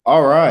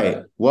All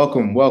right.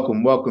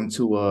 Welcome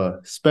to a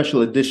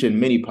special edition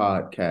mini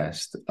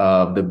podcast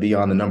of the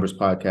Beyond the Numbers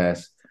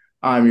podcast.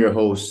 I'm your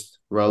host,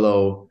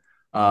 Rello.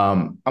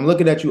 I'm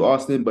looking at you,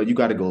 Austin, but you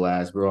got to go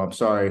last, bro. I'm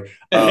sorry.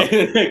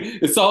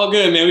 It's all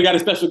good, man. We got a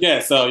special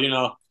guest, so You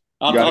I'll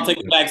got I'll to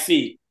take the back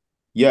seat. I'm,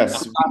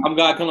 Yes, I'm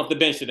glad coming off the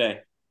bench today.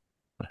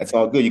 it's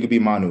all good. You could be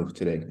Manu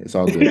today. It's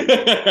all good.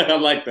 I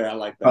like that. I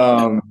like that.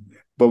 Um,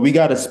 but we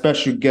got a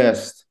special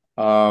guest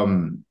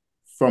from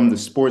the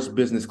sports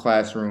business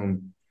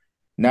classroom,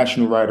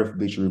 national writer for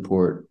Bleacher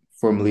Report,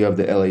 formerly of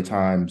the LA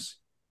Times,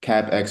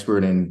 cap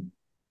expert, and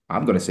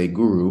I'm going to say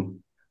guru,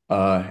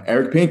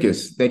 Eric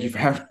Pincus. Thank you for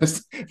having us.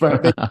 Thank you for All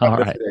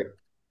having us right. today.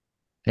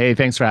 Hey,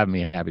 thanks for having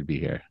me. Happy to be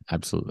here.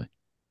 Absolutely.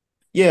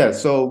 Yeah,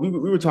 so we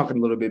were talking a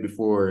little bit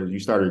before you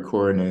started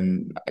recording,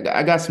 and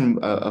I got some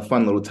a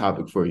fun little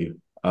topic for you.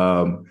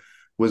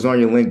 Was on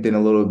your LinkedIn a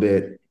little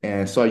bit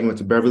and saw you went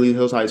to Beverly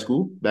Hills High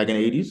School back in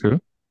the 80s. True.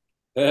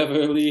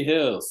 Beverly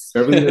Hills.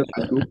 Beverly Hills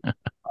High School.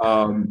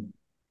 Um,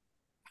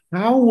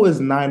 how was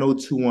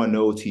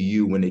 90210 to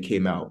you when it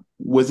came out?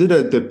 Was it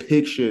a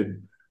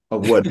depiction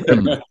of what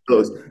Hmm.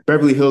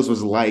 Beverly Hills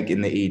was like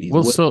in the 80s?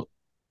 Well, What?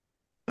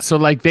 so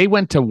like they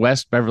went to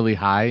West Beverly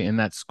High in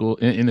that school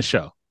in the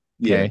show.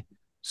 Yeah, Okay.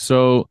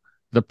 So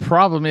the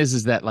problem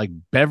is that like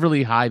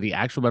Beverly High, the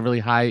actual Beverly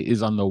High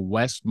is on the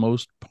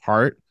westmost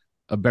part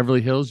of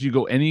Beverly Hills. You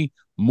go any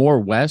more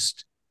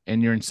west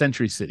and you're in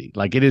Century City.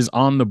 Like it is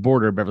on the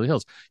border of Beverly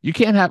Hills. You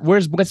can't have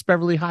where's West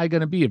Beverly High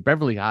going to be if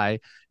Beverly High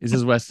is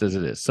as west as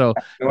it is. So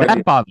no idea.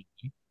 that bothers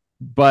me.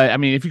 But I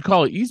mean, if you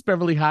call it East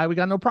Beverly High, we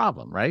got no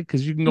problem, right?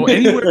 Because you can go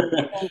anywhere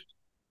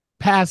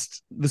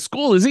past the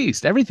school is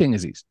east. Everything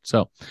is east.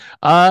 So,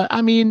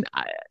 I mean,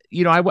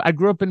 I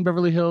grew up in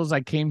Beverly Hills. I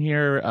came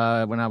here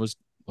when I was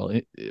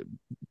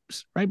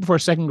right before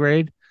second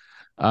grade.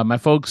 My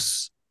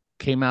folks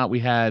came out. We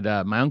had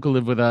my uncle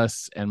lived with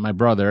us and my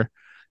brother,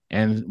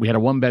 and we had a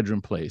one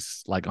bedroom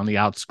place like on the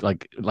outs,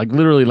 like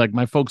literally like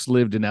my folks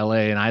lived in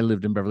L.A. and I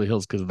lived in Beverly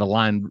Hills because the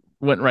line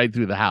went right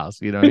through the house.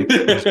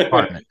 Just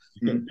apartment.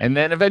 Mhm. And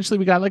then eventually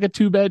we got like a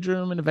two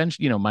bedroom, and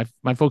eventually,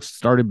 my folks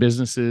started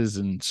businesses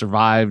and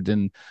survived,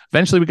 and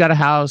eventually we got a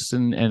house,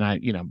 and I,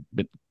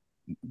 but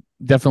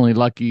definitely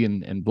lucky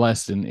and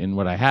blessed in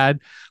what I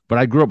had. But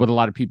I grew up with a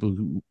lot of people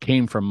who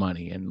came from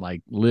money and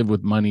like live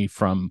with money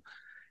from,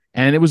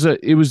 and it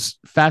was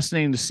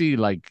fascinating to see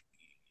like,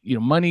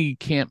 money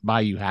can't buy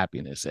you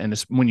happiness, and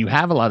it's when you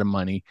have a lot of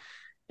money,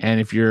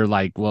 and if you're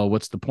like, well,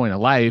 what's the point of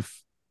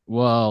life?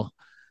 Well,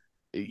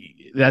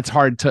 that's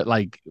hard to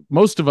like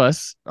most of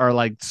us are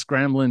like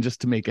scrambling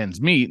just to make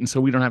ends meet, and so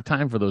we don't have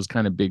time for those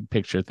kind of big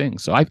picture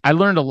things. So I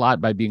learned a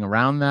lot by being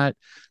around that,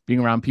 being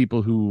around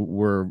people who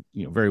were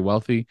very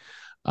wealthy.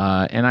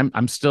 And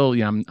I'm still,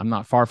 I'm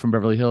not far from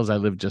Beverly Hills. I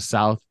live just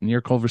south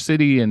near Culver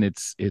City, and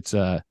it's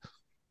a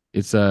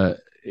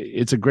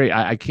it's a great,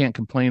 I can't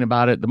complain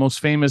about it. The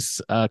most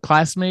famous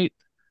classmate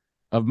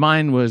of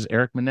mine was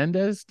Eric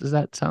Menendez. Does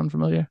that sound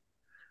familiar?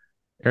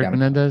 Yeah, Eric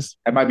Menendez.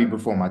 that might be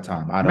before my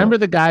time. I don't. Remember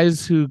the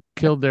guys who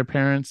killed their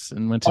parents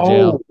and went to Oh,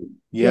 jail?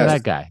 Yeah, yes.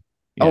 that guy.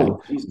 Yeah.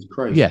 Oh, Jesus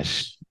Christ.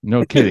 Yes.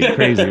 No kidding.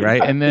 Crazy,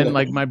 right? And then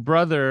like my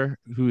brother,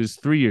 who is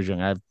 3 years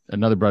young, I have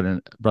another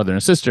brother and a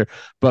sister,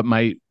 but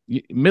my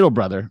middle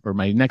brother or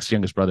my next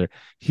youngest brother,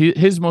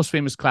 his most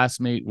famous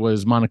classmate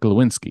was Monica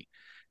Lewinsky.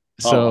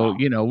 Oh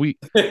So, we,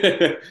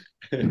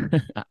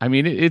 I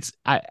mean,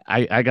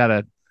 I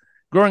gotta,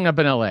 growing up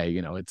in LA,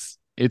 it's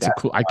a That,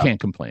 cool, I can't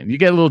complain. You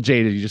get a little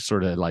jaded. You just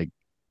sort of like,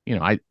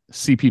 I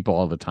see people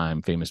all the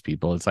time, famous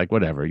people. It's like,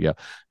 whatever. Yeah.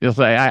 They'll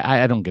say,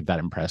 I don't get that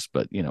impressed,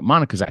 but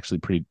Monica's actually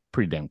pretty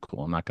damn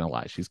cool. I'm not going to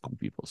lie. She's cool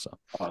people. So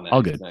oh, all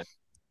nice, good. nice.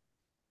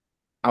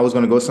 I was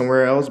going to go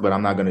somewhere else, but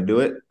I'm not going to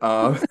do it.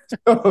 So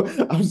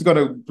I'm just going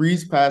to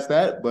breeze past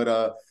that.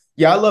 But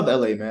yeah, I love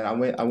LA, man.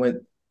 I went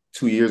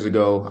 2 years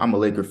ago. I'm a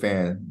Laker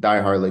fan,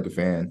 diehard Laker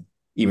fan,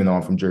 even though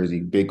I'm from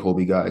Jersey, big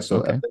Kobe guy. So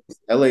Okay.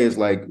 LA is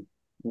like,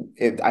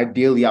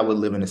 ideally, I would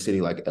live in a city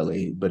like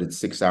LA, but it's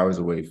 6 hours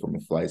away from a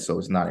flight, so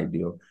it's not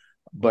ideal.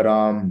 But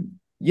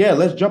yeah,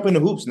 let's jump into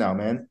hoops now,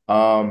 man.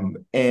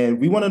 And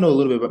we want to know a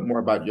little bit more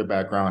about your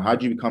background.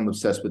 How'd you become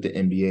obsessed with the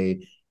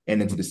NBA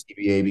and into the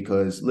CBA?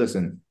 Because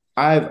listen,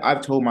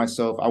 I've told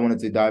myself I wanted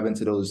to dive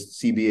into those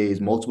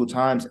CBAs multiple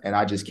times, and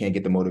I just can't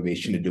get the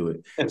motivation to do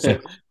it. So,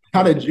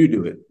 how did you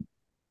do it?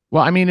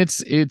 Well, I mean,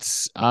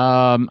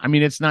 I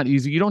mean, it's not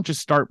easy. You don't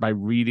just start by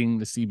reading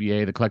the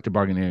CBA, the collective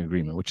bargaining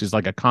agreement, which is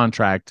like a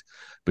contract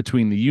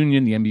between the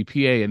union, the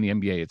MBPA, and the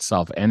NBA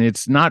itself. And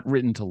it's not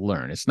written to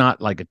learn. It's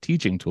not like a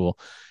teaching tool.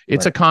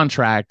 It's Right. a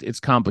contract. It's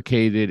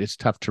complicated. It's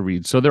tough to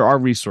read. So there are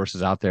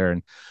resources out there,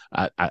 and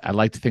I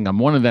like to think I'm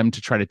one of them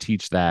to try to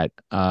teach that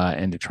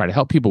and to try to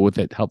help people with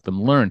it, help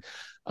them learn.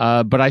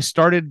 But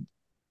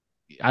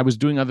I was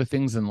doing other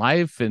things in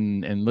life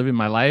and living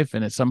my life.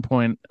 And at some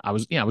point I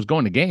was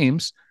going to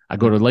games. I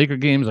go to Laker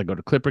games. I go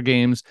to Clipper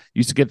games.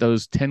 Used to get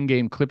those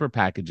 10-game Clipper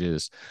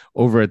packages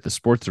over at the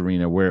sports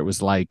arena where it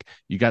was like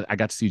I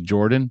got to see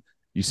Jordan.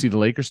 You see the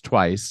Lakers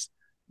twice.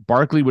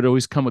 Barkley would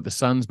always come with the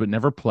Suns, but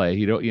never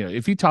play.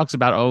 If he talks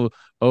about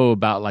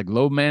about like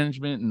load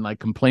management and like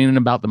complaining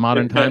about the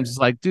modern times, it's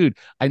like, dude,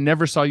 I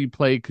never saw you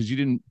play because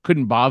you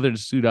couldn't bother to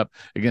suit up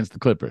against the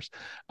Clippers.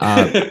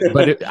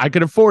 But I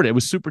could afford it. It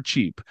was super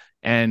cheap,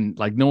 and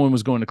like no one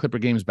was going to Clipper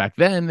games back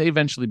then. They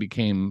eventually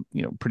became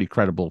pretty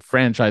credible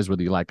franchise,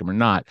 whether you like them or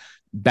not.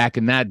 Back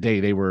in that day,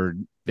 they were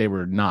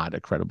not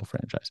a credible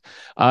franchise.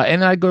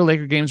 And I go to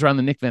Laker games around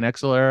the Nick Van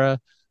Exel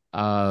era.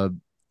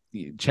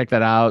 Check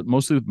that out.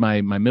 Mostly with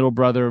my middle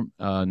brother.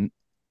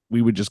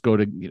 We would just go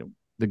to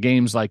the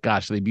games. Like,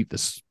 gosh, they beat the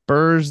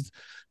Spurs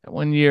that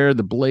one year.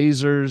 The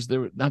Blazers. They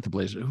were not the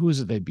Blazers. Who is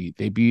it they beat?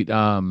 They beat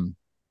I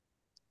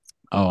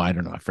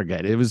don't know. I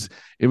forget. It was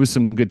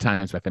some good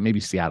times back then. Maybe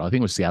Seattle. I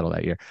think it was Seattle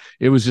that year.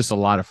 It was just a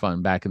lot of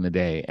fun back in the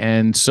day.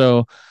 And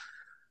so,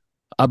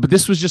 but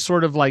this was just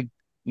sort of like,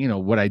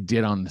 what I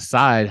did on the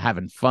side,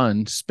 having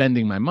fun,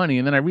 spending my money.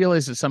 And then I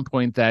realized at some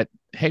point that,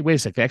 hey, wait a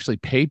sec, they actually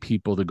pay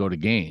people to go to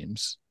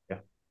games.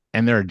 Yeah.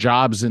 And there are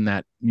jobs in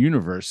that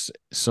universe.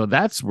 So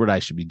that's what I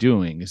should be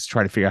doing, is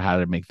try to figure out how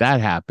to make that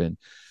happen.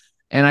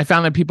 And I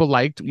found that people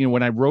liked,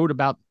 when I wrote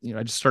about,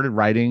 I just started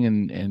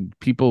writing and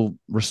people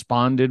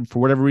responded. For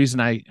whatever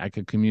reason, I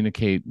could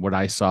communicate what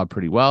I saw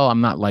pretty well.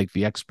 I'm not like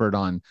the expert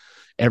on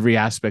every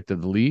aspect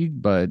of the league,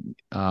 but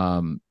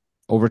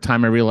over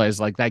time I realized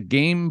like that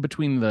game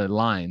between the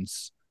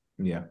lines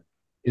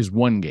is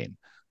one game.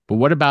 But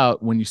what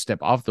about when you step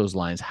off those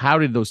lines? How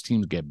did those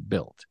teams get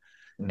built?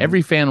 Mm-hmm.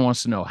 Every fan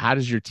wants to know, how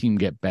does your team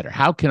get better?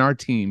 How can our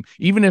team,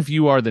 even if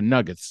you are the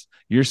Nuggets,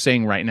 you're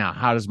saying right now,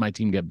 how does my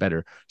team get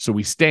better so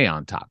we stay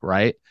on top,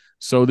 right?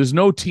 So there's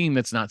no team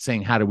that's not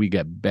saying, how do we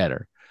get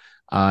better?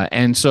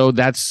 And so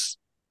that's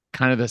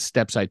kind of the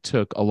steps I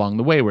took along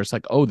the way, where it's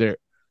like,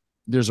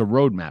 there's a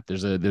roadmap.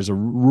 There's a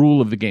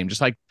rule of the game.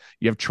 Just like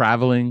you have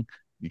traveling,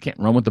 you can't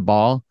run with the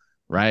ball,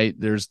 right?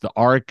 There's the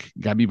arc,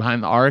 you gotta be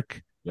behind the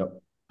arc.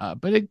 Yep.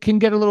 But it can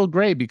get a little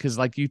gray, because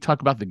like you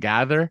talk about the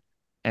gather,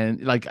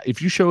 and like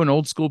if you show an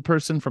old school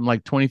person from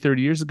like 20,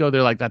 30 years ago,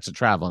 they're like, that's a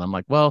travel. And I'm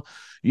like, well,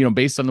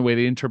 based on the way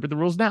they interpret the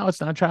rules now,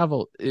 it's not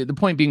travel. The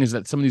point being is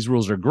that some of these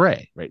rules are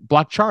gray, right?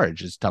 Block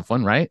charge is a tough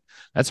one, right?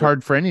 That's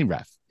hard for any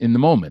ref in the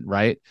moment,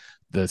 right?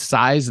 The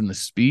size and the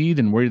speed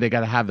and where they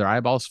got to have their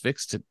eyeballs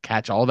fixed to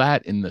catch all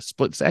that in the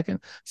split second,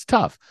 it's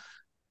tough.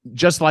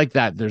 Just like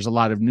that, there's a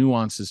lot of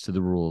nuances to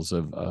the rules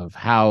of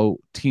how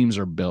teams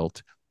are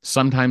built,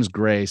 sometimes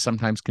gray,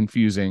 sometimes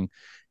confusing.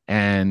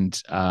 And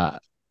for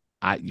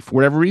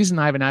whatever reason,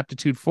 I have an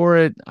aptitude for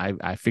it.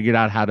 I figured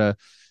out how to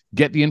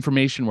get the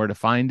information, where to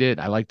find it.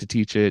 I like to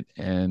teach it.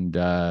 And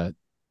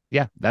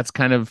that's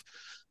kind of,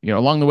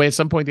 along the way, at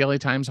some point, the LA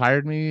Times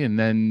hired me, and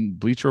then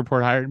Bleacher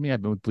Report hired me.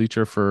 I've been with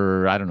Bleacher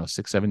for, I don't know,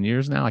 6-7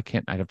 years now.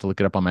 I'd have to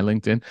look it up on my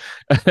LinkedIn.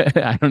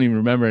 I don't even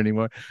remember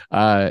anymore.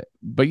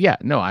 But yeah,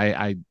 no,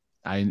 I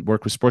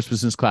work with Sports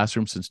Business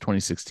Classroom since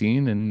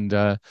 2016,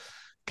 and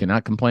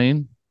cannot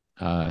complain.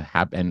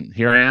 And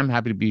here I am,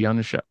 happy to be on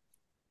the show.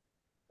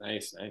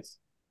 Nice.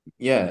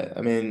 Yeah, I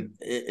mean,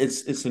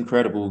 it's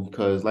incredible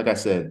because, like I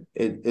said,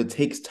 it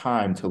takes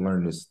time to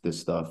learn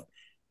this stuff.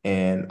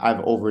 And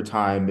I've over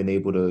time been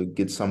able to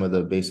get some of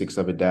the basics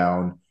of it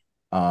down.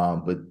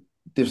 But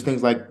there's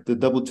things like the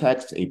double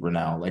tax apron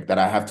now, like that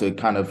I have to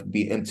kind of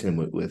be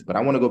intimate with. But I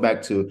want to go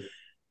back to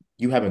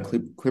you having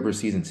Clipper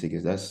season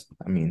tickets. That's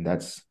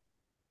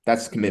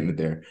commitment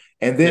there.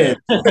 And then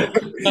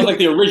sounds like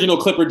the original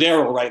Clipper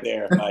Daryl right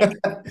there. Like,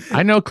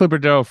 I know Clipper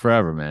Daryl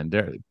forever, man.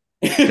 Daryl's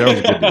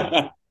a good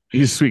dude.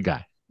 He's a sweet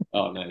guy.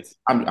 Oh, nice.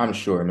 I'm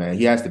sure, man.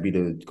 He has to be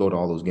to go to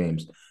all those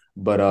games.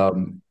 But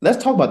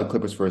let's talk about the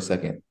Clippers for a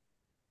second.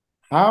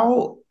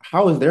 How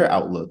is their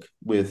outlook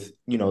with,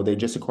 they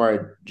just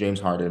acquired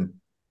James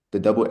Harden, the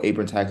double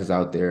apron tax is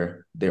out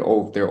there. They're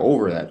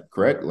over that,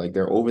 correct? Like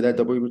they're over that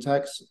double apron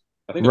tax?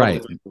 I think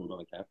right.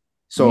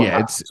 So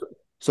yeah,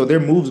 so their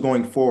moves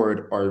going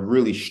forward are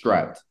really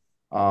strapped.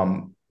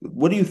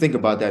 What do you think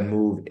about that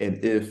move?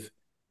 And if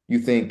you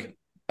think,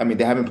 I mean,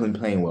 they haven't been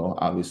playing well,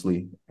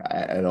 obviously,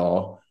 at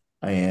all.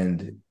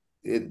 And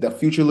the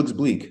future looks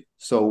bleak.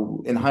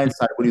 So in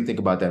hindsight, what do you think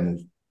about that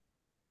move?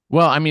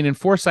 Well, I mean, in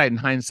foresight and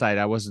hindsight,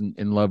 I wasn't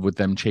in love with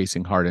them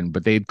chasing Harden,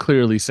 but they had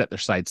clearly set their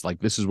sights like,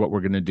 this is what we're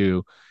going to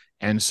do.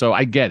 And so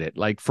I get it.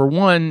 Like, for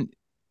one,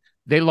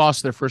 they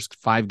lost their first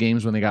 5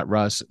 games when they got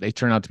Russ. They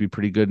turned out to be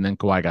pretty good, and then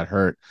Kawhi got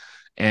hurt.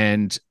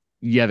 And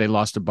yeah, they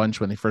lost a bunch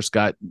when they first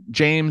got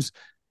James.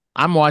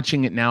 I'm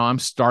watching it now. I'm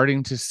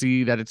starting to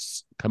see that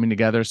it's coming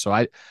together. So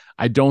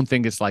I don't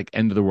think it's like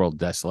end of the world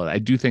desolate. I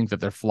do think that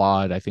they're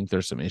flawed. I think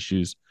there's some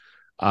issues.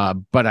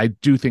 But I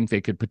do think they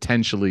could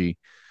potentially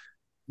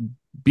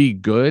be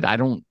good. I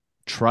don't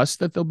trust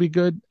that they'll be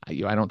good.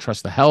 I don't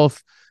trust the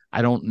health.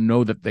 I don't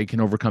know that they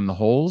can overcome the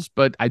holes,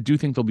 but I do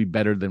think they'll be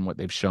better than what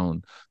they've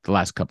shown the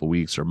last couple of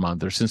weeks or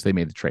month or since they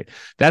made the trade.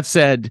 That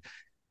said,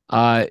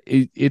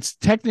 it's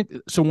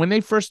technically, so when they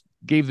first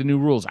gave the new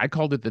rules, I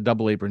called it the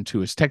double apron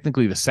too. It's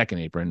technically the second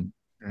apron.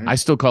 Mm-hmm. I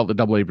still call it the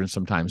double apron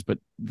sometimes, but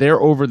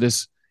they're over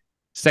this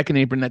second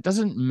apron, that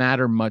doesn't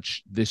matter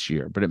much this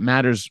year, but it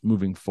matters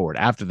moving forward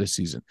after the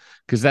season,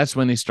 because that's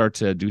when they start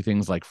to do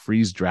things like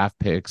freeze draft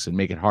picks and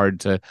make it hard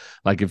to,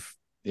 like, if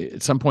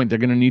at some point they're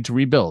going to need to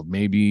rebuild,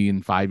 maybe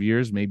in 5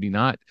 years, maybe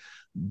not.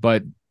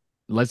 But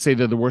let's say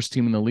they're the worst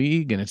team in the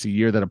league, and it's a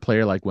year that a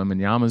player like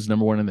Wembanyama is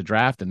number one in the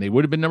draft, and they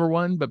would have been number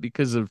one, but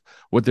because of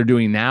what they're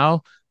doing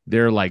now,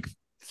 they're like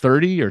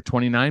 30 or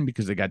 29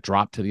 because they got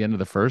dropped to the end of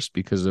the first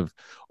because of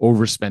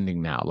overspending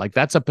now. Like,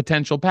 that's a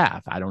potential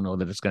path. I don't know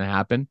that it's going to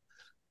happen,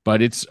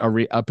 but it's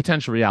a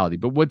potential reality.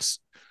 But what's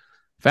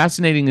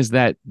fascinating is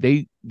that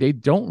they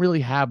don't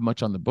really have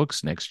much on the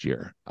books next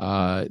year.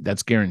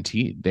 That's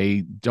guaranteed.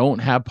 They don't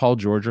have Paul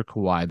George or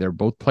Kawhi. They're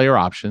both player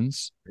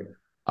options.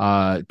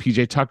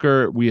 PJ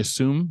Tucker, we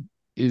assume,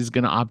 is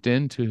going to opt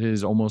in to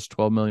his almost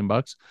 12 million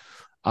bucks.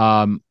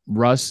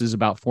 Russ is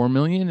about 4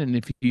 million, and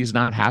if he's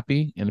not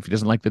happy and if he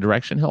doesn't like the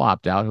direction, he'll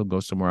opt out. He'll go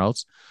somewhere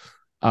else.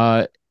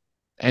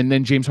 And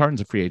then James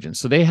Harden's a free agent.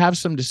 So they have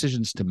some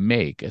decisions to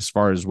make as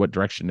far as what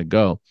direction to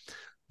go.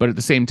 But at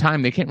the same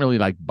time, they can't really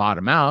like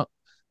bottom out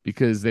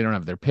because they don't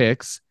have their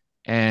picks.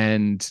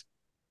 And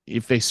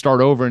if they start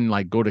over and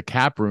like go to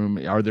cap room,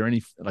 are there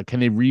any, like, can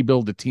they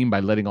rebuild the team by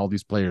letting all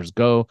these players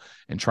go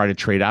and try to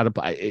trade out of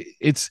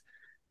it's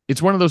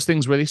one of those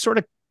things where they sort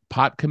of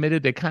pot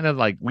committed. They kind of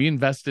like, we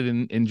invested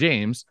in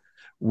James.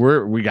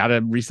 We got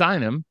to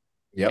resign him.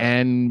 Yep.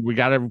 And we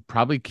got to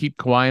probably keep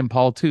Kawhi and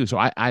Paul too. So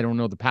I don't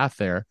know the path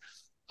there.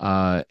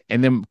 And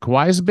then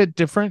Kawhi is a bit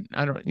different.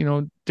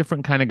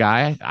 Different kind of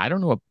guy. I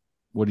don't know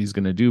what he's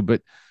going to do,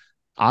 but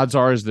odds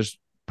are is there's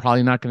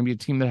probably not going to be a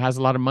team that has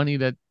a lot of money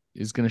that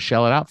is going to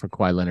shell it out for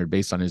Kawhi Leonard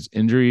based on his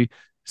injury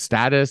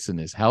status and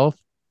his health,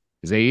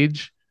 his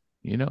age,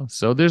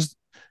 so there's,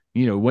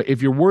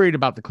 if you're worried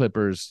about the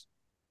Clippers,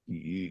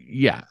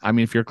 yeah, I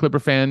mean, if you're a Clipper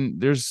fan,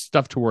 there's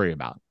stuff to worry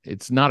about.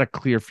 It's not a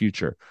clear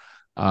future.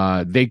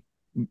 The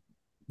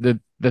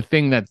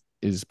thing that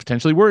is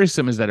potentially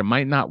worrisome is that it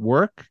might not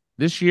work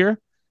this year,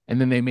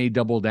 and then they may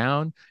double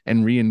down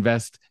and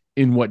reinvest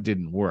in what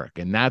didn't work.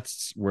 And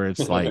that's where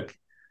it's like,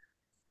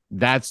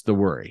 that's the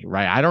worry,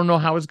 right? I don't know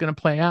how it's going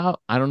to play out.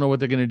 I don't know what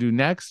they're going to do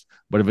next,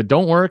 but if it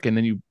don't work and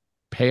then you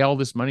pay all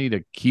this money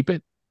to keep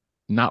it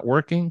not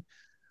working,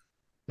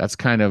 that's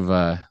kind of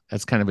a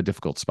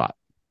difficult spot.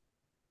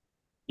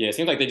 Yeah, it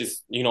seems like they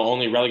just,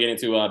 only relegated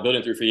to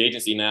building through free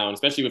agency now, and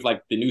especially with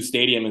like the new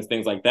stadium and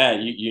things like that,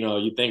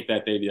 you think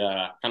that they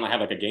kind of have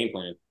like a game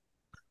plan.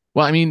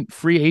 Well, I mean,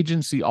 free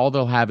agency, all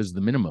they'll have is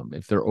the minimum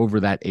if they're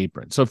over that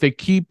apron. So if they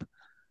keep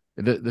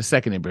the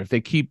second apron, if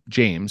they keep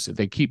James, if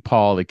they keep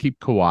Paul, they keep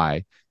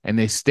Kawhi, and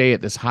they stay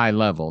at this high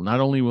level, not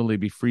only will they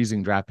be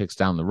freezing draft picks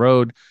down the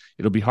road,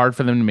 it'll be hard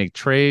for them to make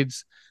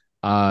trades.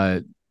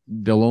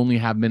 They'll only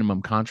have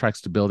minimum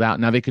contracts to build out.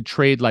 Now they could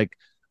trade like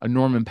a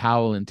Norman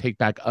Powell and take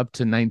back up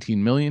to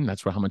 19 million.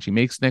 That's how much he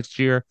makes next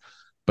year,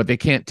 but they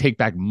can't take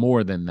back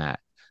more than that.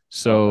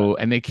 So,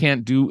 and they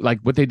can't do like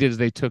what they did is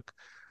they took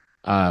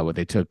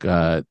Batum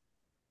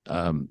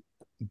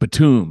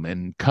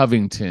and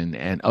Covington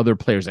and other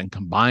players and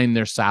combined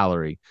their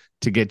salary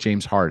to get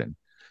James Harden.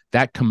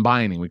 That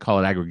combining, we call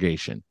it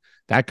aggregation.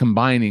 That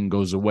combining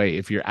goes away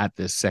if you're at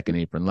this second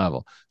apron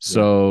level.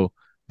 So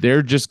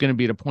they're just going to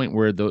be at a point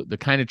where the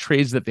kind of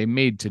trades that they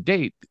made to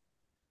date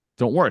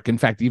don't work. In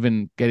fact,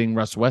 even getting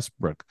Russ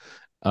Westbrook,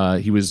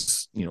 he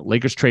was,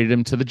 Lakers traded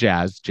him to the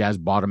Jazz. Jazz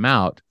bought him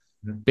out.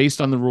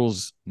 Based on the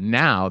rules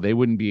now, they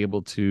wouldn't be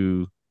able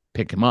to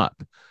pick him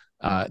up.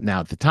 Now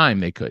at the time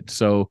they could.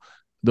 So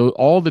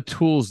all the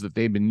tools that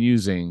they've been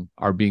using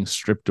are being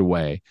stripped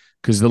away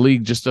because the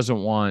league just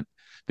doesn't want,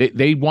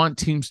 they want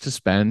teams to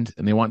spend,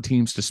 and they want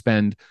teams to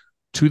spend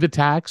to the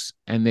tax,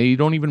 and they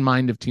don't even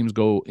mind if teams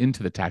go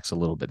into the tax a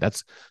little bit.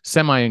 That's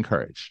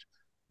semi-encouraged.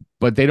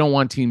 But they don't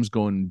want teams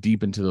going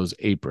deep into those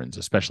aprons,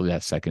 especially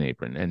that second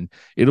apron. And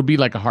it'll be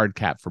like a hard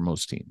cap for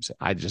most teams.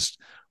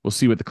 We'll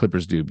see what the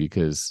Clippers do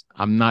because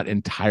I'm not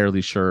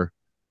entirely sure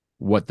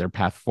what their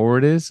path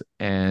forward is.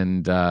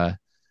 And I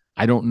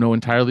don't know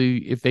entirely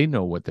if they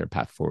know what their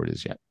path forward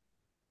is yet.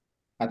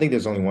 I think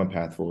there's only one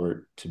path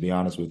forward, to be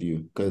honest with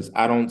you, because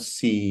I don't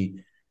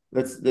see,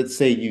 let's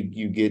say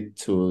you get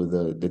to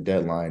the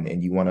deadline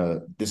and you want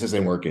to, this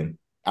isn't working.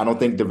 I don't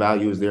think the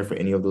value is there for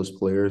any of those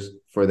players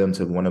for them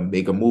to want to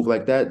make a move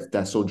like that.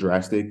 That's so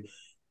drastic.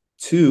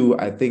 Two,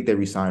 I think they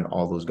resign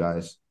all those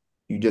guys.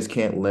 You just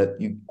can't let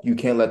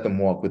them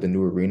walk with a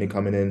new arena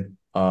coming in.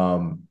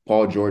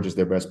 Paul George is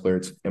their best player,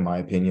 in my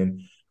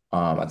opinion.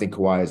 I think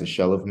Kawhi is a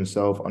shell of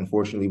himself,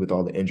 unfortunately, with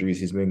all the injuries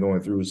he's been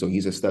going through. So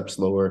he's a step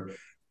slower.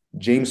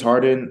 James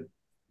Harden,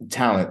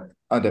 talent,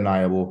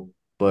 undeniable,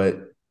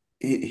 but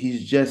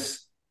he's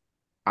just,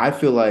 I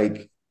feel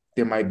like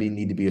there might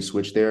need to be a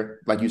switch there.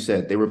 Like you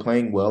said, they were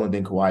playing well and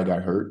then Kawhi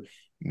got hurt.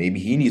 Maybe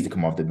he needs to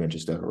come off the bench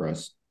instead of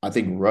Russ. I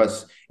think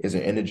Russ is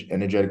an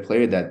energetic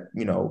player that,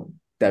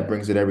 that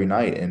brings it every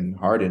night. And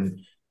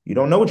Harden, you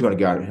don't know what you're going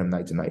to get out of him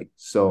night to night.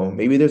 So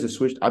maybe there's a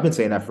switch. I've been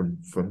saying that from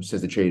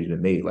since the trade has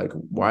been made. Like,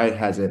 why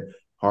hasn't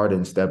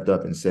Harden stepped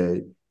up and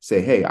say,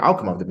 hey, I'll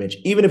come off the bench,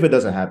 even if it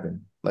doesn't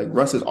happen? Like,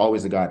 Russ is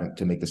always the guy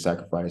to make the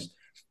sacrifice.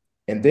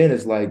 And then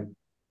it's like,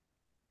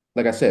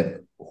 like I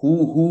said,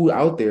 who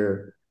out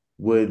there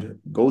would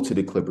go to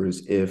the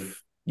Clippers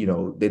if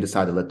they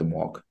decide to let them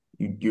walk?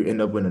 You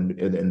end up in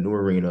a new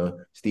arena.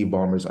 Steve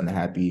Ballmer's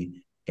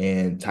unhappy,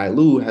 and Ty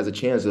Lue has a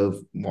chance of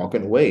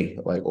walking away,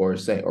 like or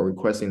saying or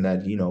requesting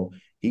that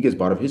he gets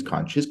bought of his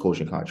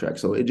coaching contract.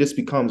 So it just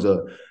becomes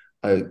a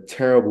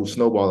terrible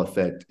snowball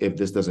effect if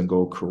this doesn't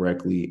go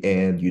correctly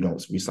and you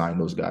don't resign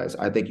those guys.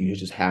 I think you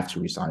just have to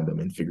resign them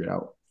and figure it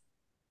out.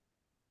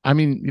 I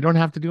mean, you don't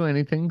have to do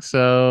anything.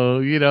 So,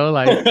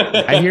 like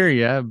I hear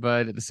you,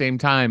 but at the same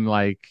time,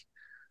 like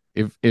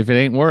if it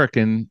ain't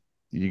working,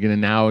 you're gonna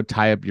now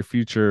tie up your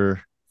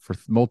future for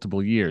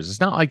multiple years.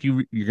 It's not like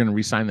you're gonna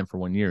re-sign them for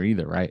 1 year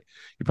either, right?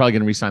 You're probably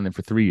gonna re-sign them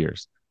for 3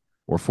 years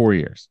or 4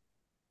 years.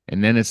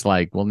 And then it's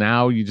like, well,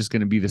 now you're just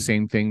gonna be the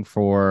same thing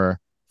for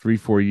 3,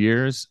 4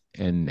 years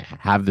and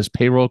have this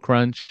payroll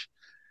crunch.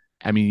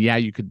 I mean, yeah,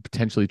 you could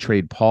potentially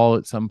trade Paul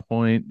at some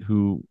point,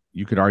 who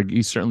you could argue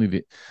he's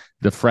certainly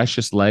the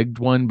freshest legged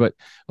one, but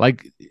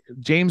like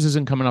James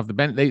isn't coming off the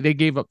bench. They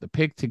gave up the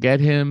pick to get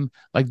him.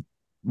 Like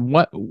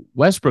what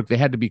Westbrook, they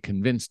had to be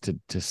convinced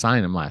to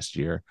sign him last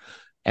year,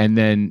 and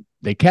then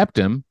they kept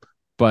him.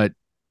 But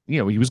he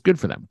was good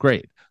for them,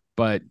 great.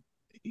 But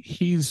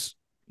he's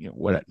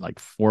what, like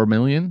 4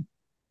 million.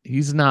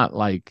 He's not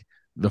like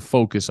the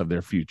focus of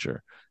their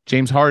future.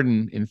 James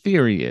Harden, in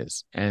theory,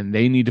 is, and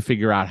they need to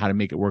figure out how to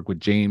make it work with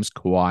James,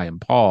 Kawhi,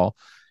 and Paul.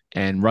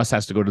 And Russ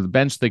has to go to the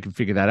bench so they can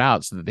figure that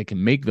out so that they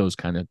can make those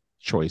kind of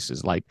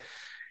choices. Like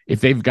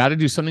if they've got to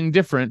do something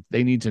different,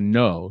 they need to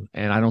know.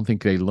 And I don't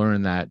think they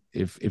learn that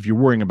if you're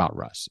worrying about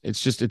Russ.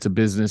 It's a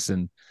business,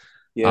 and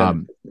Yeah,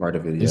 part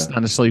of it, it's yeah.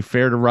 not necessarily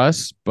fair to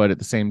Russ, but at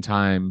the same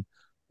time,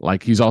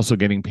 like he's also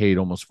getting paid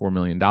almost $4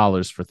 million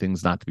for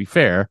things not to be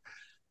fair.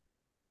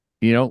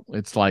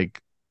 It's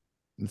like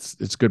it's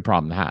a good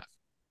problem to have.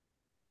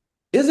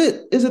 Is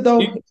it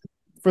though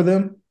for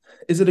them?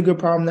 Is it a good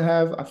problem to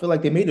have? I feel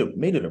like they made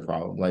it a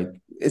problem. Like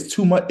it's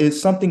too much.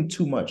 It's something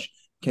too much.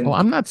 Well, Can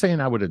I'm not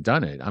saying I would have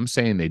done it. I'm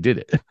saying they did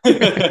it.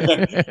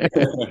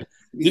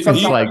 It's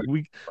sometimes like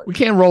we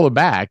can't roll it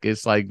back.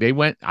 It's like they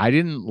went. I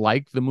didn't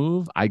like the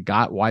move. I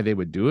got why they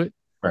would do it.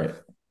 right.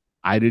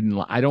 I didn't.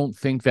 I don't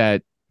think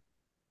that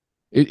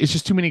it's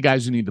just too many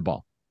guys who need the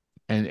ball,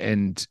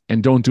 and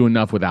don't do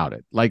enough without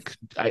it. Like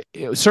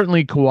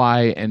certainly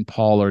Kawhi and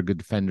Paul are good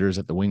defenders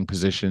at the wing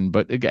position,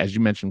 but again, as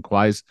you mentioned,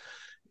 Kawhi's,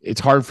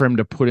 it's hard for him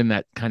to put in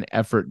that kind of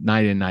effort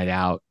night in, night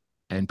out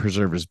and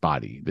preserve his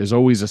body. There's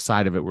always a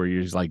side of it where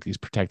he's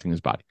protecting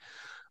his body.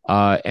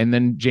 And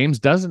then James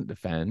doesn't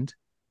defend,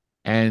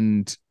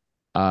 and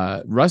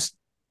Russ,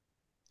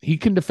 he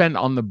can defend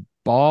on the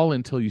ball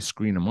until you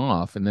screen him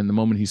off, and then the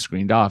moment he's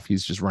screened off,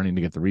 he's just running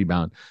to get the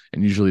rebound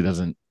and usually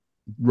doesn't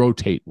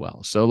rotate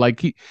well. So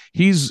like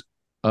he's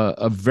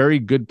a very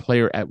good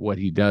player at what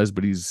he does,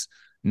 but he's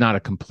not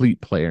a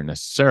complete player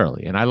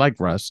necessarily. And I like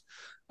Russ.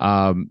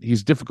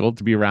 He's difficult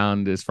to be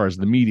around as far as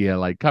the media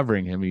like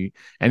covering him.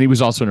 He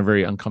was also in a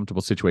very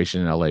uncomfortable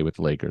situation in LA with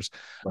the Lakers,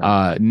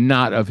 Right.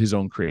 not of his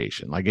own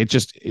creation. Like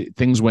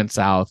things went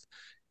south,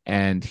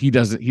 and he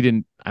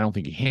didn't. I don't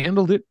think he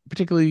handled it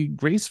particularly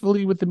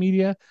gracefully with the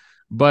media,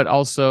 but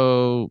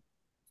also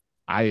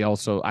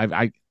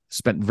I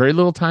spent very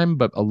little time,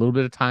 but a little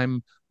bit of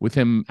time with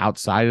him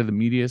outside of the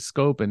media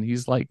scope, and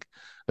he's like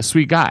a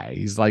sweet guy.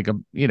 He's like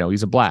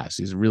he's a blast.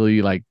 He's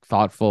really like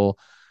thoughtful,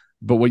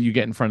 but what you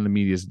get in front of the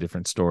media is a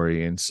different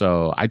story. And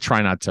so I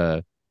try not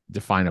to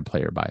define a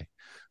player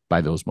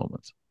by those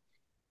moments.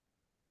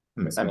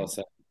 That's well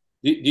said.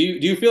 Do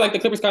you feel like the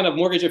Clippers kind of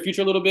mortgage their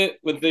future a little bit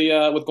with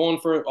going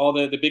for all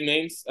the big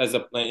names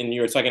and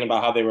you were talking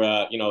about how they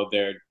were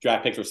their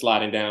draft picks were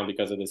sliding down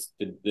because of this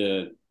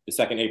the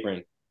second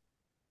apron.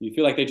 Do you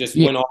feel like they just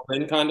Yeah, went all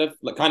in kind of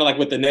like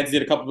what the Nets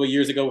did a couple of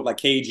years ago with like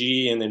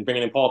KG and then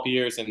bringing in Paul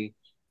Pierce and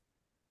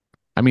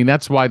I mean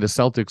that's why the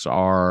Celtics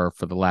are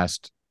for the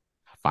last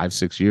 5,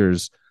 6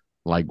 years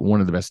like one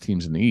of the best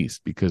teams in the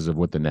East because of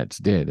what the Nets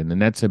did. And the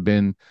Nets have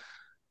been,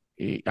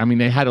 I mean,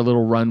 they had a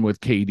little run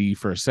with KD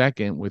for a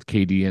second with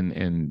KD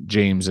and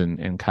James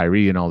and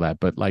Kyrie and all that,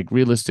 but like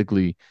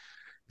realistically,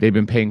 they've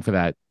been paying for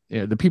that.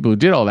 The people who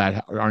did all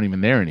that aren't even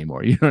there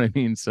anymore. You know what I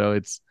mean? So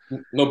it's,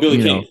 no Billy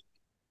you King. know,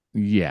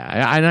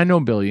 yeah. And I know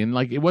Billy, and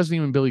like it wasn't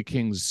even Billy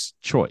King's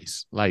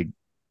choice. Like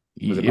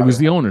Was it it was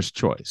Mario? the owner's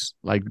choice.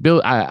 Like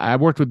Bill, I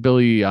worked with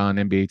Billy on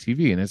NBA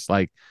TV, and it's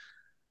like,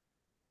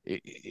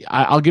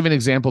 I'll give an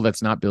example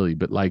that's not Billy,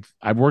 but like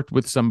I've worked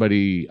with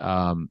somebody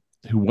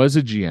who was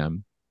a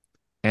GM,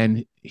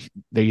 and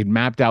they had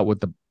mapped out what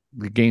the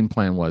game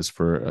plan was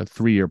for a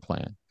 3 year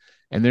plan.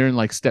 And they're in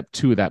like step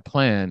 2 of that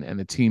plan. And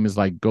the team is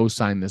like, go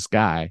sign this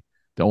guy.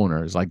 The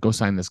owner is like, go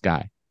sign this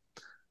guy.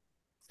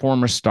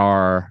 Former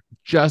star,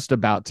 just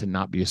about to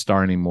not be a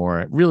star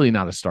anymore. Really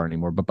not a star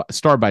anymore, but a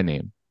star by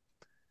name.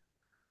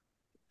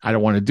 I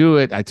don't want to do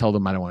it. I tell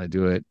them I don't want to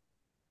do it.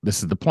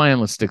 This is the plan.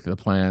 Let's stick to the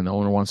plan. The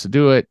owner wants to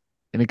do it.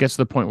 And it gets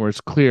to the point where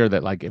it's clear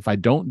that like, if I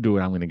don't do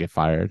it, I'm going to get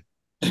fired.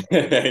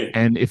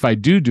 And if I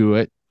do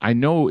it, I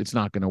know it's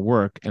not going to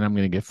work and I'm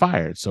going to get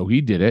fired. So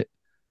he did it.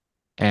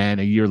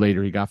 And a year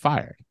later, he got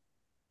fired.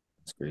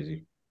 It's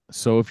crazy.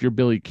 So if you're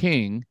Billy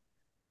King,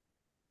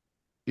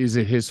 is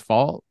it his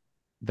fault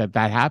that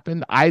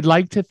happened? I'd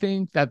like to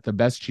think that the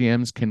best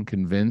GMs can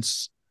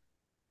convince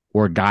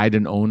or guide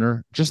an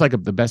owner, just like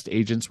the best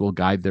agents will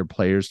guide their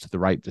players to the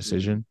right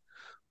decision.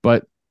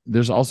 But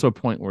there's also a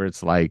point where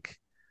it's like,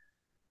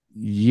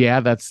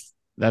 yeah, that's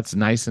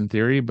nice in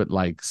theory, but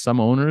like some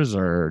owners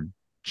are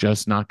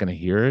just not going to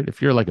hear it.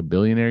 If you're like a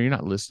billionaire, you're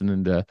not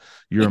listening to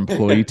your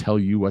employee tell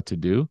you what to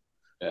do.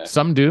 Yeah.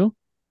 Some do.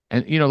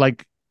 And,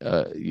 like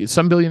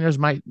some billionaires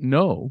might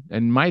know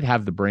and might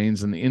have the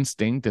brains and the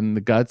instinct and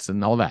the guts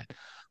and all that.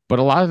 But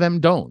a lot of them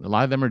don't. A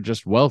lot of them are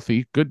just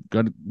wealthy. Good,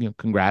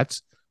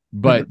 congrats.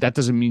 But that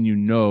doesn't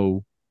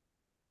mean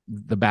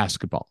the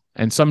basketball.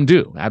 And some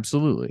do,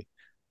 absolutely.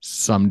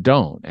 Some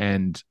don't.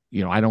 And,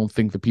 I don't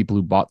think the people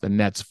who bought the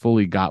Nets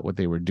fully got what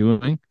they were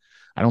doing.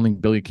 I don't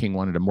think Billy King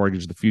wanted to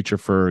mortgage the future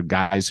for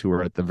guys who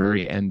are at the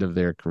very end of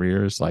their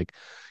careers. Like,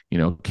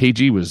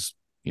 KG was,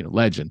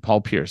 legend,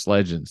 Paul Pierce,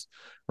 legends,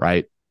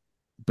 right?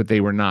 But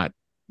they were not,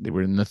 they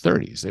were in the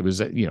 30s. It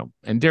was, and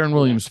Darren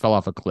Williams fell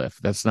off a cliff.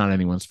 That's not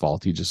anyone's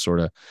fault. He just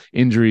sort of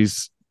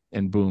injuries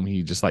and boom,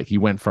 he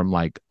went from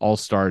like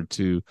all-star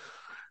to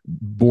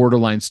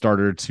borderline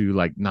starter to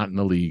like not in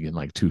the league in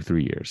like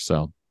 2-3 years.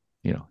 So,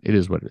 it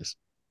is what it is.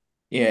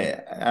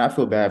 Yeah, I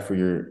feel bad for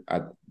your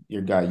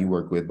guy you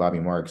work with, Bobby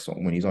Marks,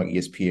 when he's on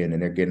ESPN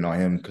and they're getting on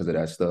him because of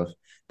that stuff.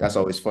 That's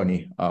always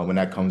funny when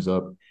that comes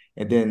up.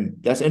 And then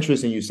that's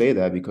interesting you say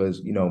that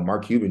because,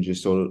 Mark Cuban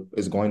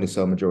is going to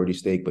sell majority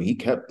stake, but he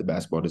kept the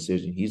basketball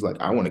decision. He's like,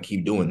 I want to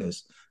keep doing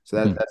this.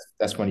 So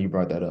that's funny you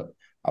brought that up.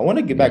 I want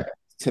to get back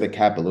to the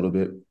cap a little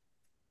bit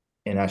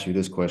and ask you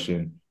this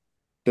question.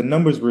 The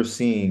numbers we're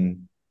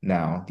seeing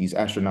now, these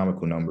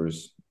astronomical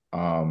numbers,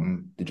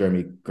 the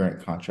Jeremy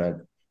Grant contract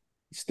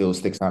still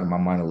sticks out in my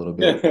mind a little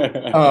bit.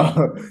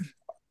 Are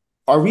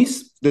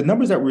the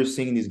numbers that we're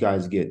seeing these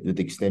guys get with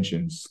the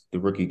extensions, the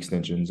rookie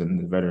extensions and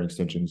the veteran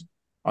extensions,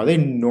 are they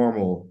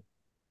normal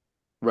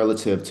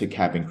relative to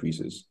cap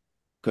increases?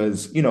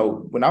 Because,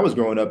 when I was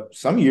growing up,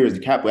 some years the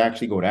cap would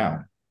actually go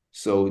down.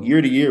 So year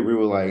to year, we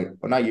were like,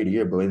 well, not year to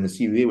year, but in the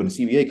CBA, when the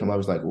CBA came out, I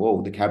was like,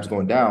 whoa, the cap's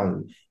going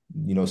down.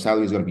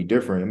 Salary is going to be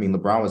different. I mean,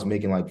 LeBron was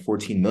making like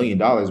 $14 million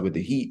with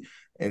the Heat.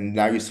 And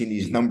now you're seeing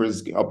these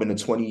numbers up in the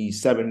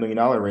 $27 million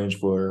range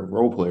for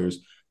role players.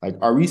 Like,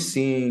 are we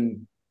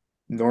seeing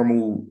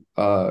normal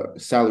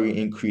salary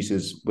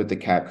increases with the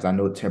cap? Because I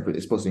know it's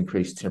supposed to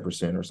increase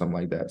 10% or something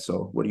like that.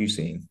 So what are you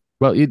seeing?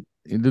 Well,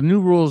 the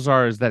new rules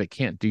is that it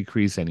can't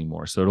decrease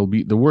anymore. So it'll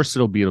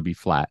be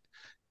flat.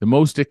 The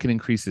most it can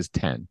increase is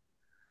 10.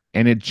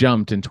 And it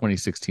jumped in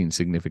 2016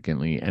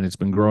 significantly. And it's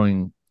been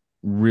growing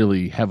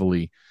really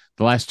heavily.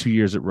 The last 2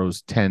 years, it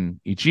rose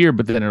 10 each year,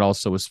 but then it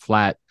also was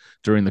flat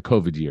during the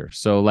COVID year.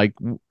 So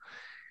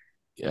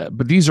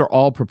but these are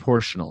all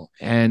proportional.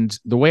 And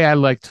the way I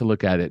like to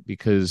look at it,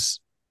 because,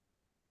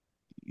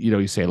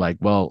 you say like,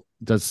 well,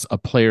 does a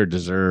player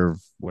deserve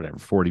whatever,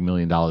 $40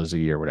 million a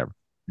year, whatever.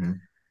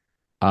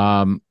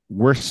 Mm-hmm.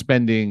 We're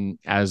spending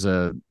as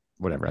a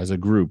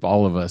group,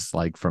 all of us,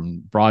 like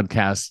from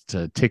broadcast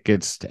to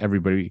tickets to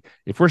everybody,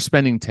 if we're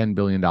spending $10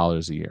 billion a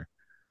year,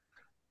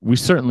 we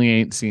certainly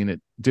ain't seeing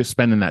it just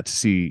spending that to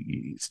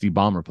see Steve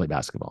Ballmer play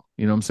basketball.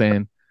 You know what I'm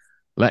saying?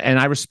 And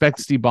I respect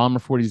Steve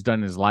Ballmer for what he's done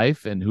in his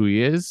life and who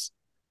he is.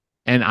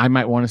 And I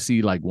might want to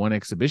see like one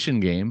exhibition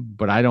game,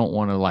 but I don't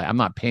want to I'm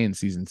not paying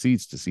season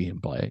seats to see him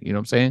play. You know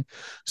what I'm saying?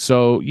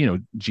 So,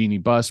 Jeannie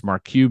Buss,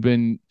 Mark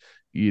Cuban,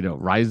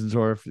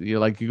 Reisendorf,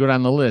 you go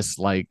down the list,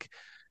 like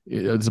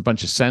there's a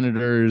bunch of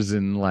senators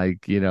and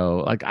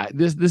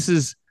this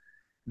is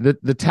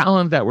the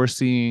talent that we're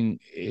seeing.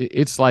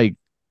 It's like,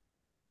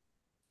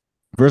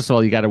 first of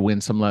all, you got to win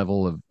some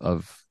level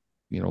of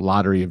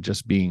lottery of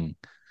just being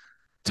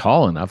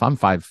tall enough. I'm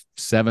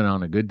 5'7"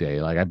 on a good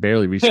day. Like I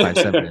barely reach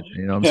 5'7".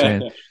 You know what I'm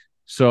saying?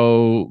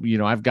 So,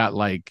 I've got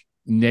like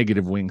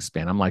negative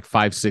wingspan. I'm like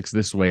 5'6"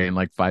 this way and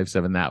like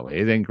 5'7" that way.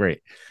 It ain't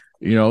great.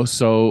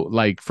 So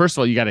like, first of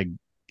all, you got to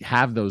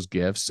have those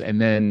gifts. And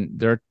then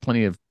there are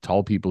plenty of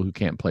tall people who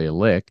can't play a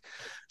lick.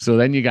 So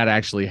then you got to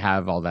actually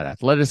have all that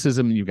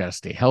athleticism. You've got to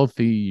stay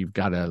healthy. You've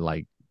got to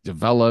like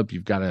develop.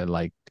 You've got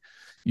to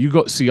you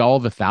go see all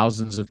the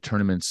thousands of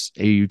tournaments,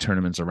 AU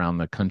tournaments around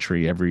the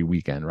country every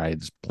weekend, right?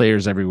 There's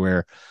players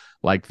everywhere.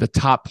 Like the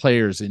top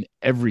players in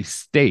every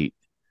state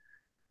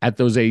at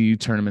those AU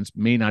tournaments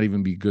may not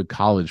even be good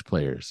college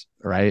players,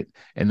 right?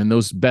 And then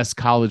those best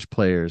college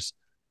players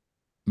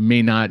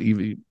may not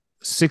even,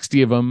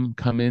 60 of them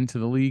come into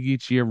the league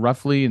each year,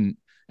 roughly, and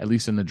at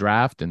least in the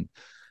draft. And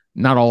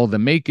not all of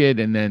them make it.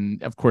 And then,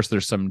 of course,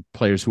 there's some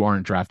players who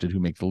aren't drafted who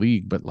make the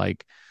league, but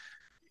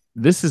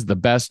this is the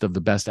best of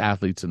the best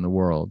athletes in the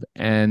world.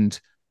 And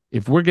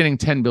if we're getting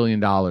 $10 billion,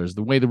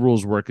 the way the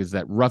rules work is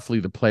that roughly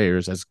the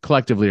players as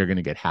collectively are going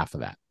to get half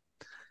of that.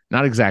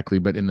 Not exactly,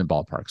 but in the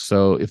ballpark.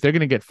 So if they're going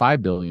to get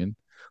 $5 billion,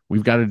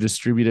 we've got to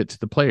distribute it to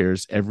the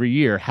players every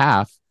year,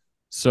 half.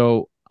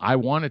 So I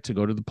want it to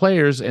go to the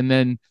players. And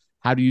then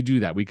how do you do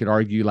that? We could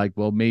argue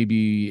well,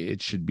 maybe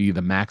it should be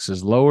the max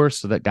is lower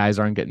so that guys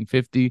aren't getting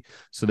 50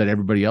 so that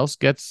everybody else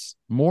gets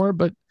more.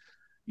 But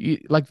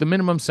like the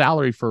minimum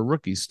salary for a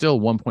rookie is still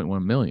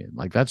 1.1 million.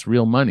 Like that's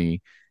real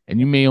money, and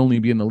you may only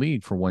be in the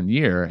league for 1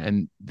 year,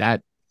 and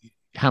that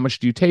how much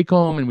do you take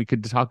home? And we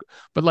could talk,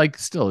 but like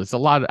still, it's a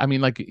lot. I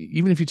mean, like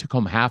even if you took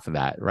home half of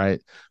that,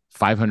 right,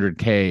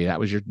 500K, that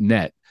was your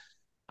net.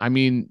 I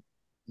mean,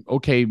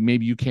 okay,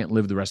 maybe you can't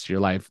live the rest of your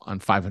life on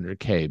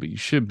 500K, but you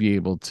should be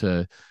able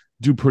to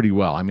do pretty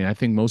well. I mean, I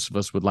think most of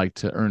us would like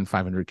to earn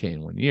 500K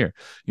in 1 year.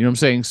 You know what I'm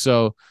saying?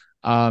 So,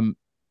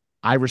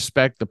 I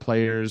respect the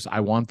players.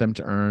 I want them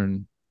to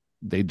earn.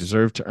 They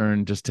deserve to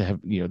earn, just to have,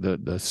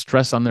 the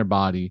stress on their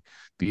body,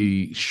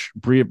 the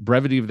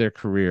brevity of their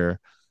career,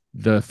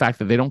 the fact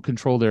that they don't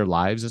control their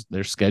lives,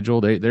 their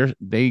schedule.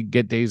 They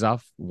get days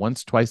off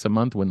once, twice a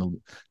month when the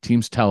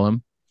teams tell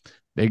them.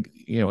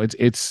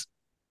 It's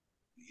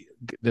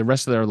the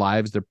rest of their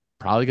lives. They're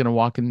probably going to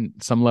walk in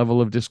some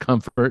level of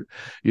discomfort.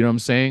 You know what I'm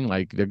saying?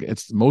 Like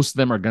most of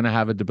them are going to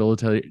have a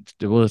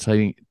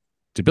debilitating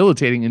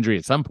injury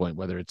at some point,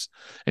 whether it's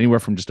anywhere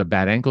from just a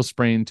bad ankle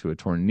sprain to a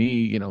torn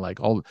knee,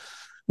 like all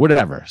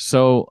whatever.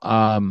 So,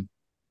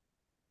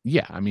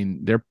 yeah, I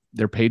mean,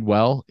 they're paid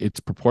well. It's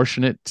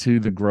proportionate to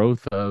the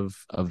growth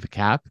of the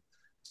cap.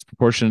 It's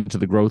proportionate to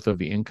the growth of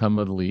the income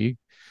of the league.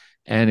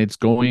 And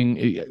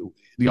the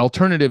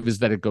alternative is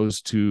that it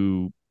goes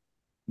to,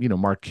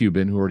 Mark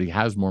Cuban, who already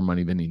has more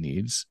money than he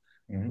needs.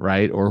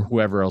 Right. Or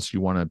whoever else you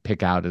want to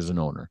pick out as an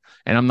owner.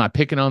 And I'm not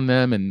picking on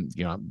them. And,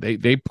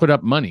 they put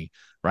up money,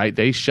 right?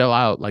 They shell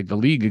out. Like the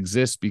league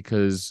exists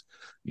because,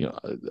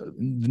 the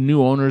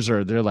new owners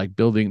they're like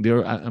building.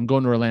 I'm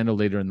going to Orlando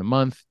later in the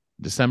month,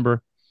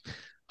 December.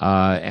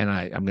 And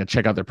I'm going to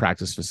check out their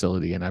practice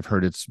facility, and I've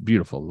heard it's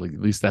beautiful. Like, at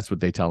least that's what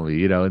they tell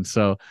me, And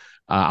so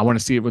I want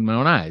to see it with my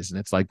own eyes. And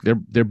it's like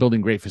they're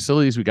building great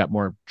facilities. We got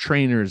more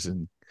trainers,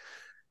 and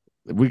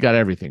we got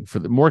everything for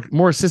the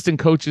more assistant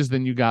coaches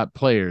than you got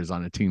players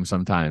on a team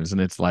sometimes. And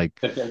it's like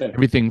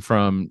everything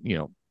from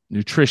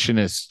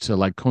nutritionists to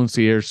like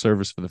concierge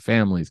service for the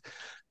families.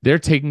 They're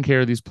taking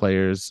care of these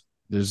players.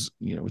 There's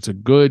it's a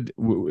good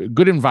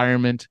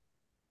environment.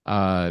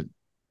 At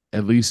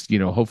least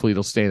hopefully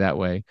it'll stay that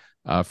way.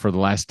 For the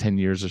last 10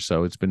 years or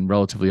so, it's been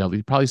relatively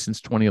healthy. Probably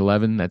since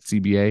 2011, that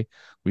CBA,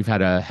 we've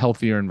had a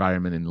healthier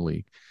environment in the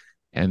league.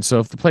 And so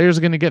if the players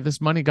are going to get this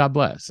money, God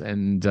bless.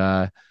 And,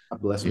 God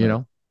bless,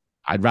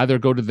 I'd rather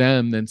go to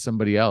them than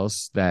somebody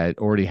else that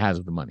already has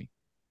the money.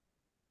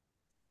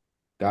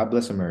 God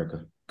bless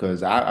America.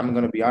 Because I'm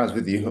going to be honest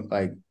with you.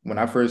 Like when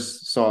I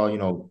first saw,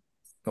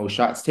 no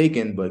shots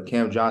taken, but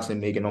Cam Johnson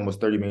making almost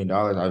 $30 million,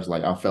 I was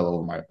like, I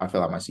fell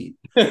out my seat.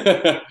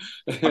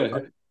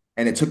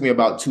 And it took me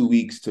about 2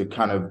 weeks to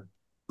kind of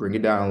bring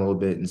it down a little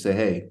bit and say,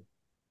 hey,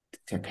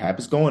 the cap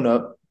is going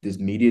up. This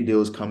media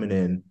deal is coming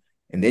in.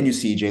 And then you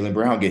see Jaylen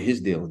Brown get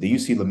his deal. Then you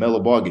see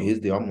LaMelo Ball get his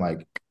deal. I'm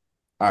like,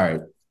 all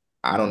right,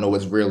 I don't know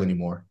what's real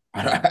anymore.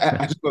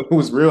 I just don't know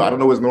what's real. I don't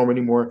know what's normal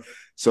anymore.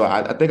 So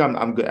I think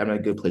I'm good. I'm in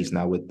a good place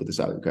now with the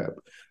salary cap.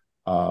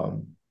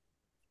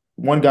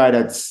 One guy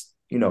that's,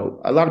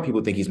 a lot of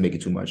people think he's making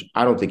too much.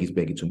 I don't think he's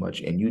making too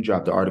much. And you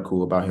dropped the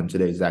article about him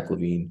today, Zach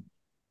Lavine.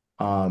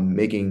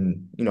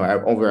 Making,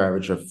 over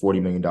average of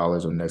 $40 million over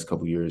the next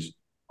couple of years.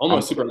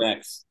 Almost super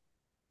max.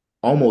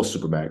 Almost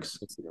super max.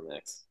 Super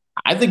max.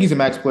 I think he's a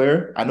max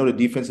player. I know the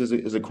defense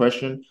is a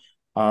question,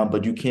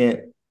 but you can't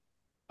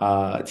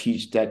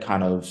teach that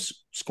kind of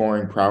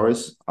scoring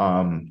prowess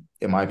in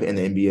the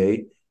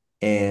NBA.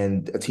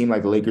 And a team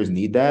like the Lakers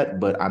need that,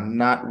 but I'm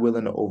not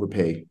willing to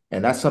overpay.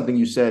 And that's something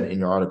you said in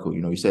your article.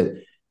 You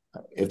said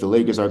if the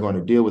Lakers are going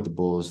to deal with the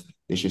Bulls,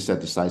 they should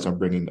set the sights on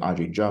bringing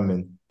Andre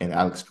Drummond and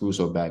Alex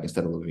Caruso back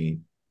instead of Lavine.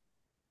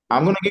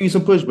 I'm going to give you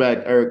some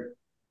pushback, Eric.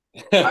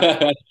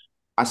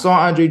 I saw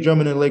Andre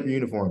Drummond in a Laker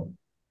uniform.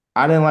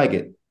 I didn't like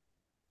it.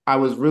 I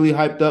was really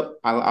hyped up.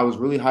 I was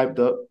really hyped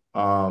up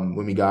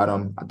when we got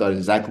him. I thought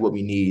exactly what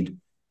we need.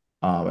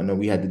 And then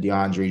we had the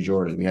DeAndre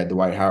Jordan. We had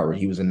Dwight Howard.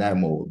 He was in that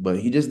mold. But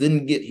he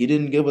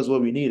didn't give us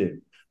what we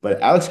needed.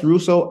 But Alex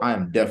Caruso, I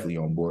am definitely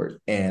on board.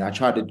 And I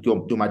tried to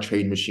go do my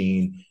trade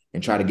machine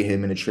and try to get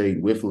him in a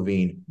trade with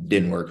Lavine.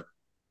 Didn't work.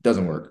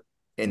 Doesn't work.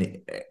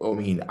 And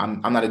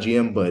I'm not a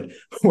GM, but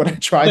when I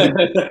tried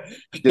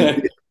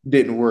it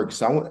didn't work.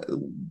 So I want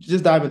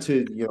just dive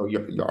into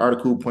your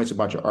article, points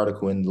about your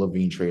article and the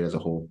Lavine trade as a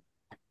whole.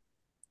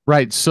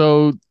 Right.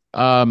 So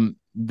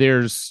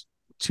there's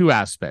two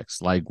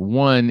aspects. Like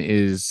one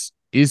is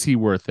he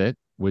worth it,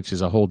 which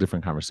is a whole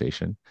different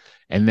conversation.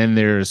 And then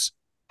there's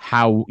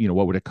how,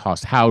 what would it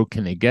cost? How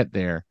can they get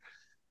there?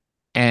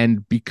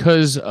 And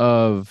because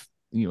of,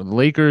 the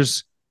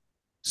Lakers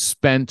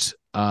spent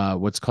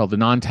what's called the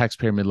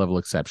non-taxpayer mid-level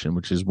exception,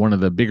 which is one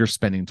of the bigger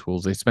spending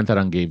tools. They spent that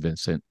on Gabe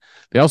Vincent.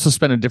 They also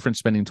spent a different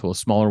spending tool, a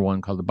smaller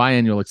one called the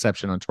biannual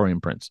exception on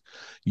Taurean Prince.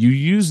 You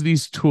use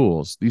these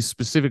tools, these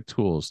specific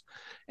tools,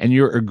 and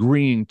you're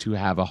agreeing to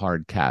have a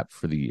hard cap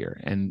for the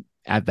year. And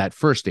at that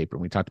first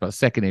apron, we talked about the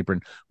second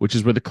apron, which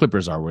is where the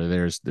Clippers are, where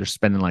they're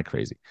spending like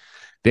crazy.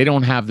 They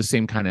don't have the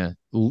same kind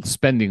of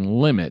spending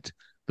limit.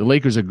 The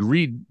Lakers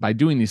agreed by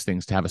doing these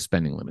things to have a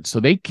spending limit. So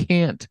they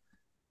can't,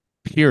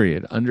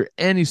 period, under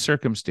any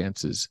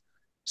circumstances,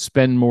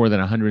 spend more than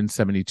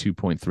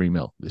 172.3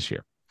 mil this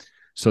year.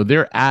 So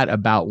they're at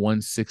about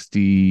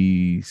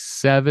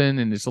 167,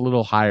 and it's a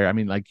little higher. I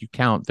mean, like you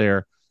count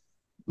their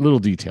little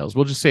details.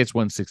 We'll just say it's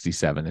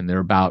 167, and they're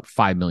about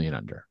 5 million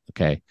under.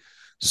 Okay.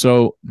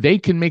 So they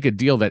can make a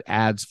deal that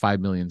adds 5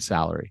 million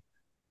salary,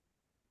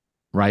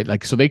 right?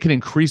 Like, so they can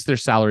increase their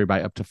salary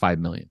by up to 5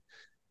 million,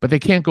 but they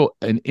can't go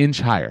an inch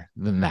higher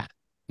than that,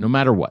 no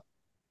matter what.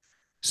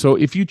 So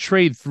if you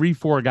trade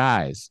 3-4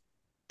 guys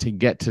to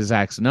get to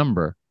Zach's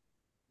number,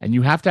 and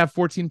you have to have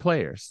 14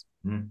 players,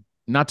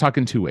 not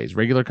talking two ways,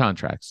 regular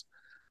contracts.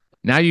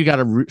 Now you got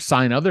to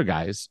sign other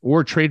guys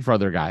or trade for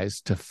other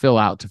guys to fill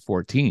out to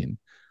 14,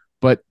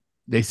 but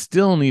they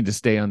still need to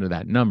stay under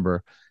that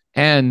number.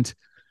 And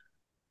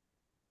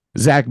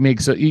Zach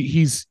makes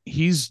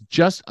he's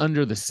just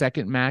under the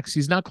second max.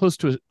 He's not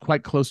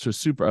quite close to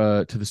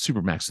the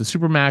super max. The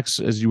super max,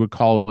 as you would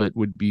call it,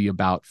 would be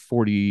about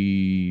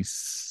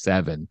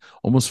 47,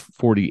 almost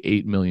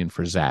 48 million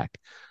for Zach.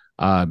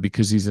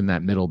 Because he's in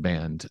that middle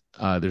band.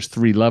 There's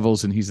 3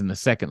 levels, and he's in the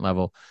second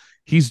level.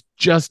 He's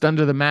just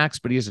under the max,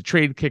 but he has a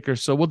trade kicker,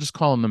 so we'll just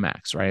call him the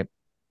max, right?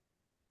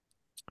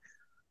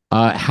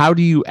 How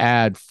do you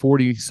add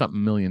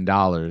 40-something million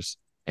dollars,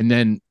 and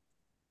then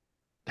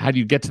how do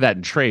you get to that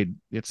in trade?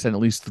 You have to send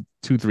at least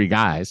 2-3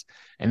 guys,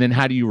 and then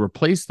how do you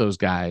replace those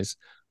guys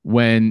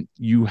when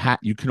you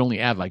can only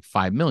add like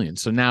 5 million?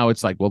 So now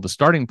it's like, well, the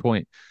starting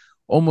point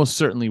almost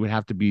certainly would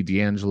have to be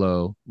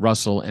D'Angelo,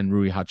 Russell, and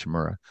Rui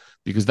Hachimura,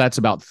 because that's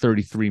about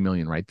 33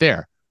 million right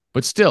there.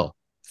 But still,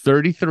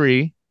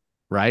 33,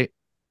 right?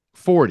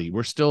 40.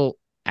 We're still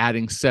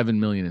adding 7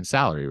 million in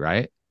salary,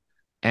 right?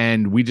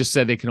 And we just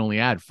said they can only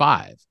add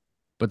 5,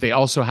 but they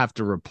also have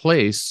to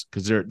replace,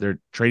 because they're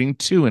trading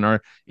 2 in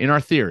our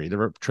theory.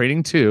 They're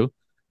trading 2.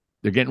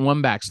 They're getting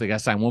 1 back, so they got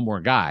to sign 1 more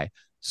guy.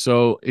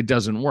 So it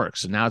doesn't work.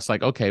 So now it's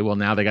like, okay, well,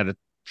 now they got to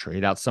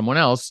trade out someone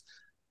else,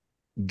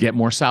 get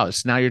more salary.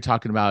 So now you're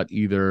talking about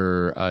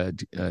either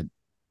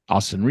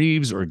Austin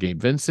Reeves or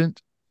Gabe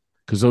Vincent,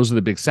 because those are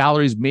the big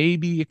salaries.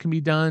 Maybe it can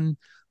be done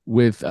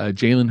with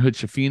Jalen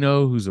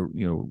Hood-Schifino, who's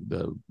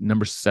the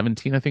number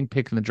 17, I think,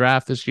 pick in the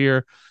draft this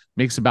year,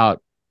 makes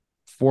about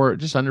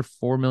just under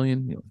 4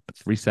 million,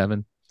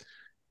 3.7.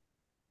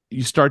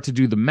 You start to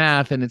do the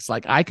math, and it's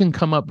like I can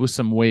come up with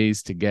some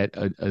ways to get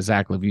a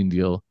Zach Lavine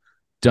deal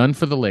done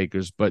for the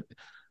Lakers, but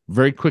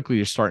very quickly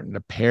you're starting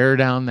to pare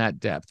down that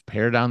depth.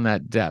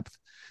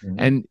 Mm-hmm.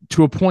 And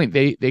to a point,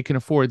 they can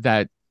afford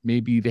that.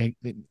 Maybe they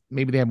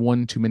have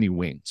one too many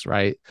wings,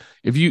 right?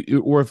 If you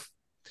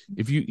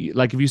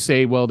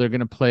say, well, they're going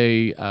to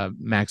play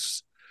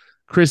Max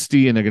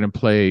Christie, and they're going to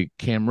play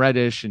Cam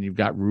Reddish, and you've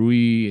got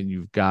Rui, and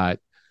you've got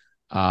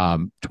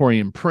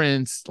Taurean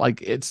Prince.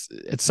 Like, it's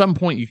at some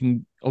point you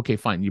can, okay,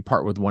 fine, you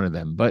part with one of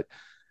them. But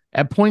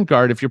at point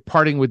guard, if you're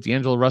parting with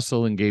D'Angelo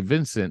Russell and Gabe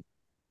Vincent,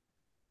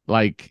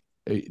 like,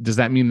 does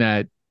that mean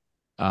that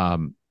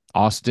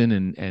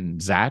Austin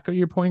and Zach are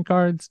your point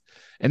guards?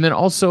 And then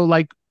also,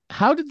 like,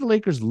 how did the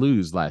Lakers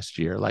lose last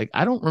year? Like,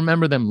 I don't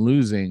remember them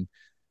losing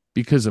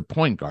because of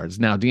point guards.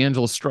 Now,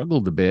 D'Angelo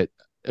struggled a bit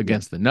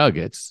against the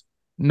Nuggets,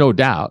 no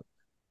doubt,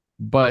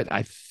 but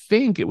I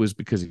think it was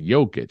because of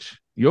Jokic.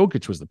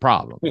 Jokic was the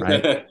problem,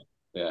 right?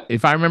 Yeah.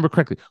 If I remember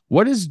correctly,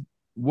 what does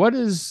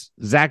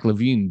Zach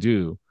Lavine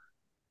do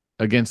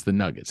against the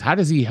Nuggets? How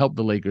does he help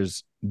the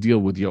Lakers deal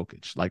with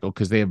Jokic? Like,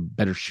 because they have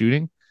better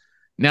shooting.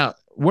 Now,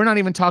 we're not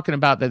even talking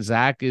about that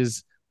Zach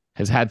has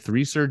had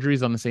 3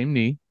 surgeries on the same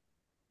knee,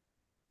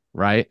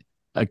 right?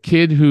 A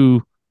kid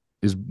who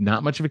is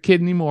not much of a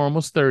kid anymore,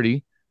 almost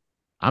 30.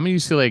 I'm a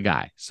UCLA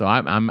guy, so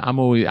I'm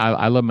always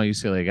I love my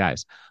UCLA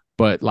guys,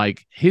 but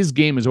like his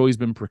game has always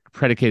been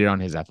predicated on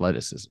his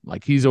athleticism.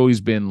 Like, he's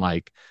always been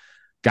like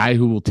guy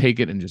who will take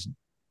it and just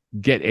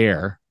get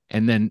air,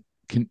 and then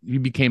he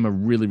became a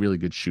really, really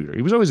good shooter.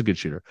 He was always a good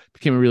shooter,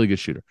 became a really good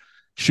shooter.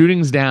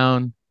 Shooting's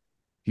down.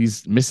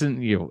 He's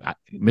missing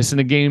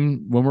a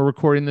game when we're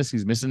recording this.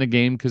 He's missing a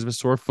game because of a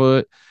sore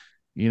foot.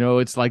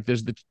 It's like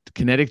there's the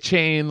kinetic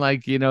chain,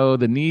 like,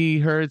 the knee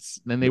hurts,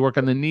 then they work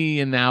on the knee,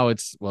 and now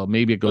it's, well,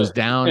 maybe it goes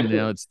down, and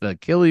it's the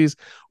Achilles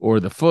or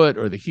the foot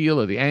or the heel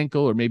or the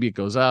ankle, or maybe it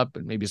goes up,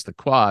 and maybe it's the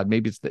quad,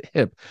 maybe it's the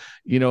hip.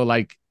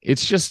 Like,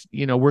 it's just,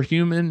 we're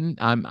human.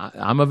 I'm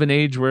of an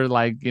age where,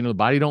 like, the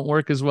body don't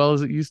work as well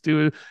as it used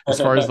to, as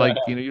far as like,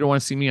 you don't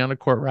want to see me on the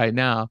court right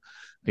now.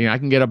 I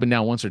can get up and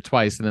down once or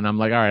twice, and then I'm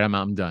like, all right,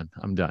 I'm done.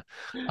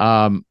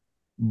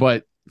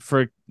 But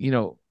for,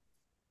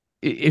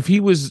 if he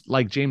was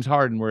like James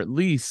Harden, where at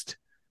least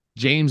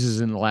James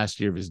is in the last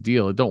year of his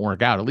deal, it don't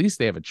work out, at least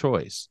they have a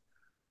choice.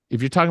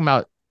 If you're talking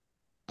about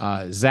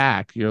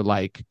Zach, you're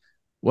like,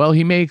 well,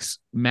 he makes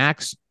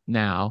max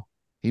now.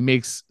 He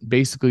makes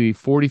basically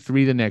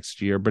 43 the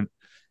next year, but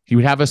he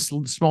would have a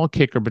small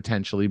kicker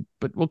potentially,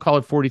 but we'll call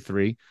it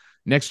 43.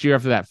 Next year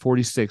after that,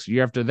 46.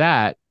 Year after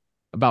that,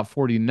 about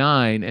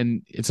 49.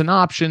 And it's an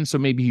option, so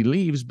maybe he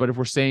leaves, but if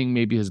we're saying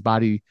maybe his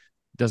body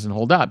doesn't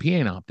hold up, he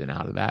ain't opting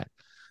out of that.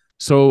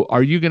 So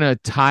are you going to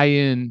tie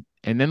in,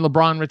 and then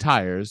LeBron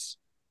retires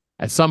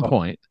at some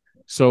point?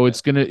 So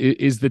it's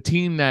is the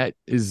team that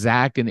is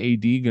Zach and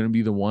AD going to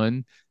be the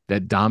one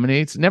that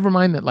dominates? Never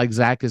mind that like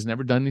Zach has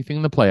never done anything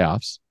in the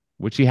playoffs,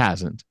 which he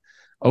hasn't.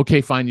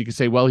 Okay, fine. You can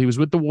say, well, he was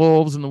with the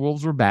Wolves and the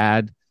Wolves were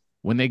bad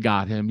when they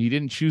got him. He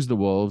didn't choose the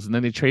Wolves, and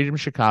then they traded him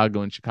to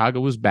Chicago, and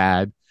Chicago was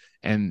bad.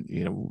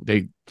 And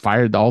they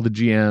fired all the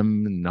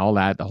GM and all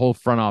that, the whole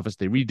front office.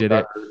 They redid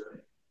it.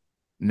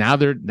 Now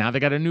they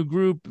got a new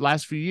group.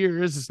 Last few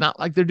years, it's not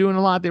like they're doing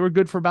a lot. They were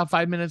good for about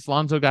 5 minutes.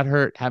 Lonzo got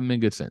hurt. Haven't been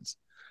good since.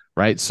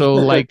 Right. So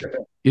like,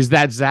 is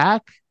that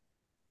Zach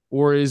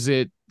or is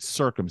it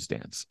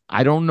circumstance?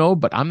 I don't know,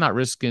 but I'm not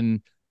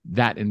risking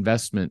that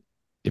investment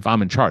if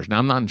I'm in charge. Now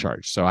I'm not in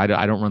charge, so I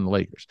don't run the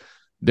Lakers.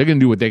 They're going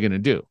to do what they're going to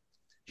do.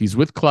 He's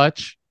with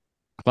Clutch.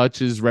 Clutch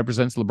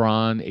represents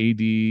LeBron,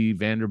 AD,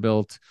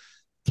 Vanderbilt,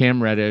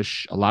 Cam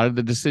Reddish. A lot of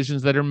the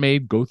decisions that are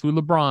made go through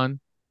LeBron.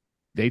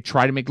 They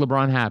try to make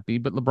LeBron happy,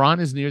 but LeBron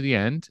is near the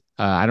end.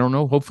 I don't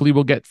know. Hopefully,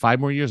 we'll get 5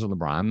 more years of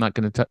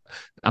LeBron.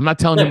 I'm not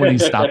telling him when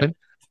he's stopping,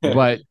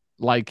 but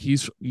like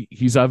he's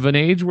of an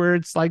age where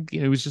it's like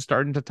he was just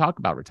starting to talk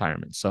about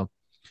retirement. So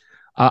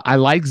I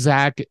like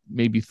Zach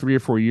maybe 3 or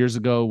 4 years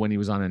ago when he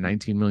was on a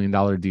 $19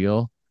 million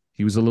deal.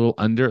 He was a little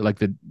under like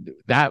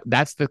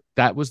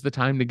that was the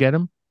time to get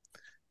him.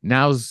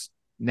 Now's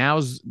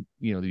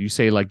you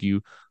say like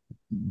you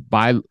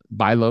buy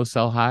low,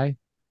 sell high.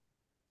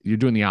 You're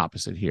doing the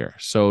opposite here.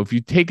 So if you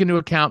take into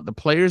account the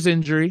player's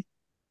injury,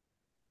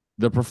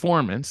 the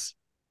performance,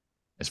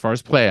 as far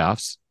as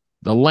playoffs,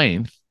 the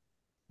length,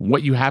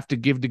 what you have to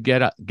give to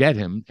get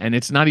him, and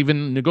it's not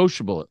even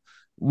negotiable.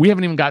 We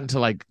haven't even gotten to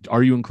like,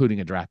 are you including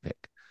a draft pick?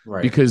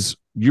 Right. Because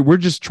we're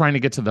just trying to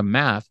get to the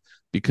math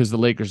because the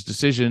Lakers'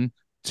 decision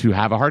to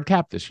have a hard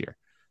cap this year.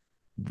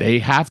 They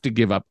have to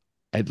give up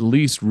at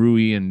least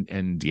Rui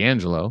and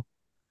D'Angelo.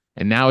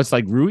 And now it's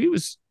like Rui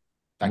was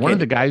one of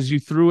the guys you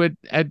threw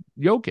at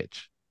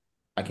Jokic.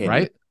 I can't.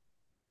 Right.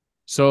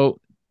 So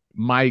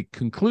my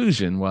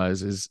conclusion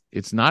is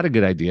it's not a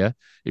good idea.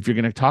 If you're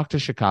going to talk to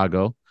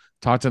Chicago,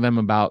 talk to them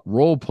about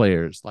role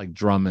players like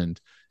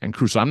Drummond and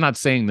Caruso. I'm not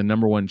saying the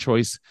number one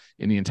choice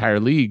in the entire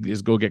league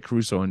is go get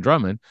Caruso and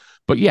Drummond,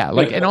 but yeah,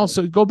 like, and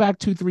also go back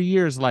 2-3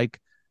 years. Like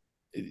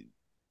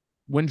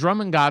when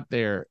Drummond got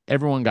there,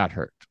 everyone got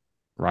hurt,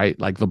 right?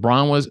 Like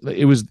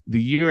it was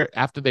the year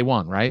after they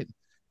won, right?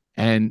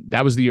 And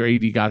that was the year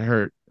AD got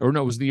hurt. Or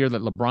no, it was the year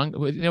that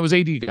it was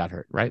AD got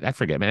hurt, right? I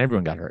forget, man.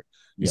 Everyone got hurt.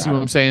 You see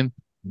what I'm saying?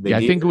 Yeah,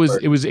 I think it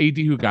was AD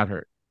who got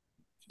hurt.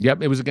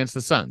 Yep, it was against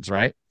the Suns,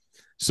 right?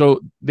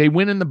 So they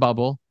win in the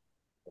bubble.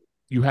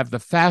 You have the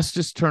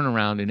fastest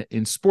turnaround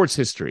in sports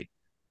history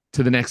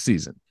to the next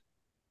season.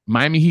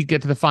 Miami Heat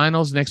get to the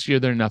finals. Next year,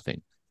 they're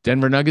nothing.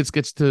 Denver Nuggets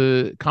gets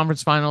to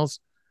conference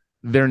finals.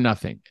 They're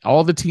nothing.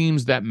 All the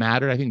teams that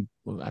mattered,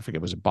 I forget,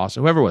 was it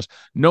Boston? Whoever it was.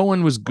 No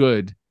one was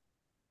good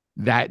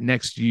that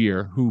next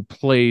year who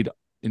played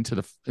into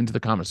the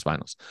conference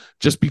finals,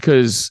 just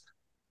because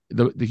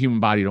the human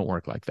body don't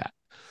work like that.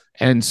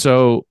 And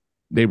so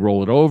they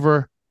roll it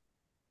over.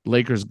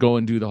 Lakers go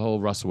and do the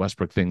whole Russell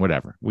Westbrook thing,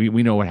 whatever.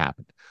 We know what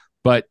happened.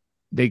 But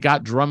they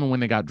got Drummond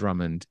when they got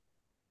Drummond.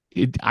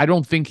 I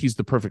don't think he's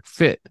the perfect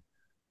fit,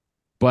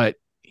 but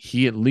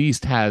he at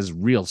least has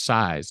real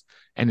size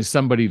and is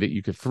somebody that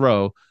you could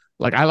throw.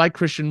 Like I like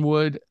Christian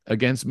Wood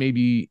against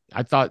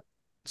I thought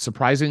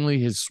surprisingly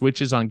his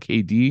switches on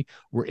KD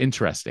were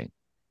interesting.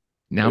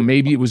 Now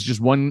maybe it was just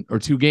 1 or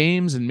 2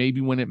 games, and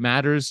maybe when it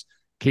matters,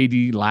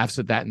 KD laughs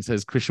at that and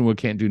says Christian Wood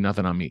can't do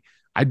nothing on me.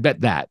 I'd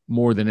bet that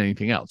more than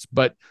anything else.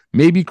 But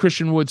maybe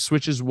Christian Wood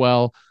switches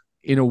well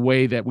in a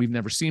way that we've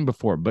never seen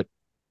before. But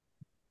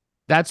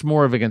that's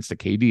more of against a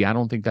KD. I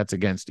don't think that's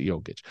against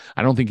Jokic.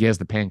 I don't think he has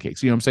the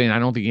pancakes. You know what I'm saying? I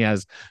don't think he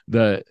has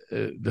the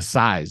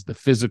size, the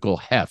physical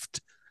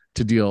heft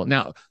to deal.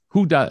 Now,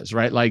 who does,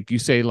 right? Like you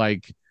say,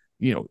 like,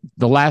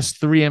 the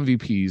last 3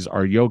 MVPs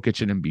are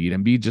Jokic and Embiid.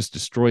 Embiid just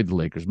destroyed the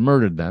Lakers,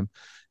 murdered them.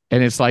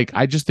 And it's like,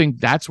 I just think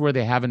that's where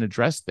they haven't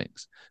addressed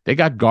things. They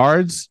got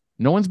guards.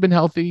 No one's been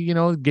healthy.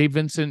 Gabe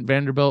Vincent,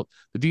 Vanderbilt.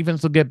 The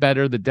defense will get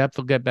better. The depth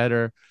will get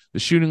better. The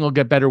shooting will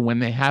get better when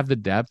they have the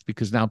depth,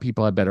 because now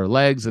people have better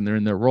legs and they're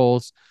in their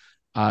roles.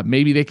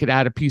 Maybe they could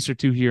add a piece or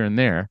 2 here and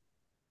there.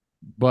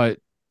 But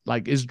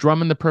like, is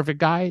Drummond the perfect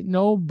guy?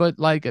 No, but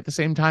like at the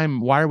same time,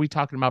 why are we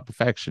talking about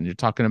perfection? You're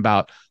talking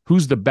about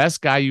who's the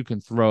best guy you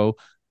can throw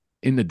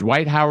in the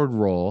Dwight Howard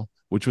role,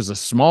 which was a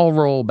small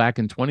role back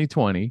in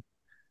 2020.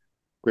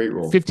 Great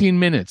role. 15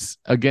 minutes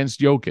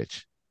against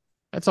Jokic.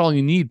 That's all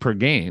you need per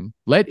game.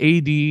 Let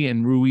AD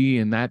and Rui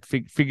and that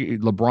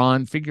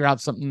LeBron figure out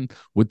something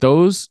with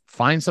those.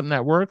 Find something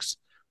that works,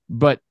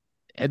 but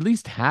at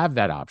least have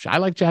that option. I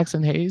like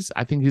Jackson Hayes.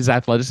 I think his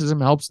athleticism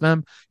helps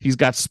them. He's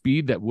got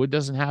speed that Wood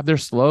doesn't have. They're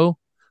slow.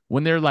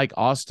 When they're like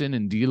Austin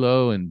and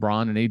D'Lo and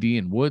Braun and AD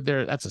and Wood,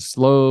 that's a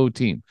slow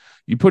team.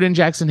 You put in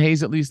Jackson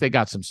Hayes, at least they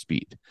got some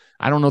speed.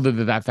 I don't know that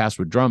they're that fast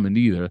with Drummond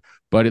either,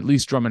 but at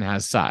least Drummond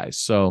has size.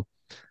 So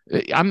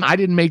I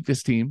didn't make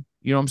this team.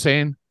 You know what I'm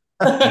saying?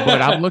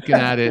 But I'm looking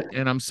at it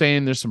and I'm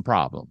saying there's some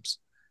problems.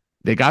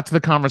 They got to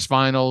the conference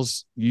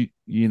finals.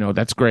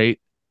 That's great.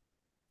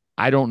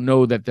 I don't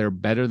know that they're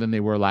better than they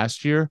were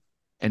last year,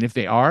 And if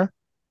they are,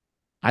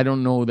 I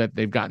don't know that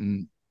they've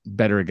gotten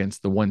better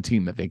against the one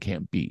team that they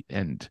can't beat.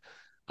 And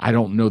I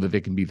don't know that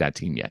they can beat that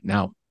team yet.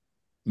 Now,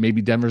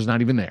 maybe Denver's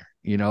not even there.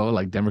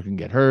 Like Denver can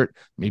get hurt.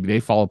 Maybe they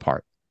fall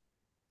apart.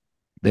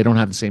 They don't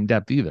have the same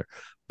depth either.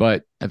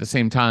 But at the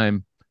same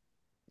time,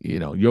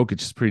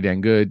 Jokic is pretty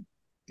dang good.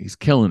 He's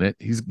killing it.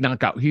 He's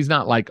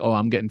not like, oh,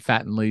 I'm getting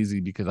fat and lazy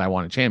because I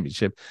want a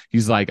championship.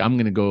 He's like, I'm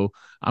going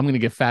to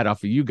get fat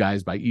off of you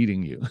guys by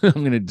eating you. I'm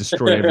going to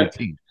destroy every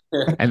team.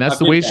 And that's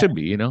the way it should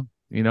be,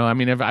 I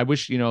mean, if I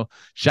wish,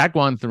 Shaq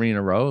won 3 in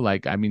a row.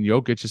 Like, I mean,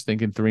 Jokic is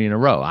thinking 3 in a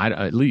row,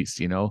 at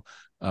least,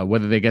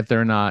 whether they get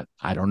there or not,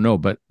 I don't know.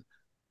 But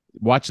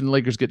watching the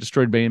Lakers get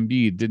destroyed by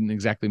Embiid didn't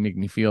exactly make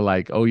me feel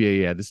like, oh,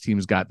 yeah, this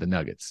team's got the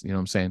nuggets. You know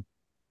what I'm saying?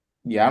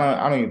 Yeah,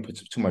 I don't even put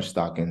too much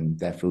stock in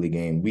that Philly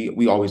game.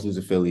 We always lose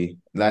to Philly.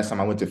 Last time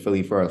I went to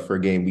Philly for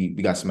a game, we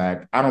got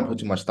smacked. I don't put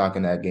too much stock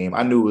in that game.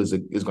 I knew it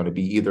was going to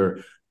be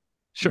either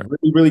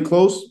really, really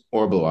close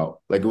or a blowout.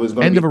 Like it was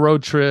going to end be of a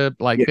road trip.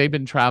 Like they've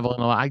been traveling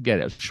a lot. I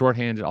get it,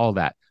 shorthanded, all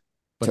that.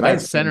 But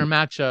that center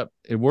matchup,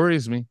 it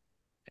worries me,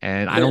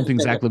 and I don't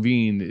think Zach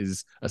Lavine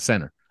is a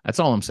center. That's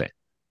all I'm saying.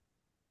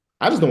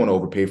 I just don't want to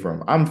overpay for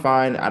him. I'm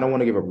fine. I don't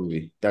want to give up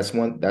Rui. That's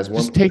one.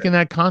 Just taking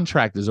that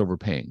contract is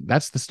overpaying.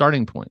 That's the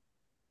starting point.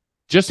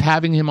 Just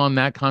having him on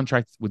that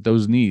contract with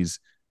those knees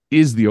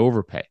is the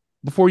overpay.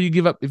 Before you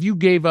give up, if you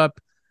gave up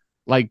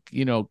like,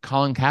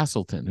 Colin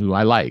Castleton, who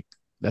I like,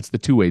 that's the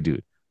two-way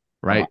dude,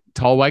 right?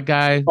 Tall white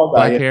guy,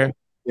 black hair.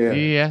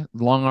 Yeah,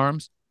 long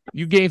arms.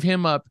 You gave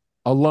him up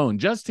alone,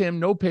 just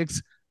him, no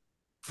picks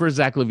for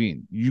Zach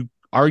Lavine. You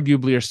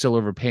arguably are still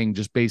overpaying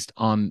just based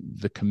on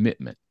the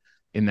commitment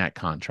in that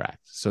contract.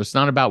 So it's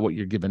not about what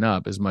you're giving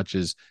up as much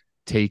as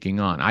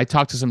taking on. I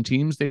talked to some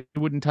teams, they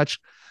wouldn't touch.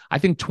 I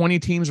think 20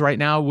 teams right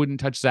now wouldn't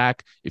touch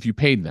Zach if you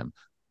paid them.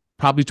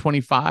 Probably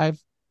 25,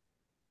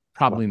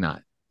 probably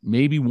not.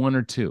 Maybe 1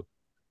 or 2.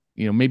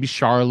 Maybe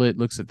Charlotte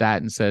looks at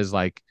that and says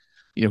like,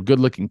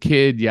 good looking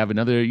kid. You have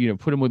another,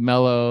 put him with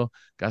Melo,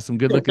 got some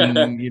good looking,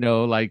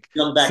 like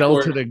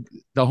sell to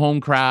the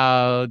home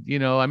crowd.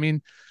 I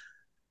mean,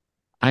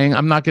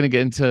 I'm not going to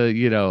get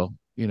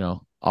into,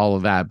 all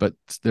of that, but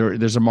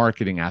there's a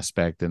marketing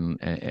aspect and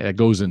it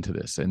goes into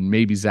this. And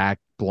maybe Zach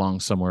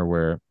belongs somewhere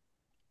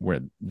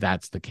where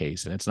that's the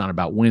case. And it's not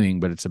about winning,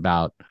 but it's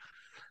about,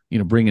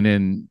 bringing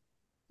in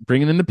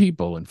the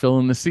people and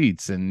filling the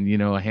seats and,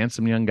 a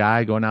handsome young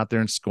guy going out there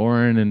and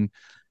scoring and,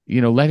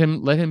 let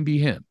him be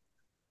him,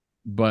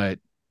 but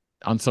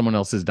on someone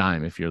else's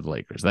dime. If you're the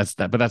Lakers,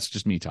 but that's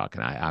just me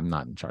talking. I'm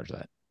not in charge of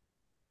that.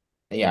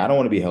 Yeah. I don't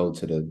want to be held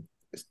to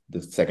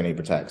the second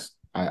neighbor tax.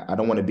 I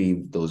don't want to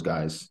be those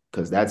guys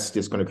because that's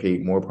just going to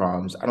create more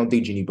problems. I don't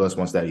think Jeannie Buss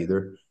wants that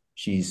either.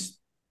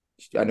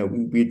 I know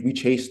we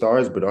chase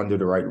stars, but under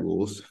the right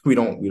rules. We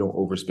don't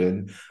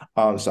overspend.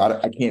 So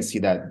I can't see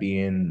that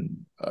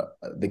being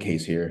the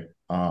case here.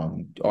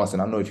 Austin,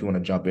 I don't know if you want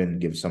to jump in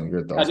and give some of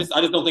your thoughts. I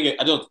just don't think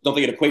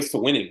it equates to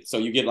winning. So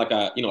you get like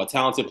a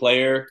talented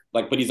player,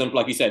 but he's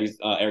like you said,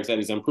 Eric said,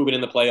 he's improving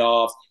in the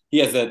playoffs. He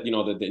has the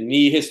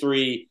knee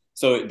history.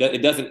 So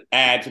it doesn't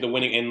add to the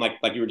winning. And like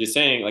you were just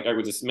saying, like Eric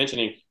was just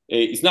mentioning,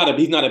 he's not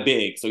a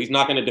big, so he's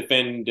not going to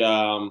defend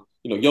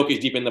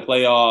Jokic deep in the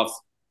playoffs.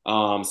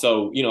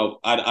 So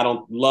I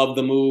don't love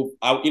the move.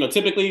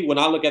 Typically when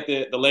I look at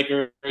the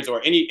Lakers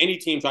or any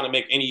team trying to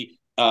make any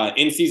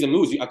in-season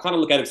moves, I kind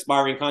of look at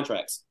expiring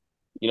contracts.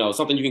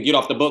 Something you can get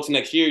off the books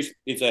next year.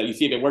 You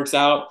see if it works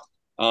out.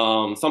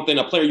 A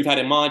player you've had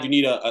in mind. You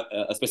need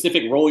a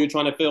specific role you're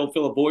trying to fill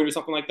a void or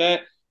something like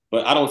that.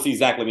 But I don't see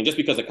Zach Lavine just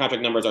because the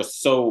contract numbers are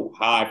so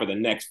high for the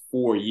next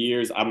 4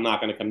 years. I'm not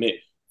going to commit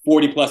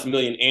 $40+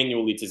 million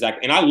annually to Zach.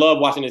 And I love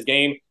watching this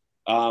game.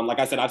 Like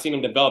I said, I've seen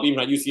him develop even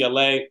at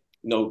UCLA.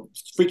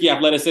 Freaky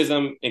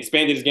athleticism,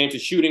 expanded his game to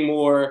shooting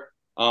more.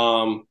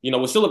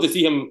 We'll still have to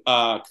see him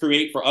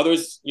create for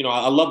others.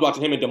 I loved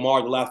watching him and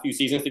DeMar the last few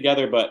seasons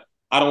together, but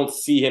I don't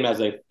see him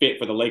as a fit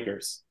for the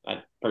Lakers,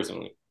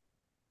 personally.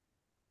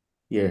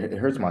 Yeah, it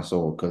hurts my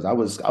soul because I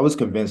was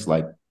convinced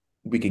like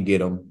we could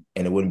get him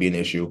and it wouldn't be an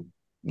issue.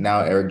 Now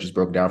Eric just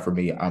broke down for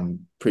me.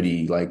 I'm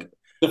pretty like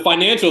the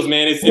financials,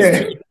 man.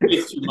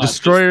 It's too much.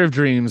 Destroyer of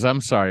dreams.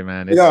 I'm sorry,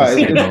 man.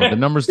 The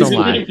numbers don't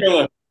lie.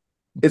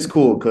 It's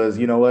cool because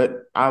you know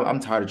what?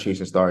 I'm tired of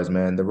chasing stars,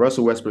 man. The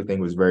Russell Westbrook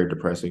thing was very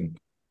depressing.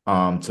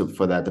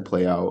 For that to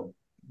play out,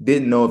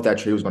 didn't know if that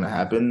trade was going to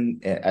happen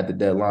at the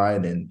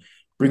deadline, and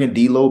bringing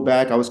D'Lo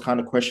back, I was kind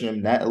of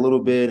questioning that a little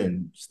bit,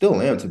 and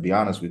still am, to be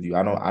honest with you.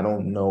 I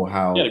don't know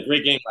how. He had a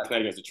great game last night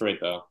against Detroit,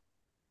 though.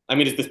 I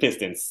mean, it's the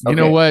Pistons. You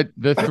know what?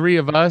 The 3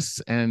 of us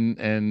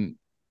and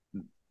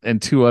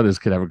 2 others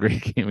could have a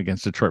great game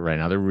against Detroit right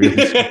now. They're really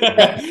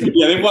yeah,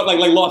 they like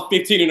lost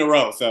 15 in a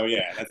row. So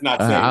yeah, that's not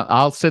safe.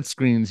 I'll set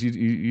screens.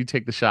 You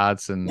take the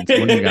shots, and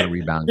when you got to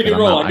rebound.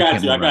 I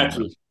got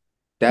you.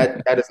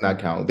 That does not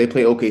count. They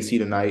play OKC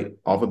tonight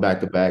off a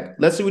back-to-back.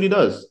 Let's see what he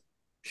does.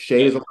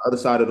 Shea is on the other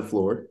side of the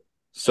floor.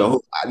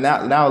 So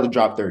now they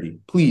drop 30.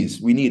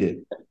 Please, we need it.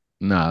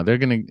 No, they're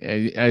going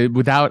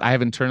to – I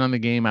haven't turned on the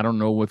game. I don't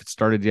know if it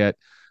started yet.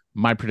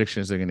 My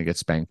prediction is they're going to get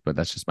spanked, but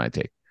that's just my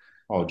take.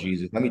 Oh,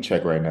 Jesus. Let me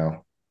check right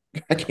now.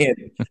 I can't.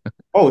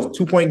 Oh, it's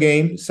 2 point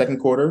game, second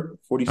quarter,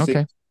 46,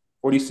 Okay.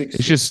 46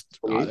 It's to just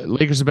 48.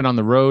 Lakers have been on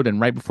the road, and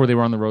right before they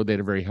were on the road, they had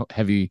a very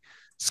heavy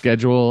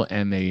schedule,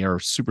 and they are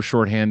super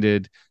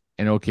shorthanded.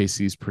 And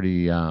OKC is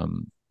pretty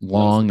Young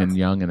long and stuff.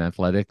 young and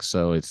athletic,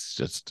 so it's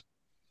just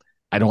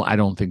I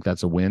don't think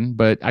that's a win,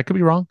 but I could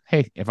be wrong.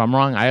 Hey, if I'm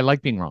wrong, I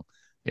like being wrong.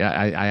 Yeah,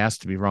 I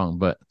asked to be wrong,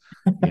 but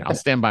I'll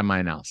stand by my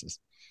analysis.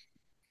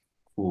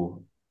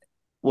 Cool.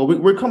 Well,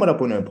 we're coming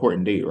up on an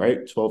important date, right?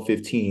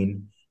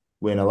 12/15,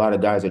 when a lot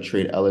of guys are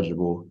trade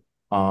eligible.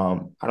 I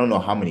don't know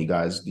how many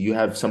guys. Do you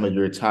have some of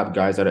your top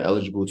guys that are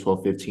eligible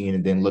 12/15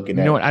 and then looking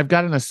You know at what? I've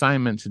got an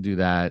assignment to do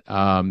that.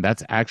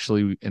 That's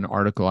actually an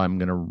article I'm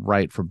going to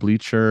write for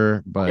Bleacher,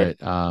 okay, but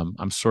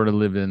I'm sort of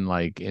living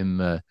like in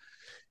the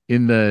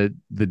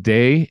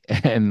day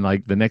and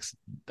like the next.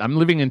 I'm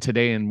living in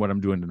today and what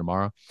I'm doing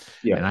tomorrow,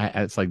 yeah,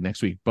 and it's like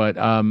next week. But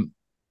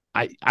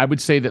I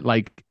would say that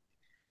like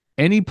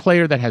any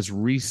player that has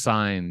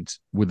re-signed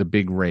with a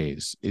big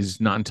raise is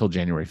not until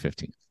January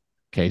 15th.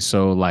 Okay,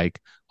 so like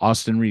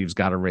Austin Reeves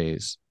got a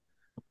raise,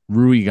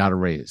 Rui got a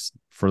raise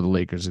for the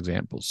Lakers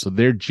example. So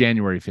they're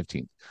January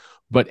 15th.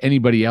 But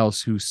anybody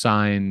else who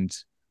signed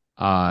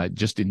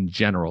just in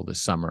general this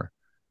summer,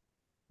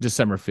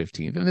 December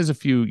 15th. And there's a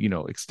few,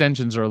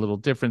 extensions are a little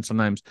different.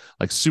 Sometimes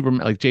like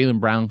like Jaylen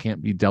Brown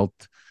can't be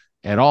dealt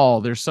at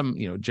all. There's some,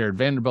 Jared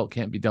Vanderbilt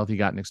can't be dealt. He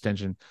got an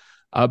extension.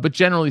 But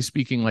generally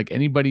speaking, like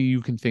anybody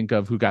you can think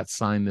of who got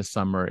signed this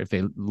summer, if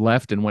they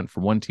left and went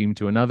from one team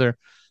to another,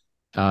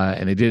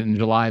 and they did it in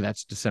July,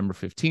 that's December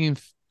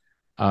 15th.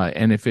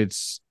 And if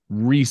it's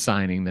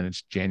re-signing, then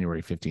it's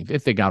January 15th,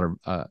 if they got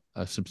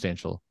a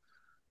substantial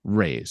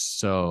raise.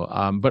 So,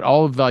 but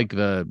all of like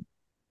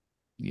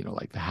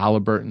like the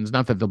Halliburtons,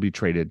 not that they'll be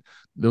traded,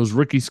 those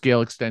rookie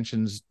scale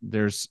extensions,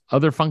 there's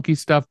other funky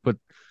stuff, but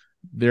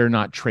they're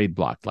not trade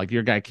blocked. Like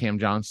your guy, Cam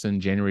Johnson,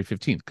 January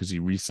 15th, because he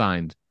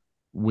re-signed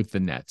with the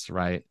Nets,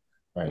 right?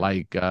 right.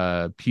 Like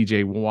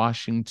PJ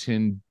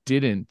Washington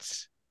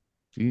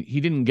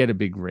he didn't get a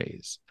big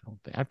raise.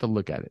 I have to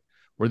look at it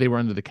where they were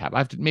under the cap.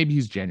 Maybe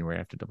he's January. I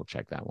have to double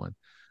check that one.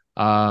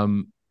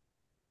 Um,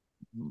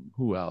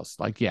 who else?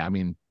 Like, yeah, I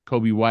mean,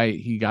 Kobe White,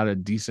 he got a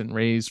decent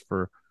raise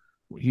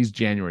he's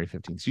January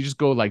 15th. So you just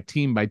go like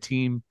team by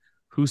team,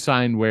 who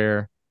signed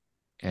where,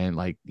 and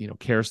like,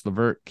 Karis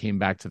LeVert came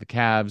back to the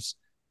Cavs,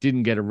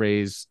 didn't get a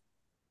raise,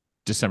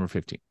 December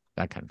 15th,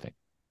 that kind of thing.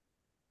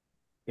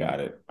 Got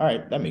it. All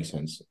right, that makes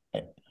sense.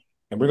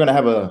 And we're gonna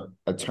have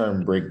a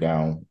term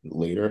breakdown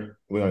later.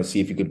 We're gonna see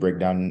if you could break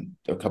down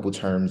a couple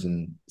terms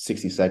in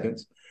 60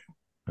 seconds.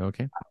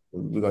 Okay.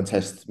 We're gonna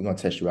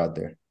test you out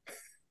there.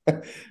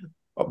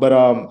 But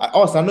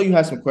Austin, I know you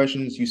had some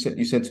questions you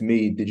sent to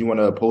me. Did you want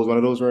to pose one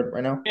of those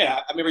right now? Yeah,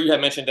 I remember you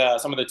had mentioned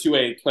some of the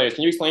two-way players.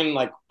 Can you explain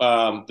like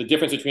the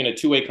difference between a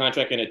two-way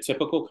contract and a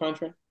typical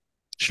contract?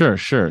 Sure.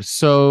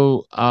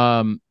 So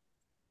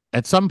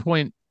at some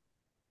point,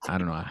 I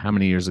don't know how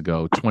many years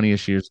ago,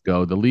 20-ish years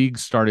ago, the league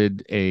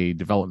started a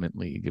development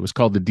league. It was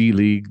called the D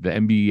League, the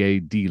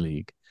NBA D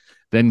League.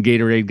 Then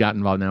Gatorade got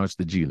involved. Now it's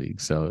the G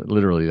League. So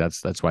literally,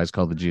 that's why it's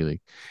called the G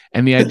League.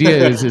 And the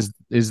idea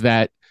is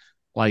that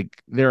like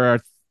there are,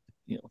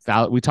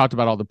 we talked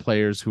about all the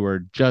players who are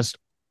just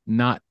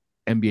not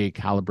NBA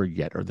caliber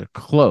yet, or they're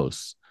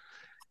close.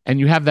 And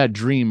you have that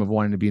dream of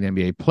wanting to be an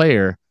NBA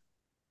player,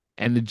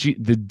 and the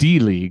D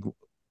League,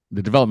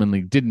 the development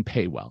league, didn't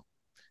pay well.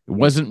 It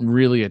wasn't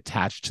really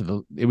attached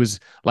to it was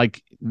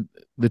like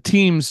the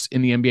teams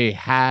in the NBA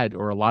had,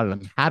 or a lot of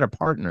them had a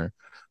partner,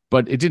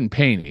 but it didn't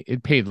pay any.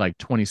 It paid like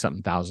 20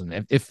 something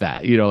thousand, if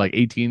that, like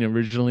 18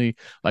 originally.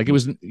 Like it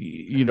was,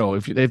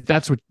 if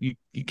that's what you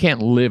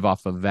can't live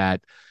off of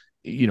that.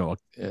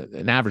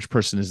 An average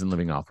person isn't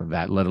living off of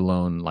that, let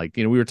alone like,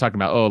 we were talking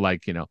about,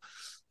 like,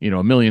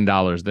 $1 million,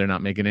 they're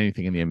not making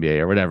anything in the NBA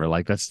or whatever.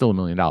 Like that's still $1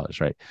 million,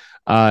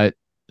 right?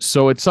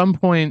 So at some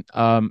point,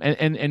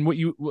 and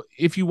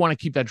if you want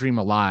to keep that dream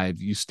alive,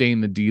 you stay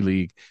in the D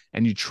League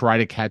and you try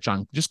to catch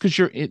on, just because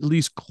you're at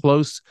least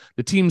close.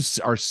 The teams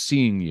are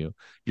seeing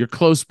you're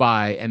close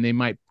by, and they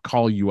might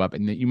call you up,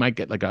 and you might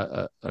get like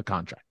a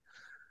contract.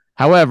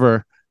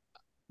 However,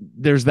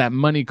 there's that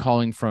money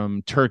calling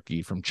from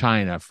Turkey, from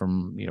China,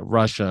 from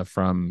Russia,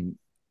 from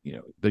the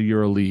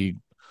EuroLeague,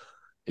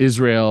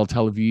 Israel,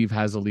 Tel Aviv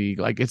has a league.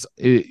 Like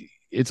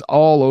it's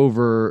all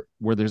over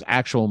where there's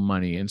actual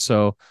money, and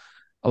so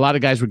a lot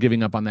of guys were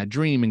giving up on that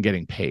dream and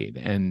getting paid,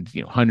 and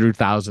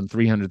 100,000,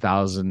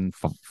 300,000,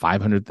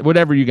 500,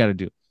 whatever you got to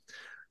do.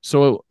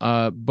 So,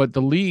 but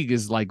the league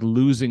is like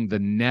losing the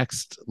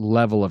next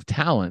level of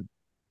talent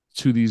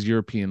to these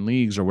European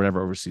leagues or whatever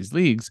overseas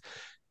leagues.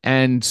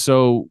 And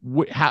so,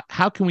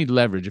 how can we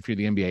leverage, if you're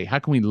the NBA, how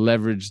can we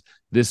leverage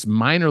this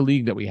minor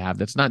league that we have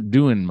that's not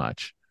doing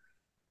much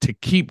to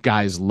keep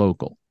guys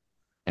local?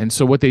 And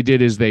so, what they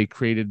did is they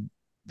created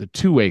the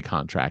two-way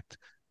contract.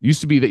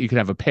 Used to be that you could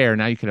have a pair.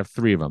 Now you could have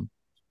three of them.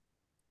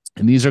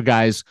 And these are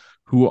guys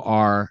who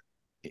are,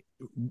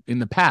 in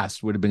the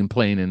past, would have been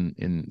playing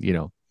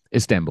in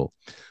Istanbul,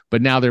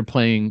 but now they're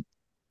playing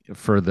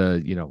for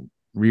the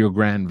Rio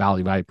Grande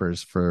Valley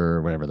Vipers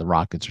for whatever, the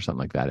Rockets or something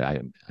like that.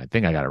 I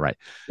think I got it right.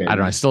 Yeah, I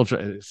don't know. I still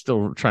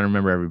trying to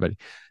remember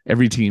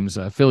every team's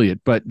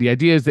affiliate. But the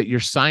idea is that you're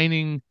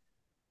signing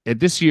at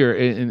this year,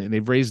 and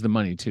they've raised the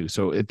money too.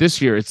 So at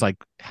this year, it's like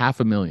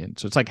 $500,000.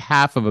 So it's like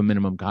half of a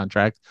minimum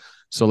contract.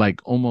 So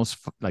like almost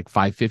like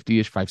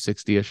 550-ish,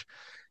 560-ish.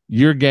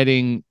 You're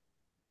getting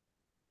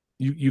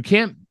you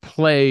can't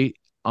play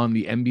on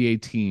the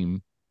NBA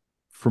team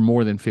for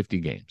more than 50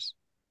 games,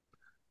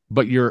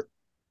 but you're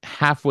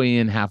halfway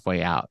in,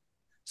 halfway out.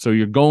 So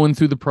you're going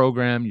through the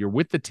program, you're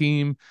with the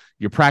team,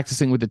 you're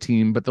practicing with the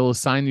team, but they'll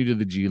assign you to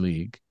the G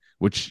League,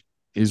 which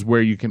is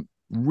where you can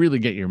really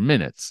get your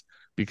minutes,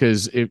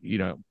 because if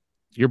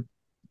you're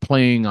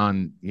playing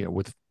on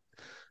with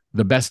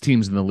the best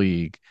teams in the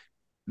league,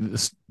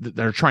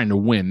 they're trying to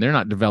win. They're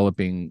not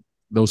developing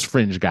those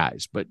fringe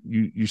guys, but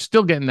you're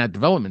still getting that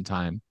development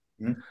time.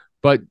 Mm-hmm.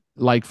 But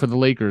like for the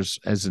Lakers,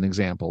 as an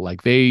example,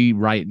 like they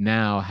right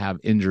now have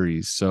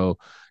injuries. So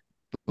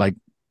like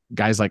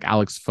guys like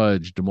Alex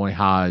Fudge, Demoy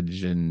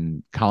Hodge,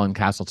 and Colin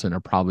Castleton are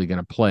probably going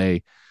to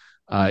play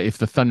if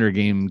the Thunder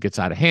game gets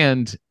out of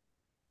hand,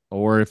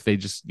 or if they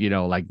just,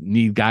 like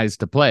need guys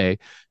to play,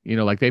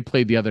 like they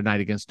played the other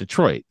night against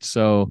Detroit.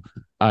 So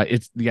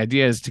it's the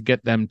idea is to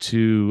get them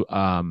to,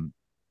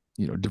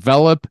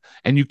 develop,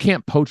 and you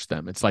can't poach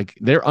them. It's like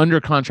they're under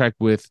contract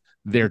with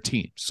their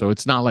team. So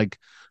it's not like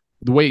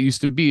the way it used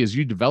to be is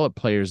you develop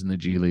players in the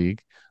G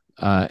League,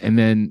 and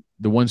then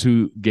the ones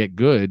who get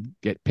good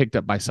get picked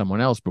up by someone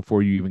else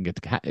before you even get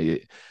to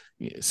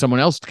someone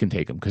else can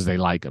take them because they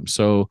like them.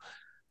 So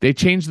they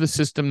changed the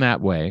system that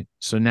way.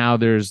 So now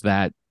there's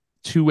that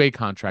two-way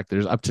contract.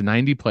 There's up to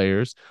 90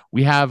 players.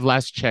 We have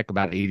last check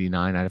about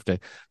 89. I'd have to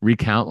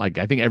recount. Like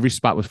I think every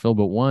spot was filled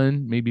but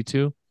one, maybe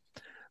two.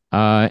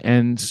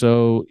 And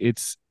so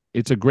it's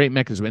a great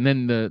mechanism. And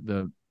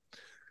then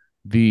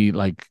the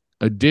like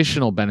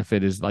additional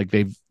benefit is like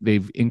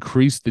they've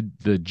increased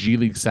the G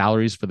League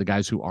salaries for the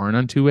guys who aren't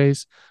on two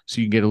ways,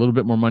 so you can get a little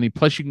bit more money.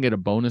 Plus, you can get a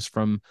bonus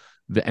from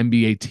the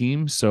NBA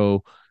team.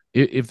 So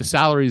if the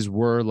salaries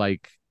were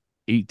like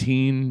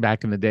 18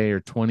 back in the day or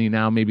 20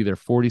 now, maybe they're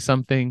 40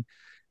 something,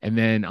 and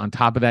then on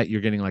top of that,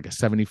 you're getting like a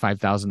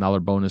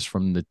 $75,000 bonus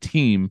from the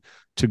team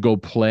to go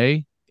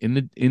play in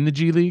the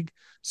G League.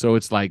 So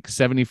it's like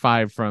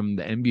 75 from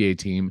the NBA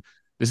team.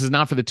 This is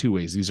not for the two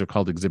ways. These are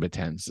called Exhibit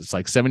 10s. It's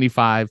like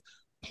 75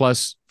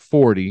 plus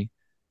 40,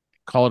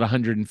 call it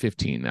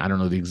 115. I don't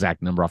know the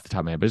exact number off the top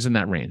of my head, but it's in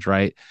that range,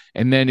 right?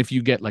 And then if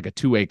you get like a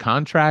two-way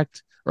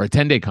contract or a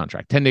 10-day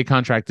contract, 10-day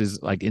contract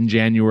is like in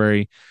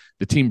January,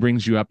 the team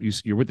brings you up,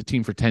 you're with the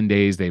team for 10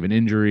 days, they have an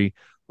injury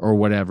or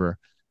whatever.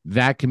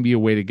 That can be a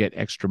way to get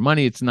extra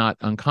money. It's not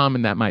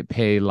uncommon. That might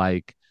pay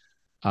like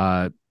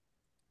for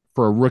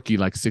a rookie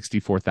like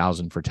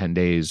 64,000 for 10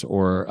 days,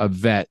 or a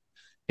vet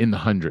in the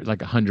 100,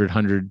 like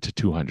 100 to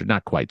 200,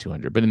 not quite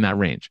 200, but in that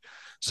range.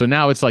 So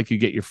now it's like you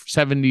get your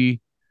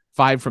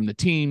 75 from the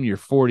team, your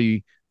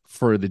 40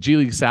 for the G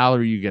League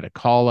salary, you get a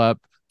call up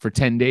for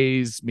 10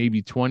 days,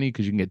 maybe 20,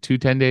 because you can get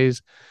 10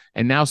 days.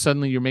 And now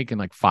suddenly you're making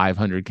like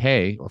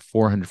 500K or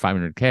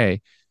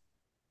 500K.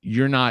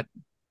 You're not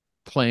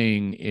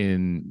playing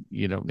in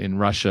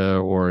Russia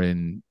or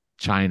in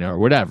China or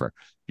whatever.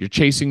 You're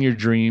chasing your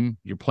dream.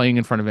 You're playing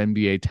in front of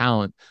NBA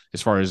talent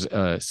as far as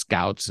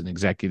scouts and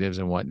executives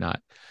and whatnot.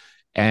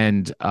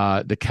 And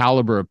the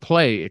caliber of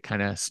play, it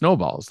kind of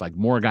snowballs. Like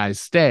more guys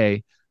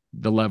stay,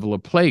 the level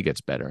of play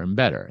gets better and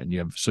better. And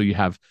you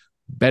have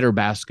better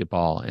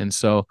basketball. And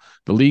so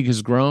the league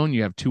has grown.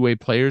 You have two-way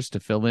players to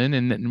fill in.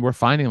 And we're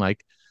finding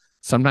like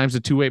sometimes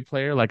a two-way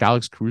player like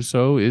Alex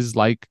Caruso is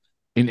like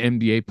an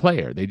NBA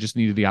player. They just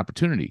needed the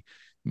opportunity.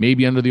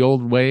 Maybe under the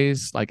old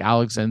ways, like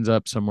Alex ends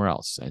up somewhere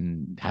else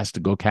and has to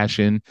go cash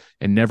in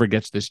and never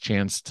gets this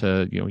chance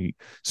to, he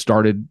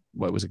started,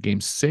 what was it,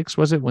 game 6,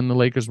 was it, when the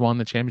Lakers won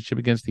the championship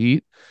against the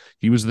Heat?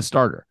 He was the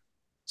starter.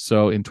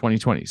 So in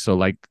 2020. So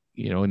like,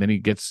 and then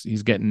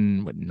he's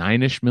getting what,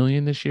 9-ish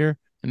million this year,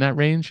 in that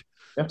range.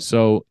 Yeah.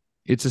 So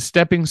it's a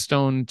stepping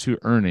stone to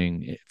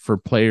earning for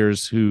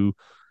players who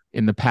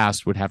in the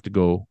past would have to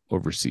go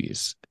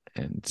overseas.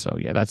 And so,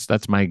 yeah,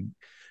 that's my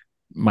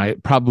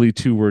probably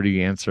too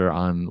wordy answer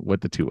on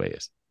what the two-way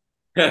is.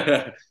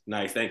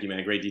 Nice. Thank you,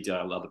 man. Great detail.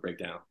 I love the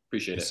breakdown.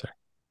 Appreciate it. Sir.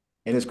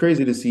 And it's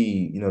crazy to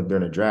see,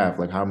 during a draft,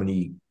 like how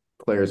many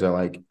players are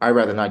like, I'd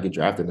rather not get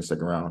drafted in the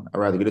second round. I'd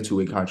rather get a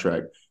two-way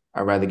contract.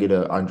 I'd rather get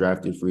an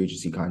undrafted free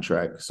agency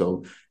contract.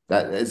 So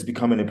that is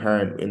becoming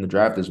apparent in the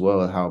draft as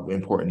well, how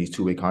important these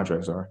two-way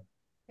contracts are.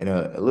 And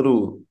a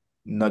little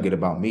nugget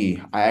about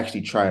me, I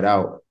actually tried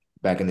out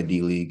back in the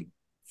D League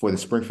for the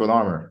Springfield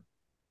Armor.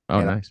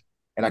 Oh, nice.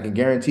 And I can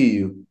guarantee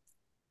you,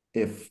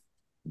 if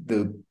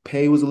the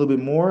pay was a little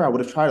bit more, I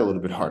would have tried a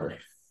little bit harder.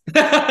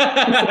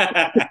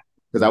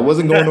 Because I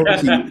wasn't going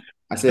overseas.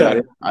 I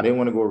said I didn't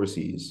want to go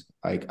overseas.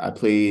 Like I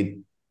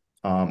played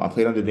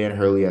under Dan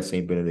Hurley at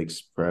St.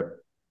 Benedict's Prep.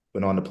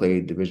 Went on to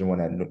play Division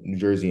I at New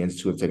Jersey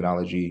Institute of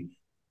Technology.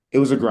 it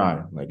was a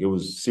grind. Like it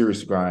was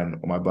serious grind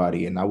on my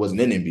body, and I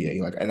wasn't in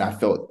NBA. Like, and I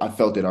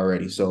felt it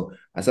already. So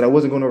I said I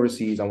wasn't going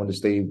overseas. I wanted to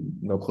stay,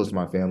 close to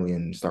my family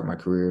and start my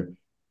career.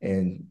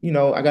 And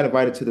I got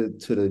invited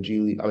to the G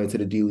League, I mean to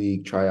the D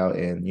League tryout,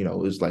 and it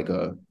was like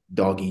a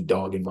dog eat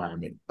dog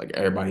environment. Like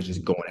everybody's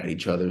just going at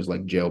each other. It's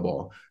like jail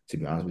ball, to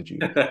be honest with you.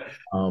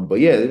 But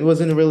yeah, it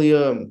wasn't really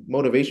a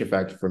motivation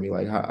factor for me.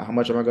 Like how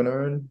much am I gonna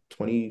earn?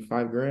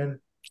 25 grand?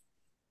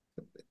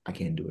 I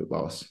can't do it,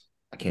 boss.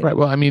 I can't Right. do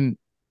Well, I mean,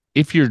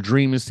 if your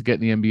dream is to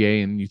get in the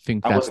NBA and you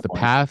think it. I that's wasn't the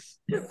going path,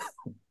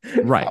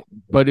 right.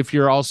 But if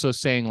you're also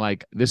saying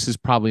like this is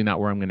probably not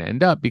where I'm going to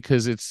end up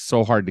because it's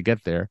so hard to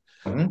get there,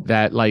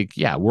 that like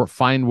we're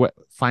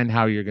find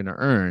how you're going to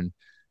earn,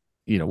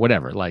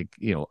 whatever. Like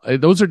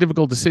those are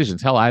difficult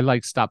decisions. Hell, I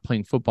like stopped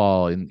playing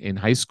football in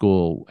high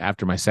school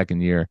after my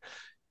second year.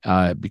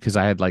 Because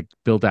I had like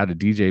built out a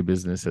DJ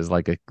business as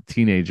like a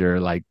teenager,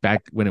 like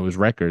back when it was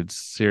records,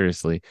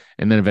 seriously,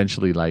 and then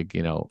eventually like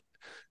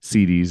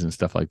CDs and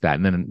stuff like that,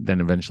 and then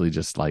eventually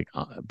just like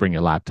bring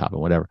a laptop and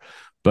whatever.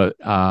 But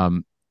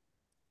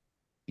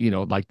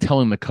like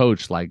telling the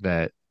coach like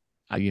that,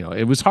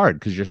 it was hard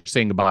because you're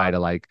saying goodbye to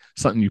like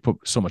something you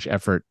put so much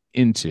effort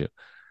into.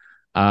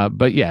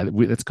 But yeah,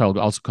 it's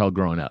also called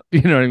growing up.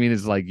 You know what I mean?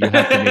 It's like you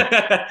have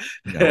to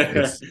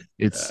make,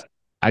 it's.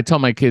 I tell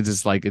my kids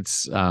it's like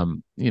it's at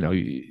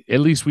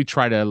least we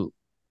try to.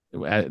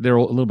 They're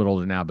a little bit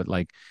older now, but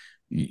like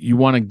you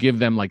want to give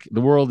them like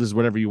the world is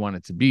whatever you want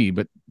it to be.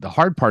 But the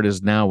hard part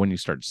is now when you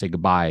start to say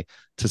goodbye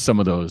to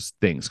some of those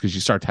things because you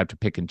start to have to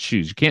pick and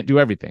choose. You can't do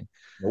everything.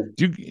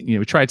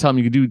 Nope. Try to tell them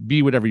you can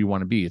be whatever you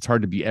want to be. It's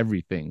hard to be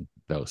everything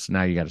though. So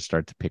now you got to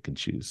start to pick and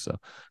choose. So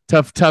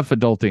tough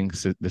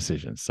adulting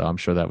decisions. So I'm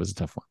sure that was a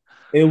tough one.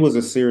 It was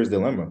a serious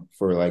dilemma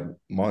for like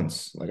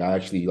months. Like I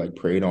actually like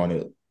prayed on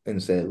it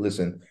and said,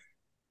 listen,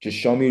 just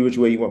show me which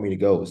way you want me to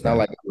go. It's not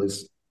like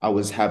I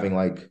was having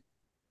like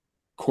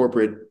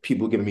corporate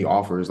people giving me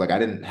offers. Like I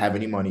didn't have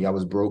any money. I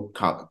was broke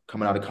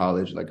coming out of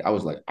college. Like I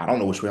was like, I don't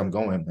know which way I'm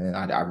going, man.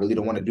 I really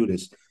don't want to do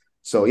this.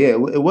 So yeah,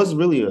 it was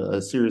really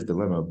a serious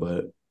dilemma,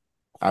 but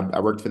I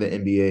worked for the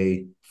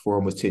NBA for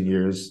almost 10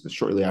 years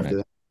shortly after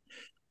that.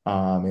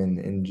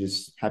 And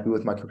just happy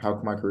with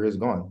how my career is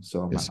going.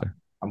 So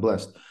I'm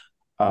blessed.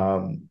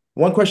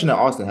 One question that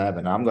Austin had,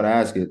 and I'm going to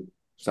ask it.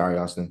 Sorry,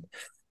 Austin.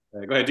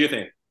 Go ahead. Do you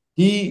think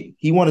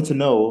he wanted to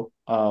know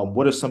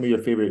what are some of your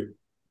favorite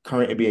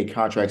current NBA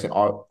contracts and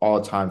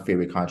all time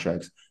favorite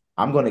contracts?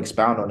 I'm going to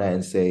expound on that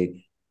and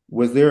say,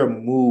 was there a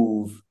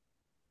move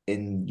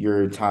in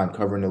your time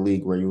covering the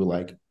league where you were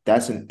like,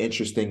 that's an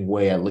interesting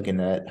way at looking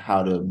at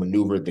how to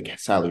maneuver the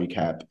salary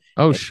cap?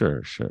 Oh,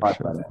 sure,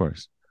 of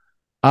course.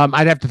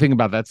 I'd have to think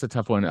about that. That's a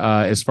tough one.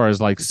 As far as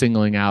like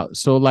singling out,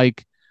 so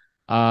like,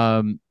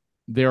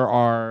 there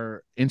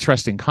are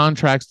interesting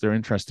contracts, there are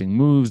interesting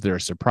moves, there are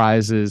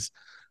surprises.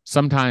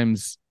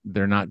 Sometimes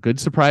they're not good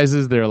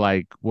surprises. They're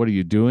like, what are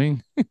you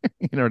doing?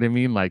 You know what I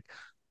mean? Like,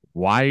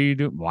 why are you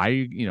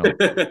doing?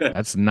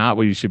 That's not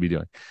what you should be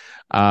doing.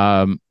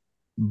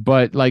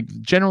 But like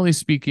generally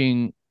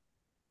speaking,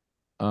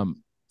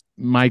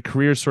 my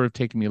career sort of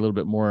taken me a little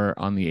bit more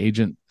on the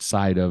agent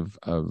side of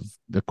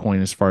the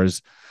coin as far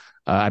as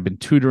I've been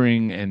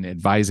tutoring and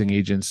advising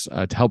agents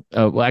to help.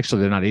 Well,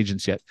 actually, they're not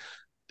agents yet.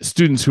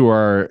 Students who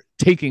are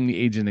taking the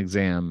agent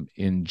exam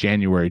in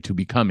January to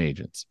become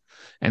agents.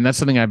 And that's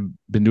something I've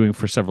been doing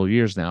for several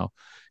years now.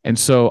 And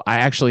so I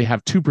actually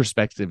have two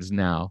perspectives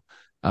now.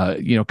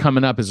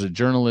 Coming up as a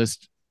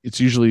journalist,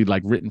 it's usually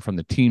like written from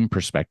the team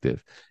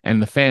perspective,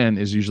 and the fan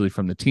is usually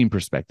from the team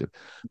perspective.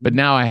 But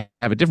now I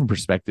have a different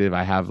perspective.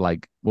 I have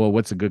like, well,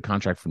 what's a good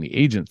contract from the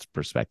agent's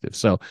perspective?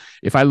 So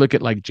if I look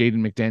at like Jaden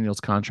McDaniel's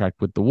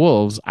contract with the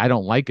Wolves, I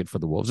don't like it for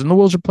the Wolves, and the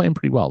Wolves are playing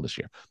pretty well this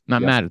year. I'm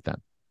not mad at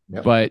them,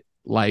 but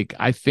like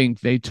I think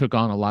they took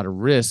on a lot of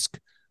risk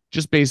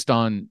just based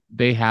on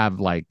they have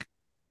like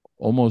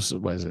almost,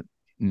 what is it,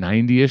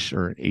 90-ish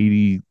or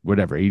 80,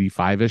 whatever,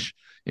 85-ish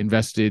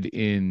invested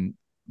in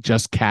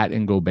just Cat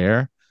and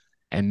Gobert.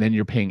 And then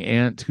you're paying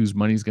Ant, whose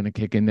money's going to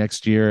kick in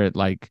next year at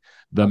like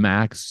the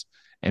max.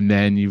 And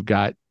then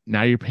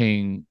now you're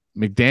paying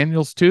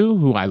McDaniels too,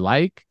 who I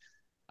like.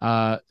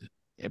 But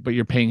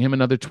you're paying him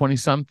another 20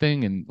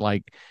 something. And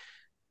like,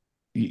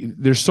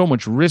 there's so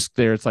much risk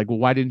there. It's like, well,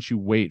 why didn't you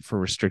wait for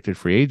restricted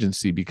free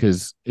agency?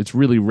 Because it's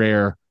really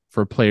rare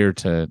for a player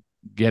to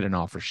get an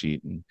offer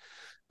sheet. And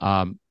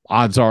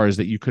odds are is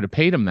that you could have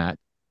paid him that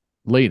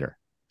later,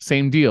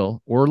 same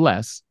deal or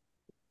less,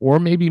 or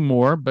maybe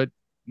more, but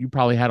you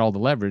probably had all the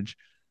leverage.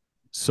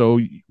 So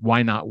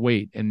why not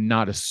wait and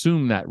not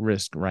assume that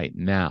risk right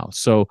now?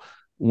 So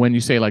when you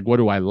say like, what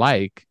do I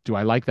like? Do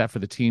I like that for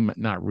the team?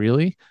 Not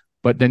really,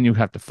 but then you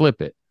have to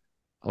flip it.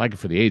 I like it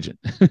for the agent.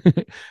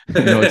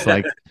 It's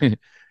like,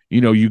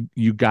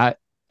 you got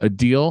a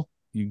deal,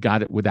 you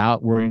got it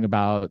without worrying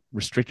about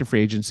restricted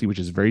free agency, which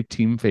is very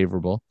team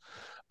favorable.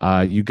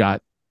 You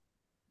got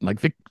like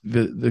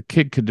the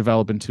kid could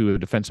develop into a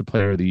defensive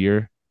player of the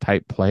year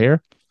type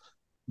player,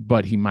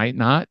 but he might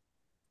not.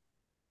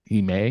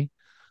 He may,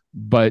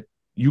 but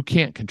you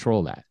can't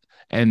control that.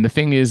 And the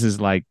thing is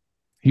like,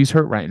 He's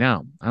hurt right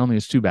now. I don't think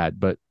it's too bad,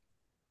 but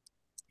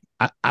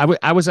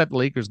I was at the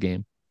Lakers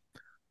game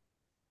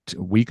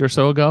a week or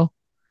so ago.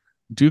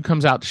 Dude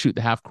comes out to shoot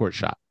the half court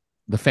shot.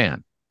 The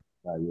fan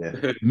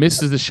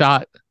misses the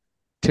shot,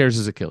 tears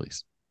his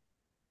Achilles.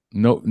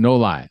 No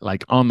lie.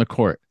 Like on the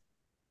court.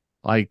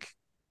 Like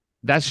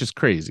that's just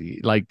crazy.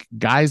 Like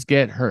guys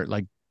get hurt.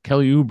 Like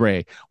Kelly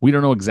Oubre, we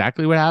don't know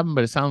exactly what happened,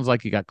 but it sounds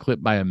like he got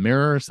clipped by a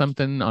mirror or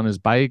something on his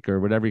bike or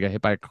whatever. He got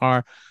hit by a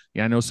car.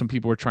 Yeah, I know some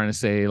people were trying to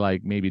say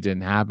like maybe it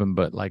didn't happen,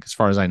 but like as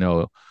far as I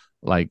know,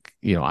 like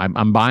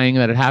I'm buying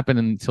that it happened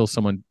until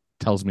someone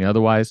tells me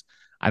otherwise.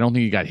 I don't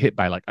think he got hit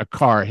by like a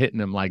car hitting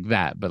him like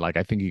that, but like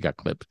I think he got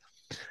clipped.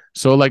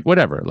 So like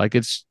whatever, like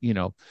it's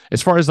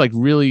as far as like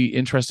really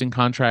interesting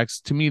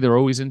contracts to me, they're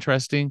always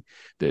interesting.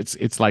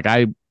 It's like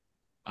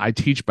I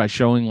teach by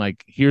showing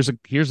like here's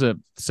a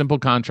simple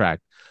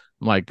contract.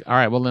 I'm like, all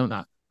right, well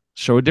then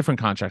show a different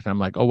contract. And I'm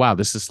like, oh wow,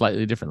 this is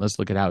slightly different. Let's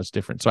look at how it's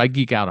different. So I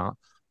geek out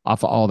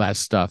off of all that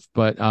stuff.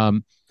 But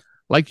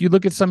like you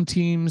look at some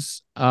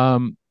teams,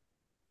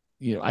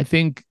 I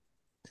think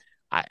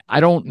I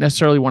don't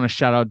necessarily want to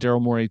shout out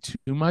Daryl Morey too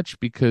much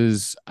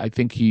because I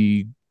think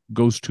he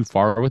goes too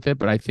far with it.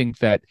 But I think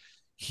that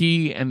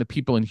he and the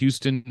people in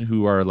Houston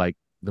who are like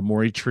the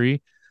Morey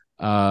tree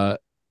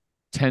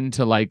tend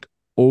to like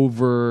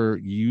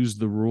overuse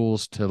the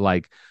rules to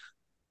like,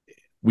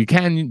 we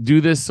can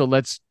do this, so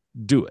let's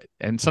do it.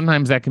 And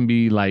sometimes that can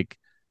be like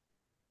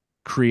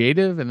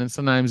creative, and then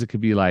sometimes it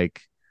could be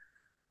like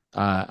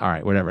all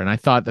right, whatever. And I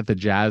thought that the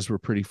Jazz were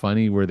pretty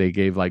funny where they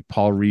gave like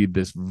Paul Reed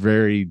this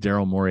very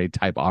Daryl Morey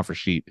type offer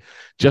sheet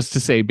just to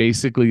say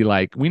basically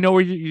like, we know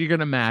where you're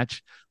going to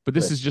match, but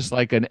this is just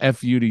like an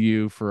FU to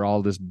you for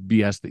all this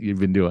BS that you've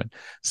been doing.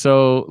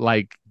 So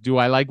like, do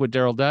I like what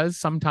Daryl does?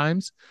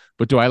 Sometimes,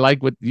 but do I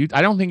like what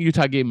I don't think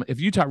Utah gave him,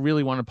 if Utah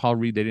really wanted Paul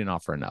Reed, they didn't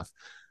offer enough.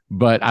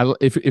 But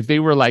if they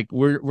were like,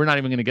 we're not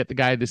even going to get the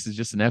guy, this is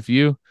just an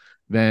FU,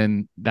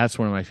 then that's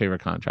one of my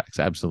favorite contracts.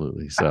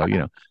 Absolutely. So,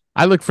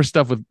 I look for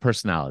stuff with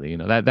personality.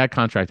 That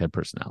contract had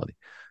personality.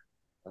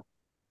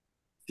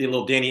 See a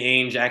little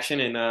Danny Ainge action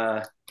and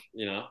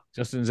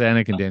Justin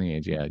Zanuck and Danny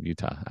Ainge, yeah,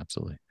 Utah,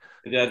 absolutely.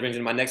 That brings me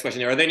to my next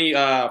question. Are there any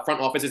front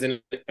offices in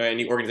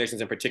any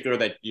organizations in particular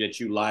that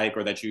you like,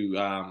 or that you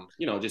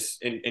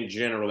just in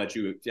general that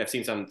you have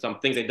seen some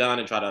things they've done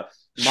and try to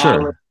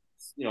model,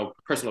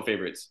 personal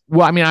favorites?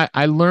 Well, I mean,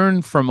 I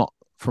learned from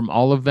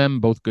all of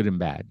them, both good and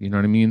bad. You know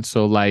what I mean?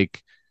 So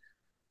like,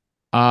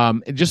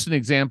 just an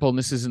example, and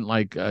this isn't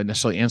like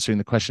necessarily answering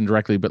the question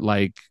directly, but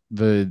like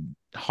the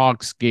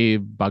Hawks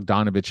gave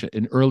Bogdanovich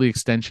an early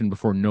extension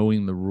before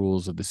knowing the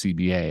rules of the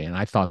CBA, and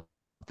I thought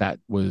that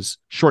was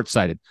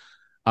short-sighted.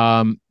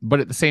 But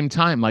at the same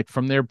time, like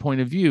from their point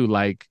of view,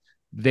 like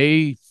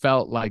they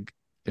felt like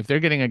if they're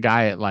getting a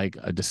guy at like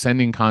a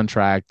descending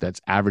contract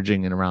that's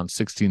averaging in around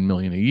 16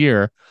 million a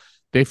year,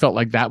 they felt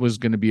like that was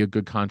going to be a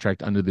good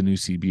contract under the new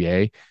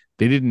CBA.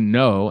 They didn't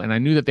know, and I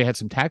knew that they had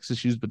some tax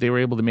issues, but they were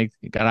able to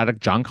got out of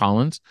John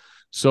Collins.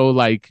 So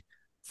like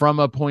from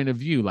a point of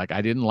view, like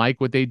I didn't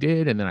like what they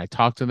did, and then I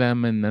talked to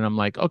them, and then I'm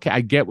like, okay,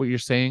 I get what you're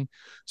saying.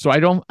 So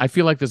I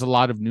feel like there's a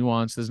lot of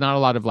nuance. There's not a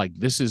lot of like,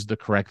 this is the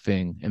correct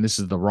thing and this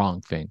is the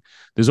wrong thing.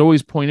 There's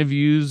always point of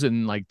views,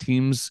 and like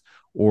teams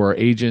or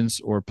agents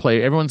or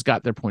play, everyone's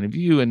got their point of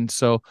view. And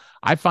so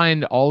I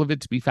find all of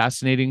it to be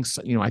fascinating.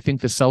 So, I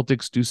think the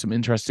Celtics do some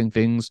interesting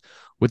things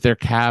with their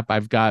cap.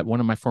 I've got one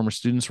of my former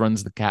students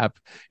runs the cap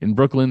in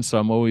Brooklyn, so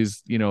I'm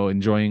always,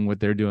 enjoying what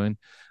they're doing.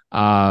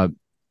 I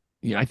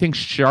think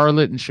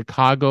Charlotte and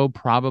Chicago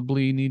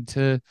probably need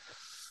to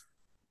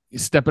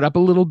step it up a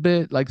little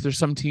bit. Like there's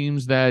some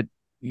teams that,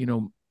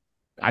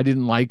 I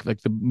didn't like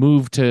the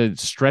move to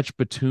stretch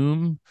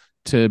Batum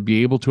to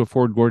be able to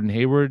afford Gordon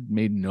Hayward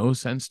made no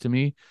sense to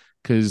me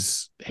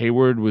because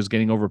Hayward was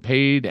getting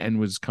overpaid and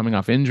was coming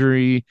off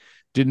injury,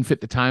 didn't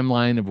fit the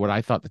timeline of what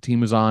I thought the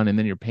team was on. And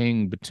then you're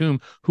paying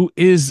Batum, who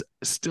is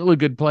still a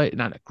good player,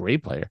 not a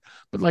great player,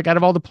 but like out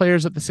of all the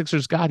players that the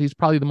Sixers got, he's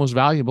probably the most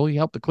valuable. He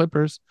helped the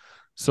Clippers.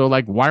 So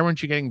like, why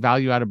weren't you getting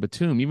value out of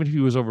Batum, even if he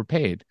was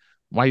overpaid?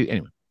 Why?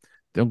 Anyway,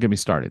 don't get me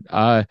started.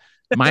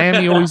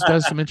 Miami always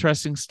does some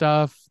interesting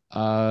stuff.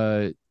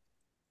 I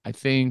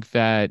think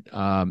that,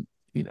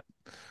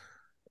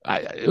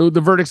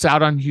 the verdict's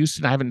out on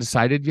Houston. I haven't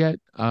decided yet.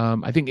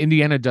 I think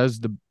Indiana does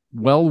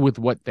well with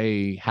what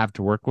they have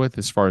to work with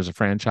as far as a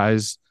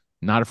franchise,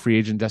 not a free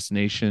agent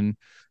destination.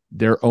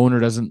 Their owner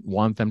doesn't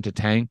want them to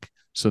tank,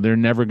 so they're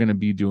never going to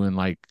be doing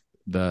like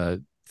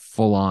the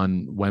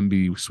full-on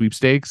Wemby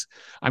sweepstakes.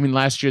 I mean,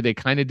 last year they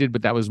kind of did,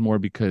 but that was more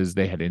because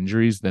they had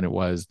injuries than it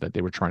was that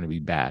they were trying to be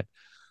bad.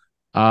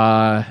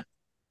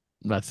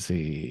 Let's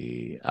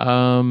see.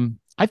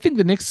 I think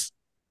the Knicks,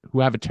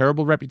 who have a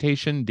terrible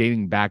reputation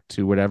dating back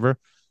to whatever,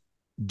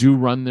 do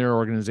run their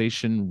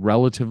organization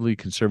relatively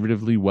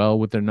conservatively well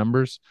with their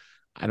numbers.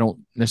 I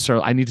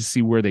need to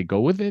see where they go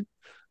with it.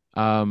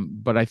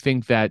 But I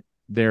think that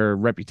their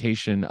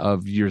reputation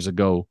of years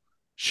ago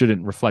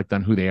shouldn't reflect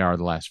on who they are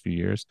the last few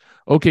years.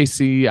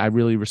 OKC, I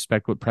really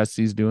respect what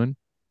Presti's doing,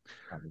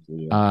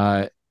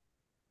 and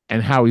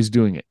how he's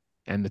doing it.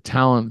 and the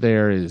talent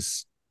there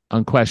is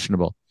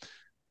unquestionable.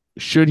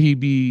 Should he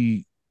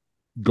be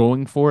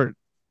going for it?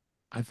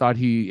 I thought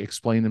he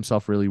explained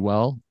himself really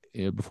well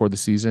before the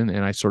season,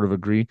 and I sort of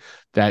agree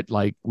that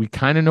like we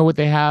kind of know what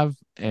they have,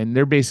 and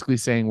they're basically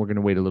saying we're going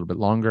to wait a little bit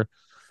longer,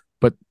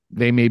 but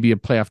they may be a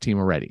playoff team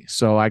already.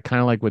 So I kind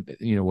of like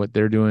what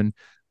they're doing.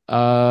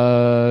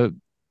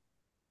 Don't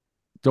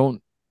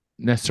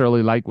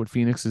necessarily like what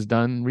Phoenix has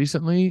done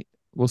recently.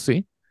 We'll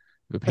see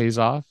if it pays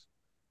off.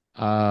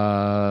 You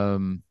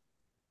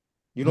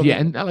don't Yeah,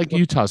 think and like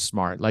Utah's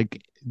smart.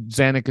 Like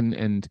Zanuck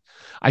and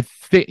I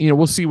think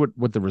we'll see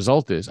what the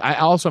result is.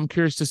 I'm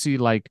curious to see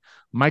like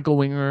Michael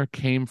Winger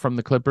came from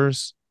the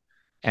Clippers,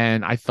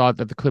 and I thought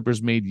that the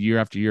Clippers made year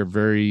after year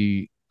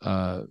very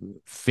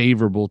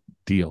favorable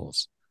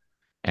deals.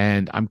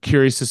 And I'm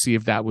curious to see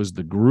if that was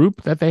the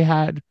group that they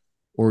had,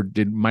 or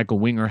did Michael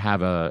Winger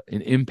have an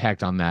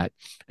impact on that?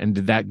 And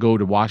did that go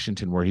to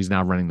Washington where he's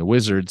now running the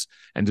Wizards?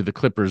 And did the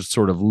Clippers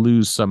sort of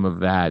lose some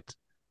of that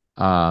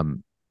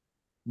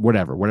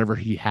whatever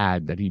he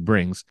had that he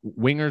brings?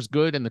 Winger's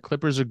good and the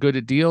Clippers are good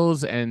at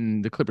deals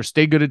and the Clippers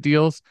stay good at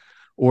deals,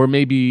 or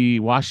maybe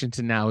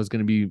Washington now is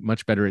going to be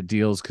much better at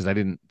deals because I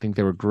didn't think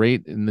they were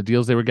great in the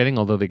deals they were getting,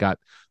 although they got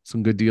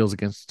some good deals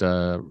against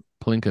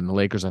Pelinka and the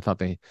Lakers. I thought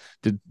they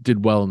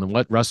did well in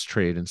the Russ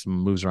trade and some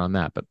moves around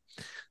that. But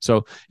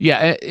so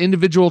yeah,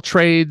 individual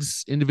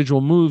trades,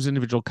 individual moves,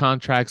 individual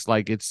contracts,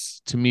 like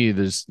it's, to me,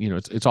 there's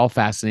it's all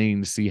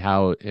fascinating to see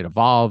how it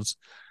evolves.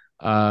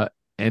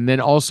 And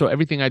then also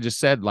everything I just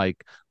said,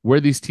 like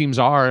where these teams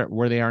are,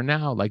 where they are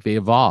now, like they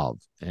evolve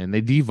and they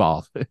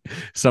devolve.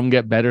 Some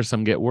get better,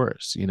 some get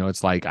worse.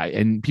 It's like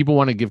and people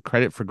want to give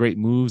credit for great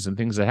moves and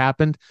things that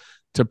happened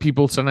to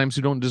people sometimes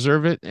who don't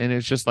deserve it. And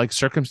it's just like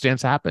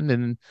circumstance happened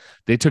and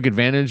they took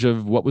advantage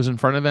of what was in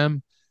front of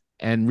them.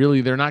 And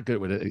really, they're not good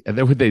with it at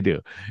what they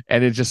do.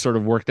 And it just sort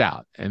of worked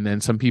out. And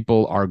then some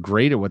people are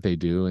great at what they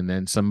do. And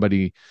then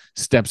somebody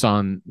steps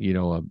on,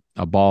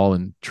 a ball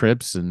and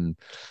trips and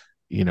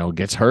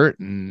gets hurt,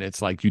 and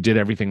it's like you did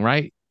everything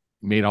right,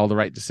 made all the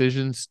right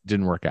decisions,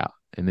 didn't work out.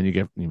 And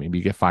then maybe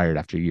you get fired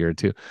after a year or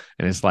two.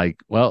 And it's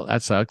like, well,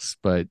 that sucks,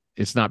 but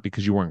it's not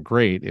because you weren't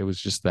great. It was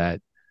just that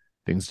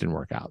things didn't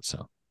work out.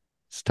 So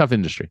it's a tough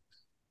industry.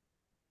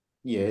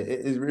 Yeah,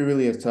 it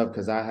really is tough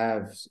because I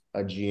have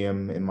a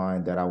GM in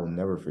mind that I will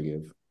never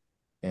forgive,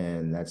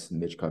 and that's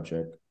Mitch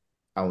Kupchak.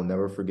 I will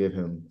never forgive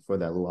him for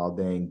that Luol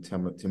Deng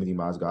Timothy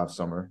Mozgov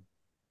summer.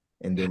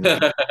 And then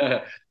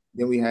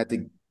we had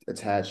to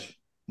attach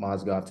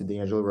Mozgov to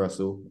D'Angelo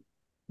Russell.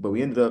 But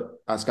we ended up,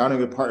 our scouting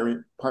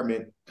department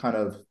kind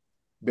of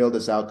bailed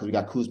us out because we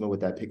got Kuzma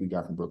with that pick we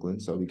got from Brooklyn.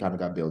 So we kind of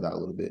got bailed out a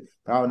little bit.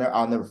 But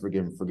I'll never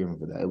forgive him for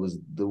that. It was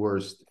the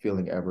worst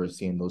feeling ever,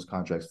 seeing those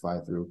contracts fly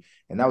through.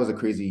 And that was a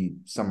crazy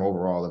summer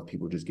overall of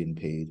people just getting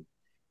paid.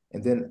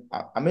 And then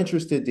I'm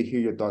interested to hear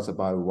your thoughts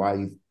about why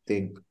you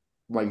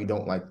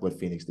don't like what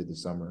Phoenix did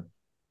this summer.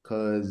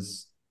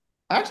 Because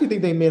I actually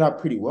think they made out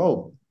pretty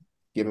well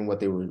given what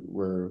they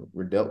were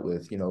dealt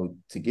with.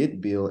 To get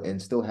Beal and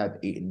still have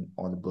Ayton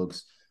on the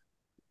books,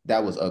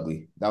 that was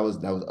ugly. That was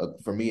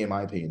for me, in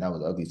my opinion, that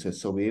was ugly.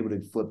 So be able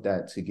to flip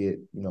that to get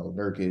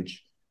Nurkic,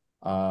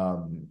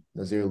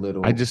 Nazir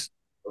Little. I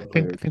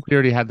think we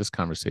already had this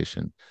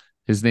conversation.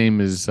 His name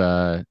is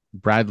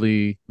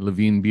Bradley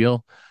Lavine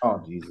Beal.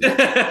 Oh Jesus!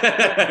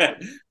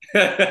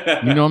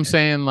 You know what I'm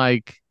saying?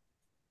 Like,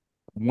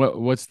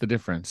 what's the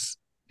difference?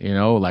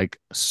 Like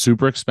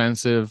super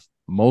expensive,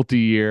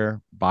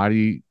 multi-year,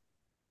 body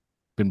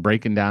been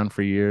breaking down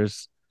for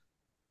years.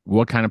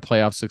 What kind of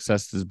playoff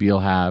success does Beal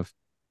have?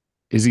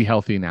 Is he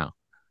healthy now?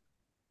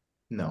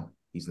 No,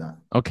 he's not.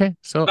 Okay,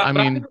 so I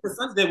think the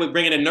Suns did with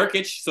bringing in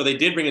Nurkic, so they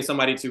did bring in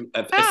somebody to.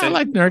 I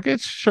like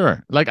Nurkic,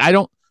 sure. Like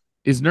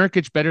is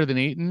Nurkic better than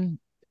Ayton?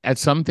 At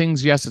some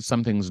things, yes. At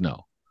some things,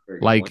 no.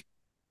 Like point.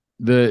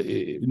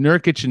 The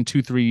Nurkic in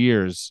 2-3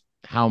 years,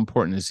 how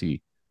important is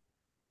he?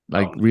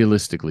 Like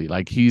realistically,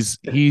 like he's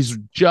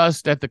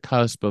just at the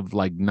cusp of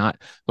like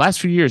not last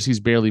few years,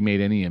 he's barely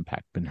made any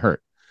impact, been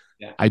hurt.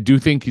 Yeah. I do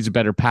think he's a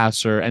better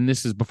passer, and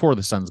this is before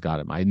the Suns got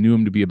him. I knew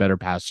him to be a better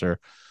passer.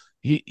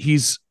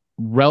 He's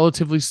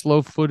relatively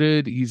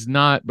slow-footed. He's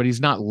not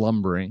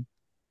lumbering,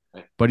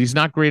 but he's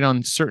not great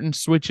on certain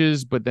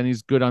switches. But then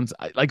he's good on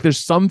like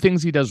there's some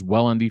things he does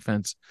well on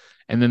defense,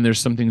 and then there's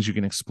some things you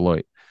can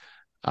exploit.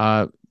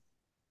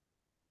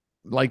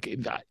 Like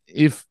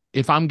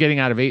if I'm getting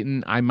out of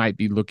Ayton, I might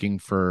be looking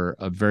for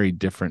a very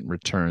different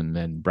return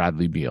than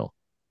Bradley Beal.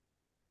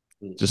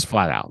 Just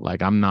flat out.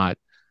 Like I'm not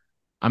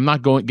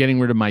getting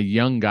rid of my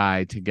young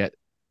guy to get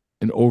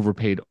an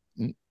overpaid,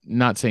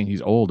 not saying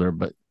he's older,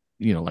 but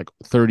like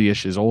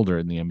 30-ish is older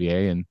in the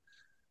NBA, and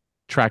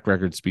track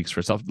record speaks for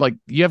itself. Like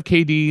you have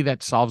KD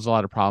that solves a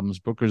lot of problems.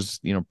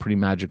 Booker's, pretty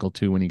magical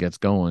too when he gets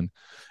going.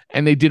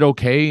 And they did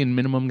okay in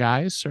minimum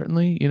guys,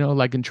 certainly,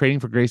 like in trading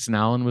for Grayson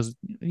Allen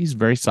he's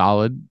very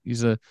solid.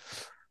 He's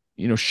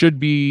should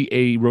be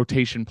a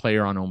rotation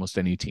player on almost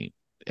any team,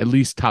 at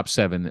least top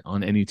 7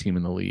 on any team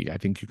in the league. I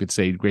think you could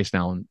say Grayson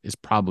Allen is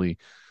probably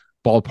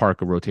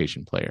ballpark a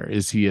rotation player.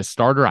 Is he a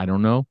starter? I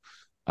don't know.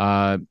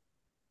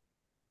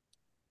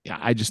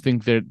 I just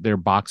think they're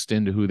boxed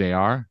into who they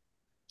are.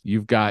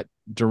 You've got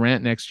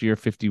Durant next year,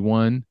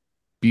 51,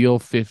 Beal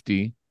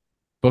 50,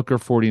 Booker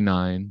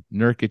 49,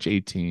 Nurkic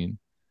 18,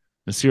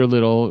 Nasir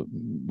Little,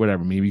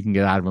 whatever, maybe you can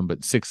get out of him,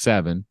 but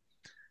 6-7.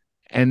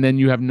 And then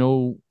you have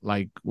no,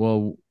 like,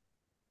 well,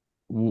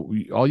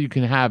 all you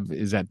can have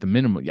is at the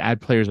minimum. You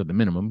add players at the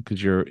minimum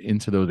because you're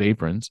into those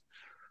aprons.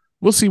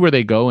 We'll see where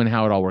they go and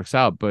how it all works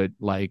out. But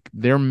like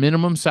their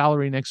minimum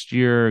salary next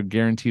year,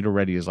 guaranteed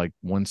already, is like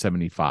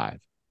 175.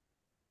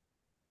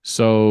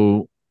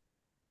 So,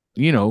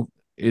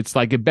 it's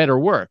like it better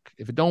work.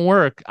 If it don't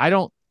work, I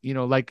don't,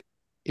 like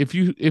if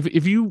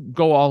you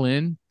go all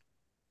in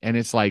and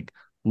it's like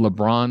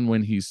LeBron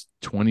when he's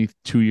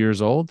 22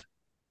 years old,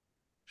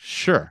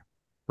 sure,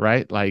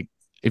 right? Like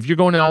if you're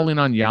going all in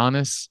on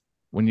Giannis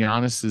when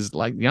Giannis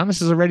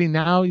is already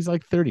now, he's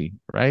like 30,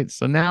 right?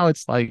 So now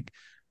it's like,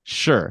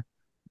 sure.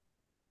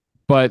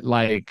 But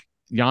like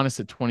Giannis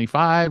at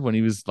 25 when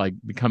he was like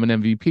becoming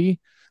MVP,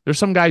 there's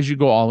some guys you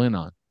go all in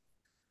on.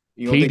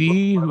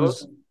 KD, you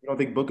don't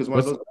think Book is one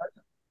of those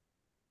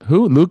guys?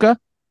 Who? Luka?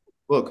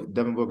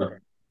 Devin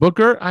Booker.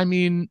 Booker, I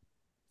mean,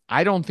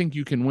 I don't think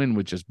you can win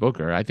with just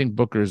Booker. I think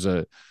Booker's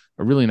a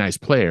really nice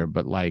player,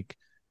 but like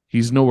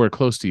he's nowhere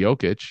close to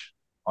Jokic.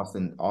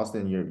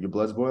 Austin, your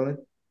blood's boiling?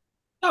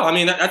 No, I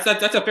mean that's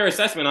a fair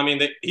assessment. I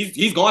mean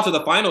he's gone to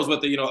the finals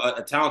with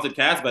a talented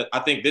cast, but I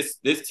think this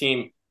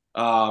team,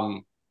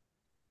 I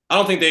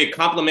don't think they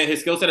complement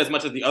his skill set as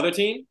much as the other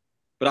team.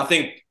 But I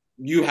think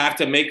you have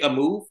to make a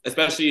move,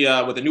 especially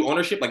with the new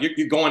ownership. Like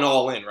you're going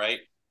all in, right?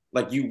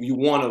 Like you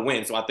want to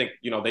win. So I think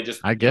they just.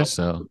 I guess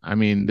so. I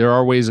mean, there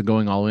are ways of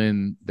going all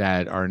in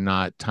that are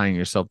not tying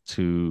yourself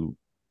to,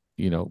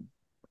 a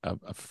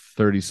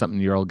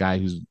 30-something-year-old guy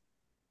who's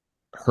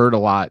hurt a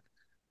lot,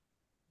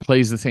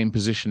 plays the same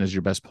position as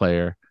your best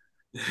player,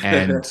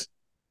 and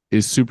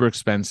is super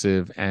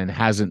expensive and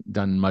hasn't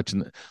done much.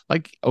 He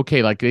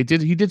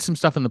did some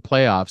stuff in the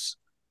playoffs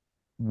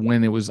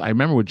when it was. I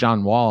remember with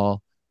John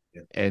Wall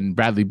and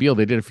Bradley Beal,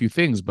 they did a few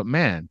things, but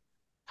man,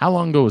 how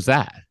long ago was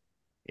that?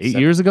 8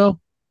 years ago?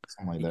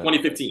 Something like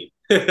that.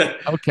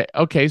 2015.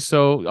 Okay.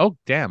 So,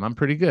 damn, I'm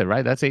pretty good,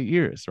 right? That's 8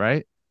 years,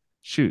 right?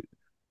 Shoot.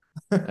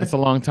 That's a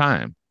long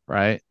time,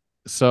 right?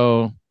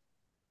 So,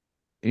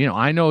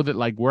 I know that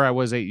like where I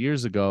was 8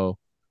 years ago,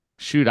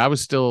 shoot, I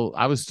was still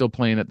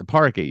playing at the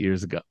park 8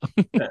 years ago.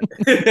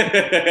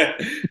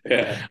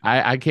 Yeah.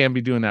 I can't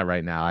be doing that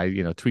right now. I,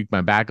 tweak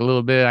my back a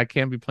little bit. I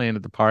can't be playing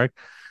at the park.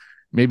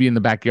 Maybe in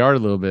the backyard a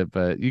little bit,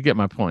 but you get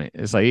my point.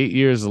 It's like 8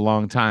 years is a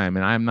long time,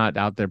 and I'm not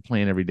out there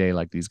playing every day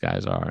like these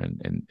guys are,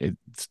 and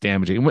it's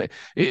damaging.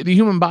 The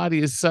human body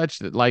is such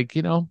that, like,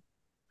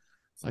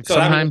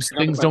 sometimes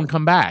things don't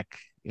come back,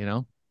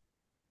 So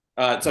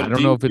I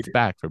don't know if it's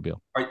back for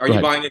Bill. Are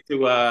you buying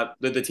into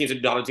the teams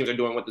that the other teams are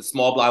doing with the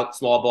small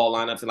ball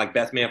lineups and like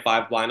best man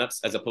 5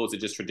 lineups as opposed to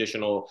just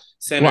traditional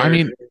center? Well, I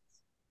mean,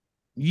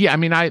 yeah, I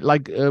mean, I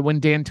like when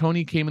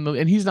D'Antoni came in,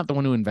 and he's not the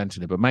one who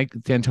invented it, but Mike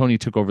D'Antoni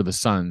took over the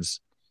Suns.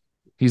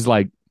 He's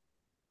like,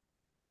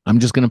 I'm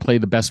just going to play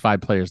the best 5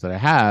 players that I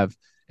have.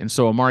 And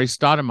so Amari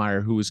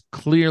Stoudemire, who was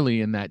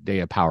clearly in that day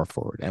a power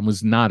forward and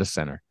was not a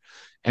center,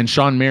 and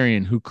Sean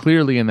Marion, who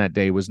clearly in that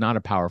day was not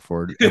a power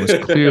forward and was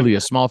clearly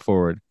a small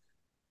forward,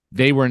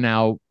 they were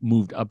now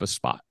moved up a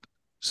spot.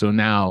 So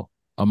now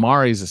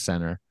Amari's a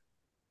center,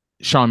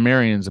 Sean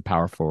Marion's a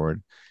power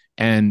forward,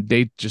 and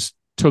they just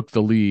took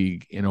the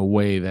league in a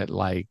way that,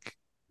 like,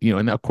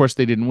 and of course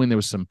they didn't win. There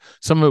was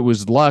some of it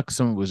was luck,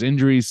 some of it was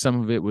injuries,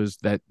 some of it was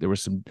that there were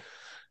some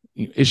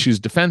issues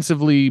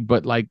defensively,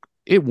 but like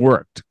it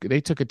worked. They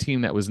took a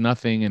team that was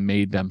nothing and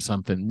made them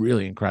something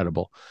really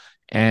incredible.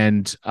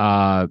 And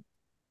the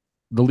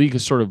league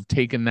has sort of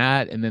taken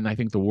that, and then I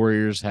think the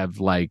Warriors have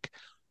like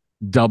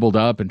doubled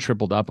up and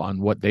tripled up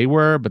on what they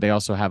were, but they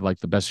also have like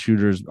the best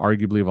shooters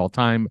arguably of all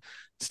time,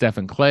 Steph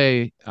and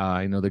Clay.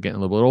 I know they're getting a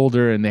little bit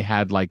older, and they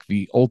had like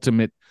the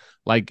ultimate,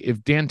 like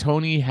if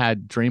D'Antoni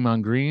had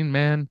Draymond Green,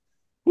 man,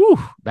 woo,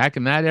 back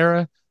in that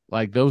era,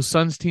 like those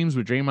Suns teams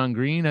with Draymond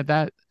Green at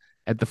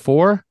the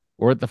 4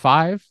 or at the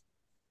 5,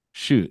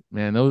 shoot,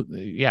 man,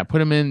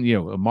 put him in,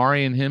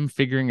 Amari and him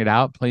figuring it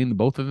out, playing the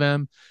both of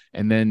them,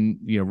 and then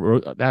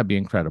that'd be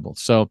incredible.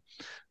 So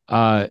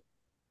I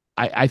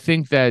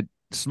think that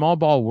small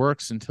ball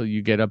works until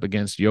you get up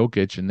against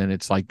Jokic, and then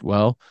it's like,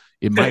 well,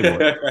 it might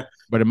work,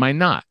 but it might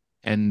not.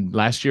 And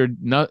last year,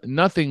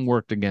 nothing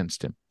worked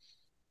against him.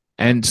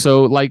 And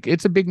so, like,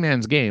 it's a big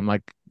man's game,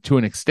 like, to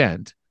an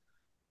extent.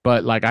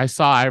 But, like, I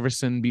saw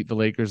Iverson beat the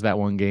Lakers that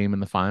one game in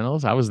the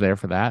finals. I was there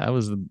for that.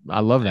 I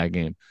love that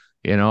game.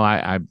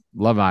 I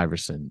love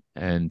Iverson.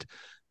 And,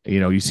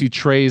 you see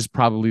Trey's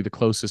probably the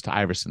closest to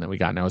Iverson that we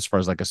got now as far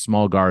as, like, a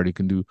small guard who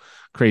can do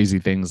crazy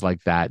things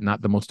like that.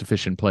 Not the most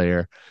efficient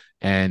player.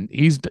 And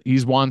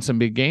he's won some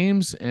big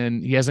games,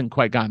 and he hasn't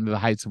quite gotten to the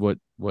heights of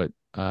what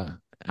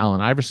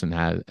Allen Iverson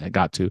had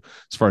got to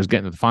as far as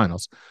getting to the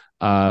finals.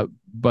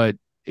 But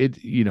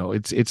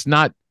it's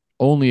not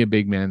only a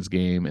big man's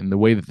game, and the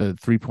way that the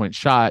 3-point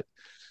shot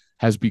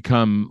has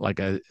become like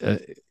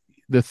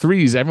the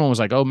threes, everyone was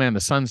like, oh man, the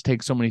Suns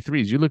take so many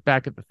threes. You look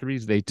back at the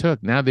threes they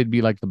took, now they'd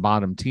be like the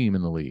bottom team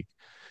in the league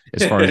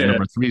as far as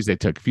number of threes they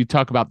took. If you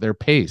talk about their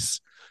pace,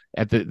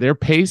 their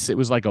pace, it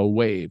was like a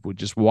wave would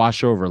just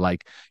wash over.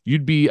 Like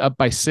you'd be up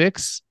by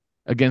 6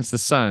 against the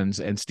Suns,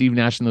 and Steve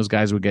Nash and those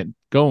guys would get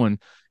going,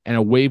 and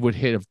a wave would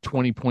hit a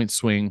 20-point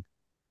swing.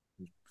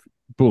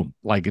 Boom,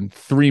 like in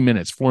 3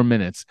 minutes, 4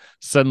 minutes,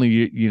 suddenly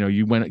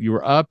you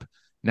were up.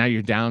 Now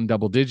you're down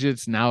double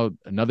digits. Now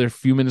another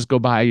few minutes go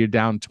by, you're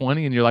down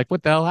 20, and you're like,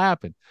 what the hell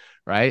happened?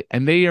 Right.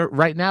 And they are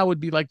right now would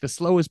be like the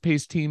slowest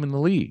paced team in the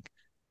league.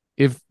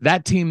 If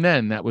that team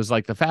then that was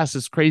like the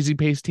fastest, crazy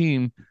paced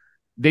team,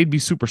 they'd be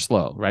super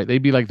slow, right?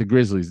 They'd be like the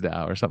Grizzlies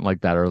now or something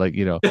like that, or like,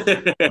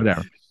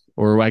 whatever.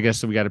 Or I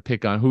guess we got to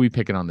pick on who we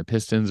picking on, the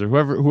Pistons or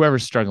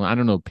whoever's struggling. I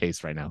don't know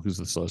pace right now. Who's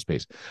the slowest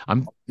pace?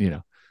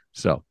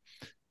 So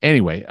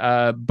anyway,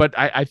 but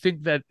I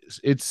think that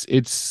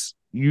it's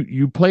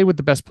you play with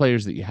the best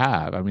players that you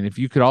have. I mean, if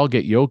you could all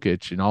get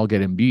Jokic and all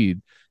get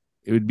Embiid,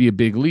 it would be a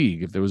big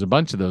league if there was a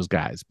bunch of those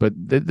guys. But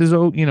there's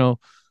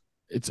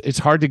it's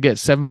hard to get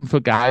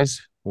 7-foot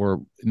guys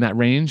or in that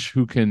range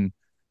who can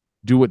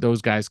do what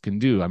those guys can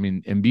do. I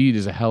mean, Embiid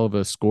is a hell of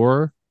a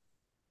scorer,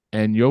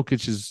 and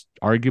Jokic is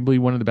arguably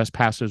one of the best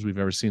passers we've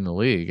ever seen in the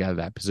league out of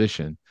that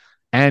position,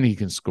 and he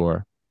can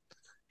score,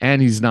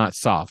 and he's not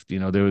soft.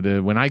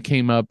 When I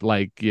came up,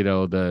 like,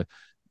 the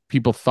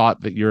people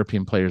thought that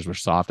European players were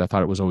soft. I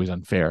thought it was always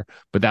unfair,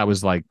 but that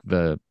was like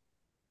the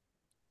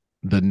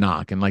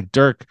knock. And like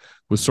Dirk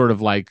was sort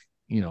of like,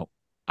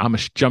 I'm a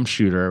jump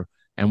shooter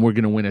and we're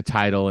going to win a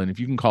title. And if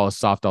you can call us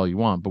soft all you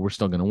want, but we're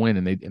still going to win.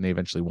 And they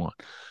eventually won.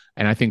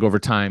 And I think over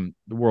time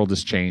the world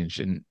has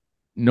changed, and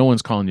no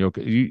one's calling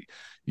Jokic.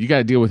 You got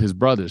to deal with his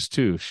brothers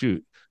too.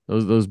 Shoot.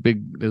 Those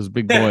big boys.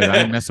 I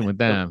ain't messing with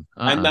them.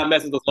 I'm not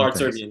messing with those large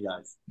Serbian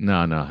guys.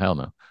 No, hell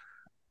no.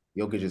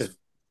 Jokic is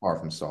far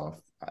from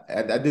soft.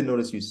 I did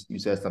notice you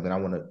said something. I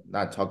want to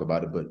not talk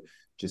about it, but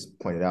just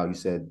point it out. You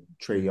said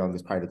Trae Young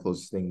is probably the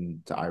closest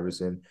thing to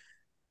Iverson.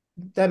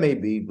 That may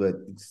be, but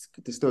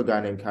there's still a guy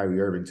named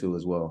Kyrie Irving too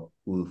as well,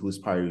 who's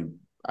probably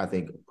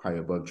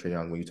above Trae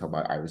Young when you talk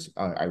about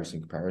Iverson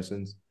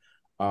comparisons.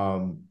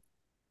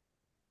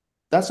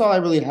 That's all I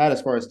really had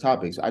as far as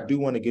topics. I do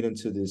want to get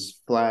into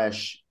this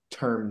flash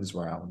terms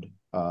round.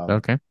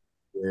 Okay.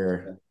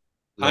 Where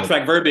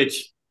contract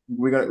verbiage.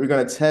 We're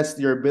gonna test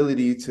your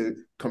ability to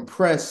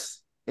compress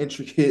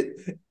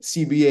intricate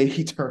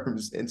CBA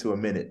terms into a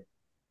minute.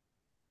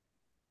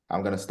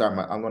 I'm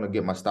gonna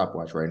get my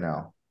stopwatch right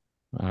now.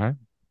 All right.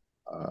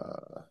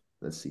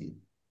 Let's see.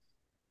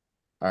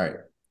 All right.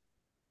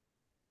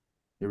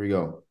 Here we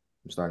go.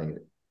 I'm starting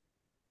it.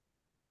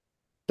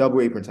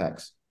 Double apron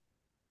tax.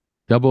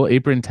 Double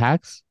apron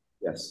tax?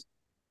 Yes.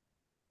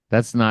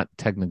 That's not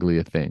technically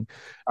a thing.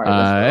 All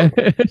right,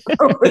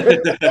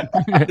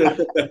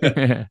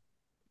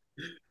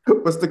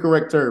 what's the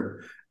correct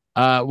term?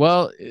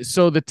 Well,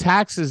 so the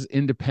tax is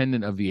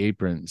independent of the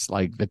aprons.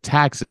 Like the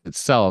tax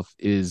itself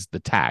is the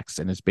tax,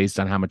 and it's based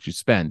on how much you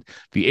spend.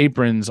 The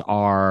aprons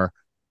are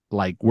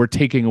like, we're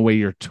taking away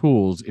your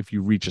tools if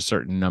you reach a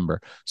certain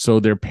number.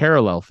 So they're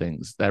parallel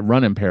things that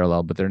run in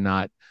parallel, but they're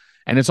not.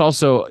 And it's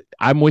also,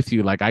 I'm with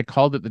you. Like I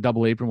called it the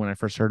double apron when I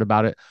first heard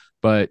about it,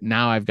 but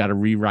now I've got to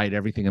rewrite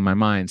everything in my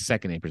mind.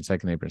 Second apron,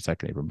 second apron,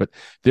 second apron. But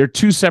they're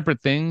two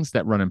separate things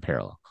that run in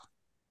parallel.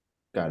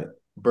 Got it.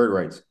 Bird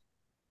rights.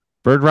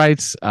 Bird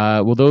rights,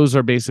 well, those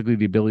are basically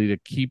the ability to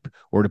keep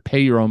or to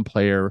pay your own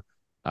player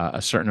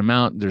a certain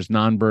amount. There's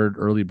non-bird,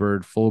 early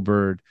bird, full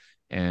bird,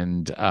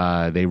 and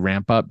they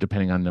ramp up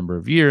depending on number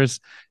of years.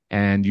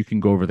 And you can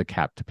go over the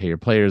cap to pay your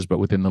players, but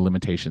within the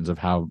limitations of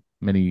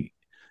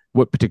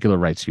what particular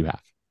rights you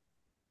have.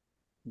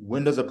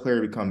 When does a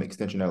player become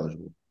extension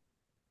eligible?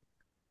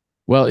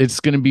 Well, it's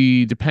going to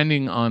be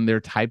depending on their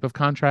type of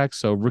contract.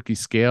 So rookie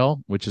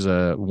scale, which is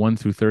a 1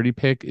 through 30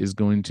 pick, is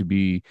going to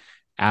be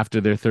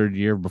after their third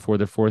year, before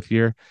their fourth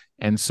year.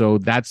 And so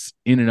that's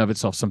in and of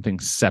itself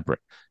something separate.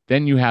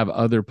 Then you have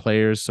other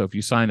players. So if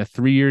you sign a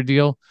 3-year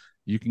deal,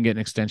 you can get an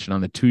extension on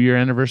the 2-year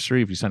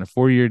anniversary. If you sign a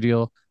 4-year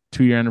deal,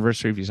 2-year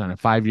anniversary. If you sign a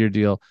 5-year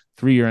deal,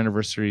 3-year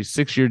anniversary,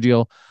 6-year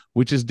deal,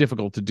 which is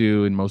difficult to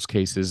do in most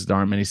cases. There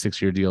aren't many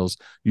 6-year deals.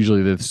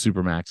 Usually they're the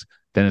Supermax.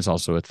 Then it's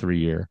also a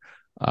 3-year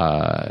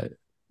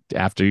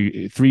after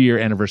 3-year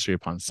anniversary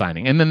upon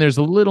signing. And then there's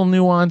a little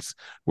nuance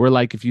where,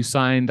 like, if you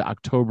signed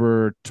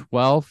October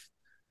 12th,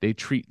 they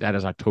treat that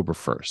as October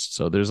 1st.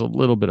 So there's a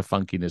little bit of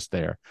funkiness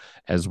there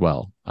as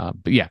well.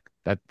 But yeah,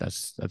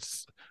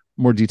 that's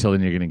more detail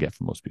than you're going to get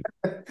from most people.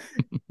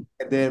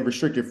 And then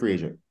restricted free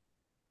agent.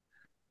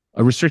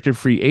 A restricted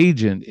free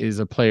agent is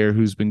a player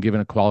who's been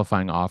given a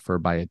qualifying offer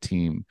by a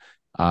team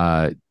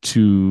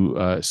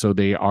so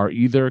they are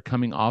either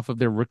coming off of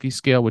their rookie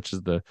scale, which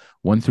is the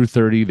 1 through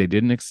 30. They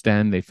didn't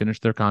extend. They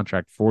finished their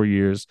contract 4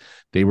 years.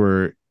 They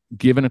were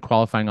given a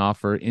qualifying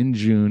offer in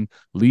June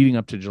leading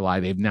up to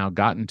July. They've now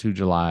gotten to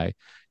July,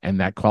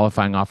 and that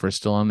qualifying offer is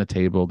still on the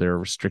table. They're a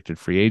restricted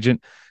free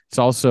agent. It's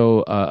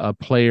also a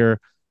player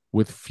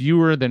with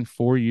fewer than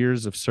 4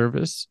 years of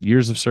service.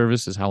 Years of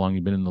service is how long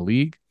you've been in the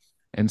league.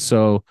 And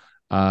so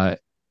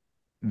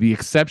The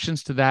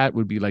exceptions to that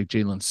would be like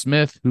Jalen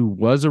Smith, who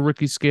was a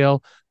rookie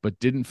scale but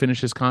didn't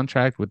finish his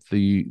contract with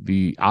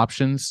the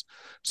options,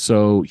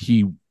 so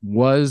he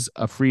was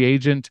a free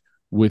agent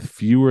with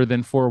fewer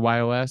than 4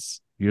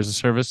 YOS years of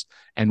service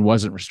and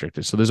wasn't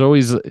restricted. So there's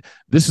always,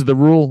 this is the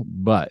rule,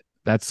 but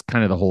that's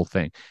kind of the whole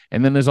thing.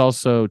 And then there's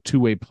also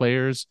two-way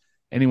players.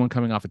 Anyone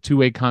coming off a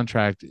two-way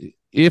contract,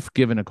 if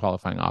given a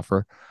qualifying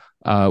offer,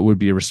 would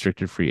be a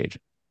restricted free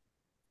agent.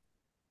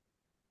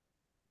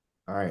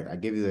 All right, I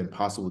gave you the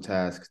impossible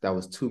task. That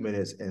was 2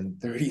 minutes and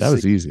 30 That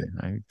was seconds. easy.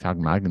 I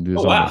can do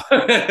this. Oh, wow.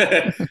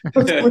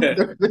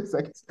 30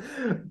 seconds.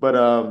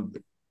 But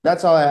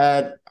that's all I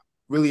had.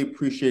 Really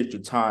appreciate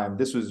your time.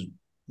 This was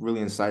really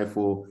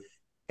insightful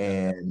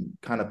and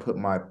kind of put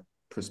my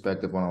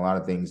perspective on a lot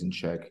of things in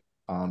check.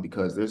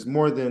 Because there's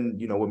more than,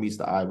 what meets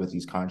the eye with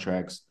these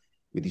contracts,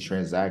 with these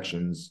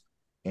transactions,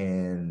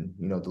 and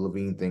the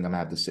Lavine thing. I'm gonna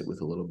have to sit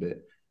with a little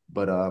bit.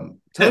 But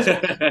tell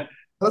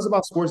us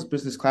about Sports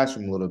Business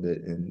Classroom a little bit.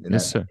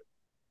 Yes, sir.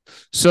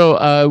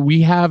 So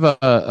we have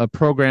a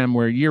program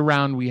where year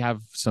round we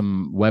have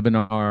some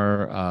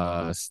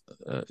webinar,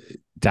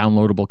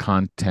 downloadable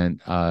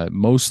content,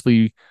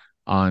 mostly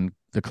on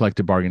the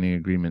collective bargaining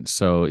agreement.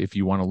 So if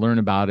you want to learn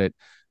about it,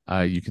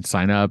 you can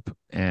sign up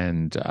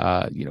and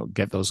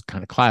get those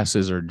kind of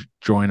classes or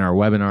join our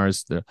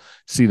webinars.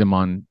 See them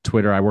on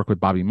Twitter. I work with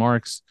Bobby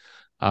Marks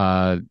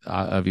of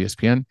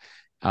ESPN.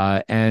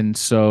 And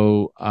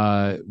so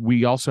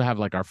we also have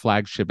like our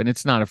flagship, and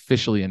it's not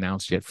officially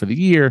announced yet for the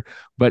year,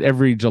 but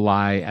every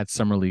July at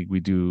Summer League, we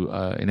do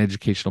an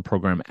educational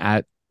program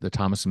at the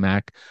Thomas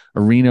Mack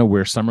Arena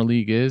where Summer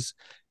League is.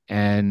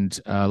 And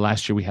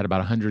last year we had about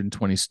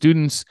 120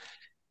 students,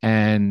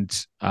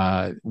 and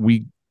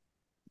we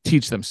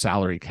teach them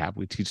salary cap.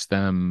 We teach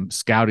them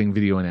scouting,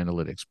 video and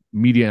analytics,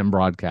 media and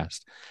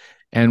broadcast.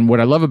 And what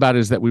I love about it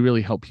is that we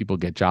really help people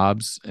get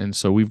jobs. And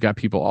so we've got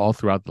people all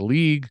throughout the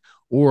league,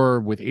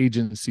 or with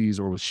agencies,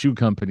 or with shoe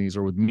companies,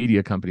 or with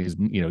media companies,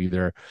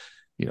 either,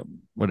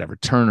 whatever,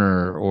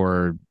 Turner,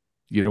 or,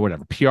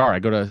 whatever, PR. I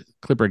go to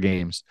Clipper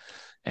games,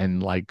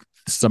 and like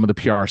some of the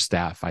PR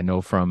staff I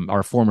know from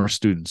our former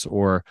students,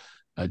 or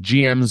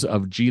GMs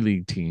of G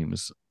League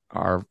teams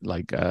are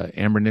like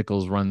Amber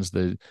Nichols runs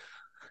the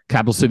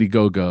Capital City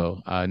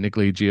Go-Go. Nick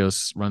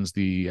Legios runs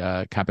the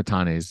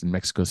Capitanes in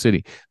Mexico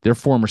City. They're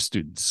former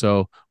students.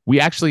 So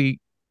we actually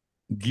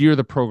gear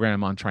the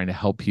program on trying to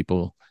help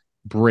people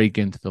break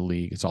into the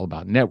league. It's all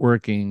about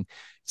networking.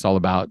 It's all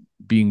about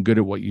being good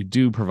at what you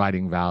do,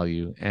 providing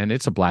value. And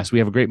it's a blast. We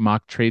have a great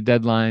mock trade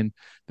deadline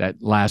that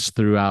lasts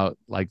throughout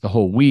like the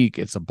whole week.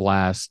 It's a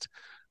blast.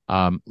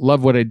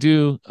 Love what I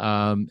do.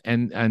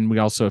 And we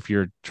also, if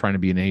you're trying to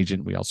be an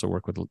agent, we also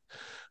work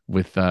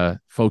with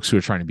folks who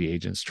are trying to be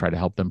agents, try to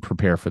help them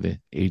prepare for the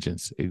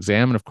agents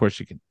exam. And of course,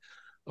 you can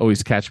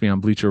always catch me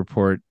on Bleacher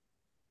Report,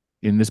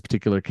 in this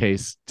particular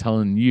case,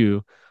 telling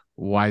you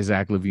why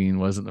Zach Lavine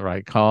wasn't the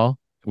right call.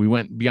 We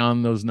went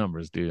beyond those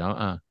numbers, dude.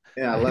 Yeah,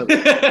 I love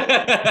it.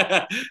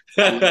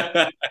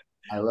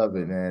 I love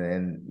it, man.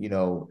 And,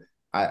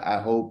 I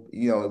hope,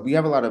 we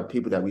have a lot of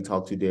people that we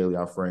talk to daily,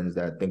 our friends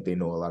that think they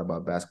know a lot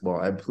about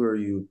basketball. I implore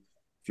you,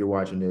 if you're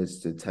watching this,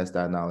 to test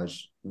that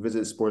knowledge.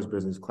 Visit Sports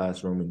Business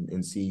Classroom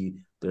and see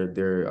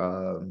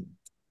their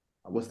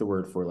what's the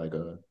word for like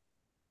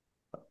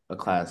a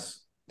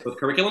class? With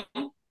curriculum?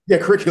 Yeah,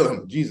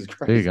 curriculum. Jesus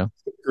Christ. There you go.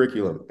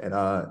 Curriculum. And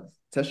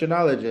test your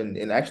knowledge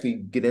and actually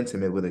get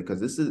intimate with it,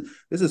 because this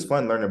is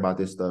fun learning about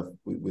this stuff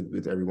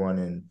with everyone,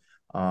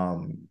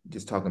 and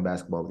just talking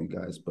basketball with you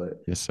guys. But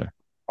yes, sir.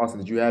 Austin,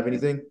 did you have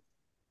anything?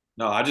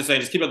 No, I just say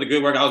just keep up the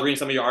good work. I was reading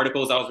some of your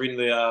articles. I was reading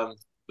the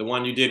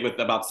one you did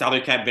about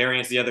salary cap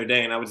variance the other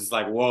day, and I was just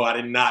like, whoa, I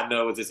did not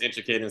know it was this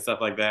intricate and stuff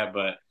like that.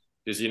 But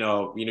just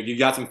you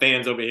got some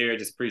fans over here.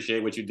 Just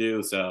appreciate what you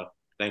do. So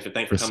thanks for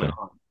coming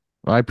on.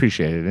 Well, I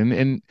appreciate it.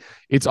 And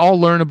it's all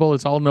learnable.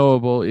 It's all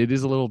knowable. It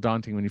is a little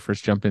daunting when you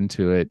first jump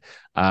into it.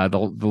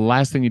 The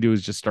last thing you do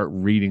is just start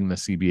reading the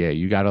CBA.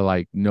 You got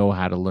to know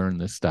how to learn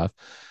this stuff.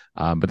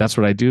 But that's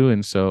what I do.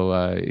 And so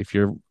if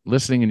you're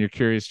listening and you're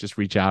curious, just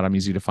reach out. I'm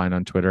easy to find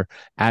on Twitter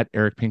at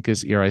Eric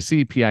Pincus,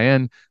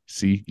 EricPincus.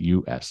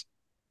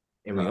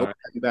 And we hope to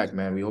have you back,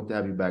 man. We hope to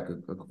have you back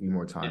a few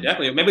more times. Yeah,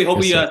 definitely. Maybe we hope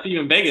we see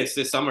you in Vegas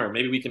this summer.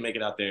 Maybe we can make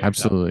it out there.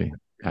 Absolutely.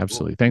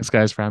 Absolutely. Thanks,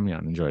 guys, for having me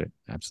on. Enjoyed it.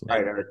 Absolutely.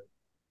 All right, Eric.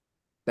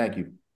 Thank you.